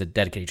because it's a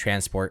dedicated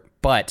transport.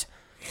 But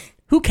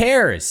who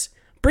cares?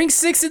 Bring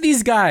 6 of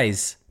these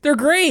guys. They're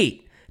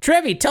great.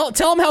 Trevi, tell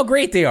them how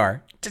great they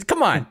are. Just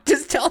come on,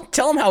 just tell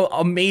them how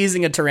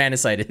amazing a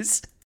Tyrannocyte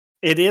is.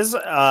 It is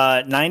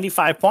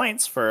 95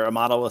 points for a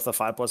model with a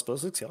 5+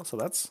 ballistic skill, so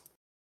that's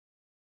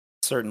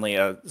certainly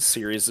a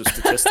series of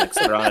statistics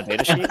that are on a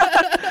data sheet.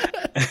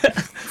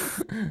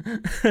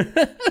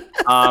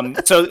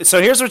 So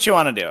here's what you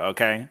want to do,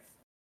 okay?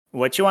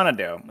 What you want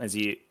to do is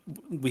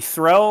we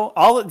throw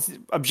all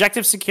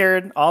objective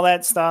secured, all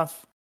that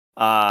stuff.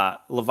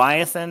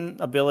 Leviathan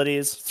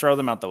abilities, throw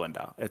them out the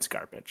window. It's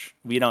garbage.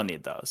 We don't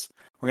need those.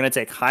 We're going to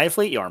take High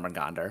Fleet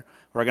Jormungandr.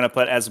 We're going to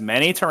put as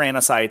many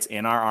Tyrannocytes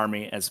in our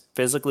army as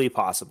physically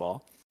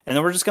possible. And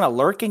then we're just going to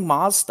Lurking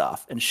Maw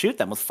stuff and shoot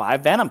them with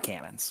 5 Venom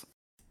Cannons.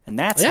 And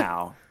that's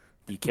how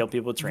you kill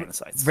people with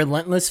Tyrannocytes.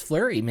 Relentless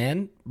Flurry,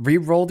 man.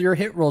 Re-roll your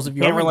hit rolls of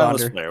Jormungandr.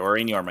 Relentless Flurry or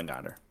in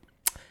Jormungandr.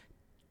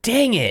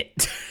 Dang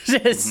it.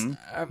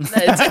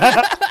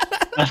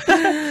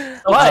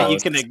 But you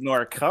can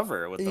ignore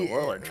cover with the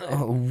Warlord.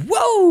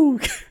 Whoa!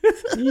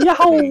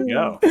 There you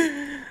go.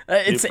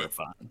 It's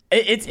fun.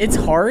 It's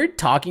hard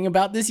talking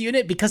about this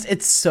unit because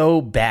it's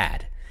so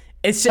bad.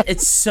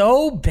 It's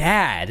so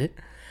bad,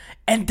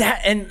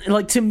 and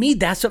like to me,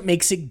 that's what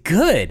makes it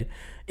good.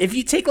 If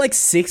you take like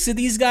 6 of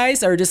these guys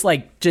that are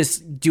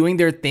just doing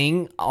their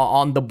thing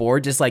on the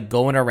board, just like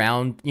going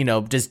around,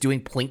 just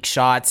doing plink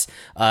shots,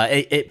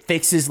 it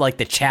fixes like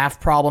the chaff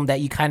problem that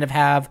you kind of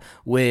have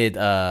with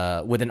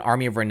an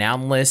Army of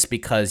Renown list,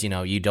 because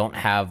you don't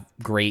have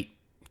great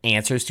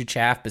answers to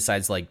chaff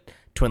besides like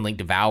Twin Link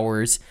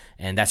Devourers,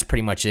 and that's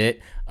pretty much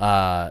it.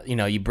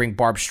 You bring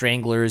Barb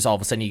Stranglers, all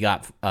of a sudden you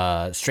got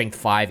Strength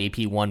 5, AP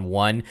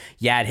 1/1.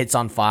 Yeah, it hits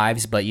on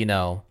 5s, but hit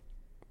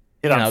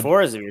on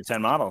 4s of your 10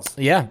 models.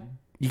 Yeah,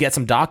 you get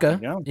some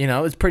DACA.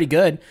 It's pretty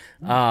good.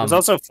 There's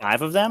also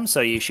 5 of them,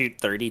 so you shoot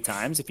 30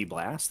 times if you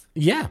blast.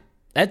 Yeah,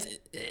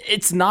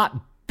 it's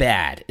not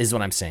bad, is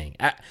what I'm saying.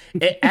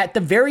 At the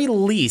very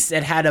least,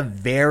 it had a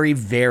very,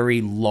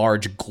 very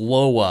large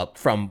glow up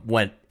from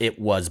what it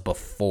was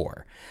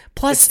before.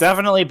 Plus, it's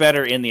definitely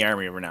better in the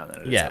Army of Renown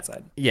than it is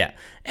outside. Yeah,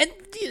 and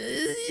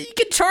you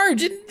can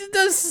charge. It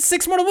does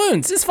 6 mortal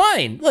wounds. It's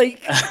fine.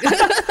 Like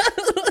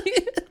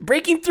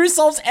breaking through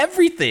solves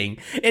everything.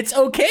 It's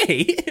okay.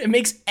 It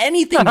makes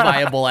anything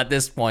viable at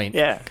this point.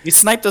 Yeah, you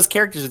snipe those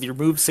characters with your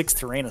move 6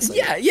 Tyrannosaur.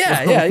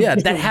 Yeah.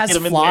 That has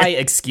fly.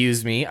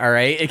 Excuse me. All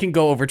right, it can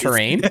go over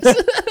terrain.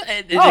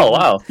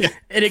 Wow!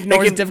 It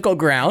ignores difficult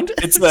ground.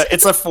 It's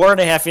a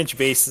 4.5-inch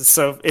base,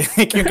 so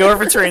it can go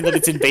over terrain that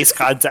it's in base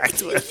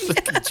contact with.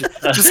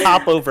 Just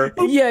hop over.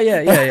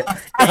 Yeah.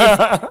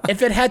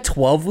 If it had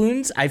 12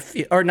 wounds,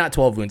 or not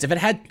 12 wounds. If it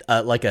had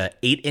like a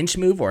 8-inch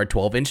move or a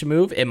 12-inch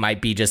move, it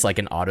might be just like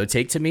an auto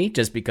take to me,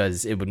 just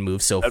because it would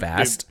move so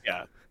fast.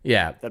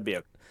 Yeah. That'd be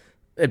okay.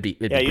 It'd be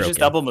you broken. just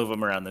double move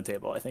them around the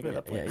table. I think at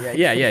that point.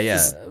 Yeah.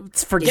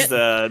 Forget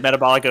the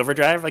metabolic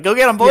overdrive. Like, go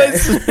get him,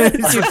 boys. He's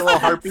a little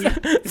harpy.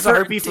 He's a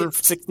harpy for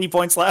 60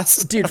 points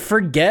less. Dude,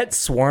 forget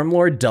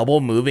Swarmlord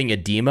double moving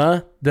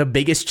Edema. The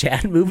biggest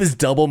chat move is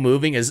double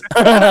moving as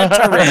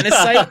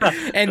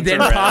Tyrannocyte and then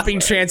popping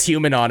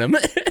Transhuman on him.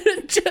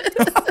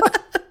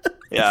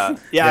 Yeah.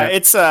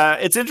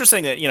 It's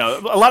interesting that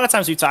a lot of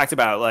times we talked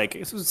about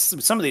like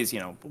some of these.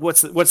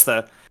 What's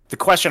the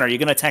question? Are you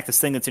going to attack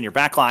this thing that's in your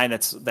backline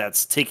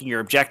that's taking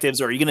your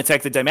objectives, or are you going to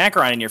attack the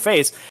Dimacron in your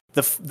face?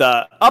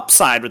 The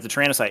upside with the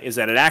Tyrannocyte is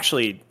that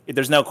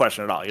there's no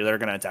question at all. You're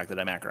going to attack the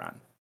Dimacron.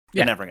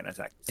 You're never going to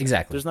attack this.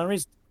 Exactly. There's no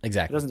reason.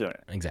 Exactly. It doesn't do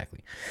it. Exactly.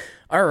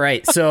 All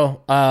right.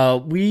 So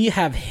we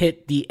have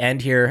hit the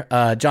end here.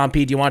 John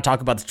P., do you want to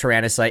talk about the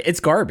Tyrannocyte? It's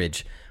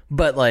garbage,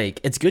 but like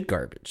it's good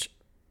garbage.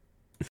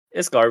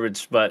 It's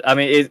garbage, but I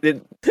mean,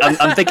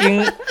 I'm thinking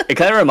it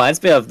kind of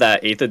reminds me of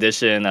that 8th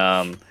edition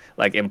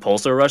like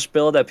Impulsor Rush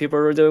build that people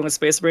were doing with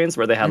Space Marines,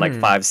 where they had like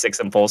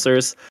 5-6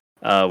 Impulsors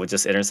with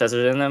just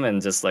intercessors in them,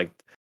 and just like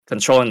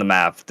controlling the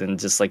map, and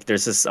just like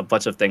there's just a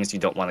bunch of things you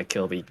don't want to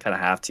kill, but you kind of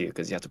have to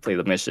because you have to play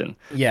the mission.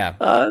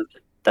 Yeah.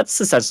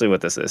 That's essentially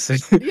what this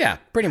is. Yeah,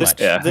 pretty much.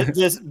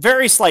 This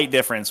very slight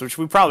difference, which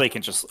we probably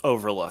can just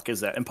overlook,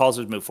 is that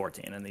Impulsors move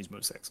 14 and these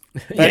move 6.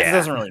 That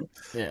doesn't really.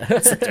 Yeah,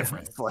 that's the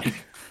difference. It's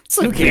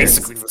like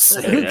basically the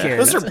same. Who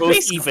cares? Those are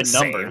both even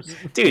numbers,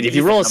 dude. If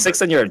you roll a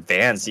 6 on your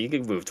advance, you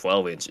can move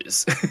 12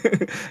 inches.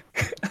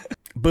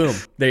 Boom!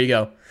 There you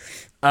go.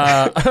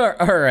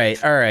 All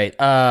right.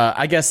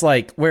 I guess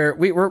like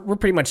we're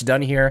pretty much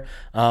done here.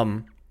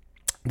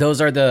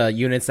 Those are the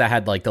units that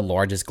had like the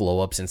largest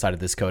glow ups inside of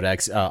this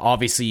codex.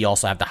 Obviously, you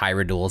also have the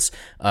Hierodules,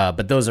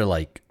 but those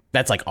are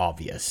that's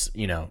obvious.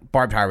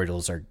 Barbed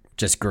Hierodules are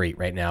just great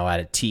right now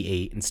at a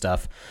T8 and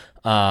stuff.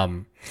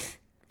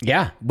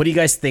 Yeah, what do you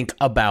guys think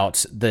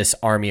about this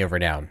Army of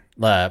Renown?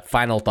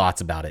 Final thoughts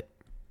about it?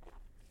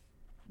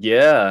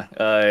 Yeah,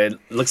 it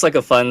looks like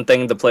a fun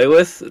thing to play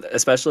with,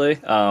 especially.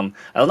 I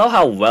don't know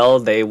how well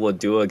they would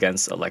do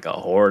against like a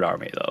Horde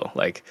army though.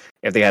 Like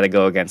if they had to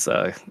go against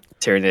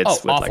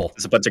Tyranids with awful. like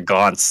just a bunch of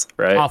Gaunts,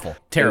 right? Awful,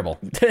 terrible.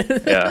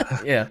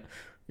 Yeah.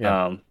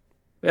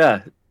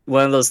 Yeah.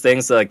 One of those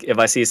things like if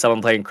I see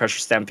someone playing Crusher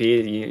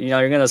Stampede,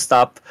 you're gonna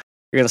stop.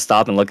 You're gonna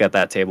stop and look at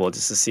that table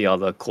just to see all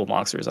the cool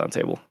monsters on the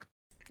table.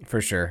 For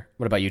sure.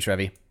 What about you,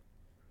 Trevi?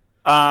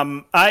 I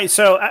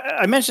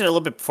mentioned it a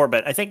little bit before,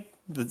 but I think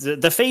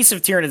the face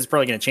of Tyranid is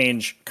probably going to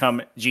change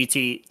come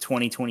GT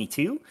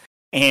 2022,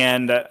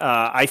 and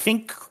I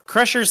think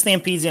Crusher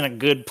Stampede's in a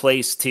good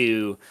place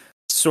to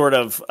sort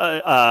of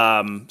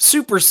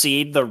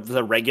supersede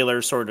the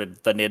regular sort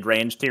of the mid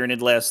range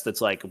Tyranid list.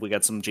 That's like we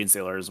got some Gene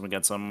Stealers, we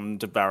got some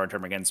Devourer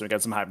Termagants, we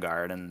got some Hive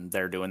Guard, and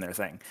they're doing their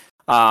thing.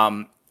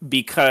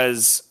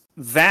 Because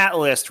that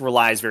list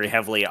relies very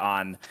heavily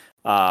on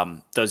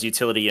those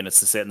utility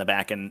units to sit in the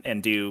back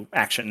and do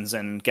actions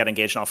and get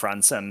engaged on all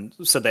fronts, and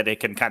so that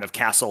it can kind of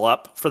castle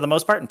up for the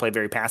most part and play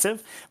very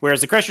passive. Whereas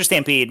the Crusher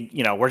Stampede,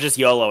 we're just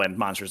YOLOing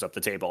monsters up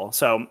the table.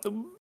 So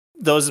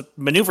those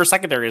maneuver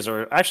secondaries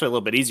are actually a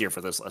little bit easier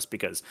for this list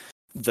because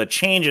the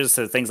changes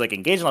to things like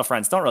engage on all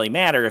fronts don't really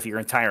matter if your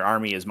entire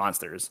army is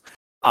monsters.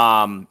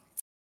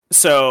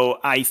 So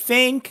I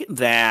think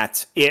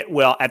that it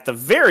will, at the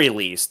very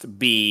least,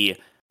 be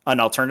an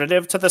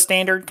alternative to the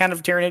standard kind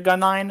of Tyranid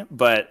gun line,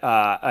 but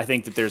I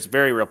think that there's a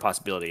very real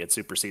possibility it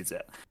supersedes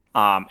it.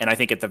 And I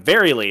think at the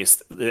very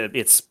least,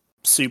 it's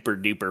super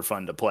duper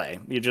fun to play.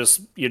 You're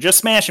just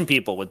smashing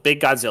people with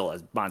big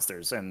Godzilla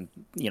monsters, and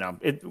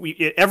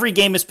every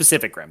game is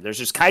Pacific Rim. There's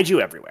just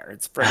kaiju everywhere.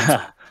 It's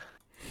freaking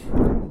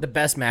The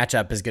best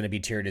matchup is going to be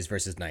Tyranids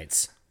versus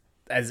Knights.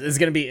 It's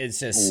going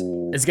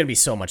to be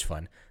so much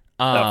fun.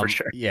 for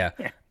sure. Yeah.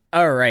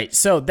 All right.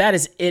 So that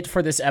is it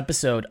for this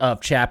episode of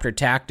Chapter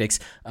Tactics.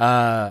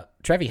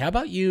 Trevi, how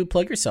about you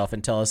plug yourself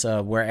and tell us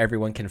where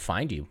everyone can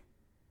find you?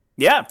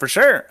 Yeah, for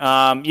sure.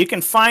 You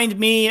can find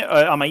me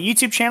on my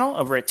YouTube channel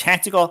over at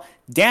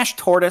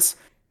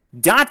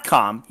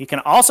tactical-tortoise.com. You can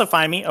also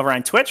find me over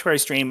on Twitch, where I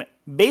stream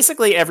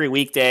basically every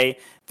weekday.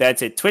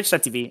 That's at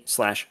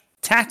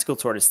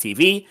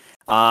twitch.tv/tacticaltortoisetv.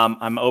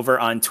 I'm over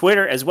on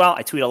Twitter as well.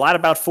 I tweet a lot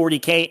about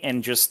 40K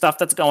and just stuff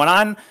that's going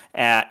on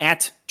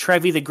at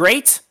Trevi the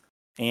Great.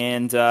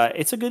 And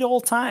it's a good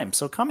old time.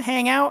 So come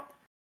hang out,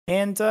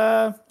 and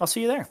I'll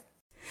see you there.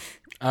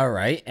 All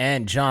right.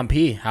 And John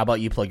P., how about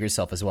you plug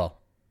yourself as well?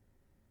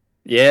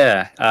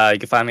 Yeah, you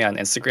can find me on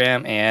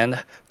Instagram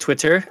and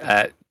Twitter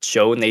at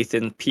Joe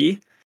Nathan P.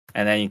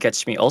 And then you can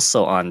catch me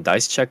also on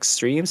Dice Check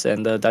streams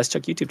and the Dice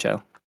Check YouTube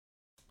channel.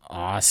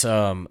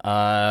 Awesome.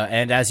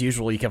 And as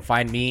usual, you can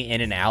find me in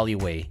an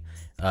alleyway,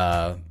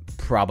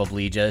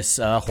 probably just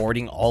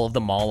hoarding all of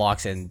the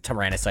Molochs and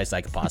Tyrannocytes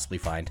I could possibly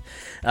find.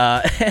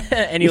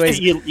 Anyways,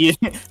 you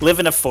live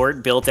in a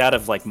fort built out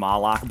of like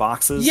Moloch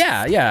boxes.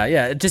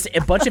 Yeah. Just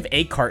a bunch of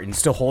egg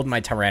cartons to hold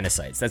my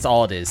Tyrannocytes. That's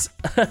all it is.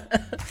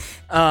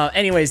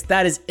 Anyways,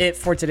 that is it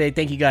for today.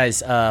 Thank you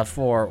guys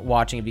for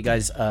watching. If you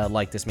guys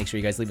like this, make sure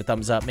you guys leave a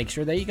thumbs up. Make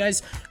sure that you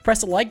guys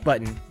press the like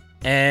button.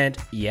 And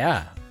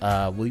yeah,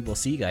 we will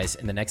see you guys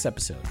in the next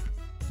episode.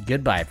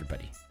 Goodbye,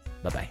 everybody.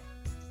 Bye-bye.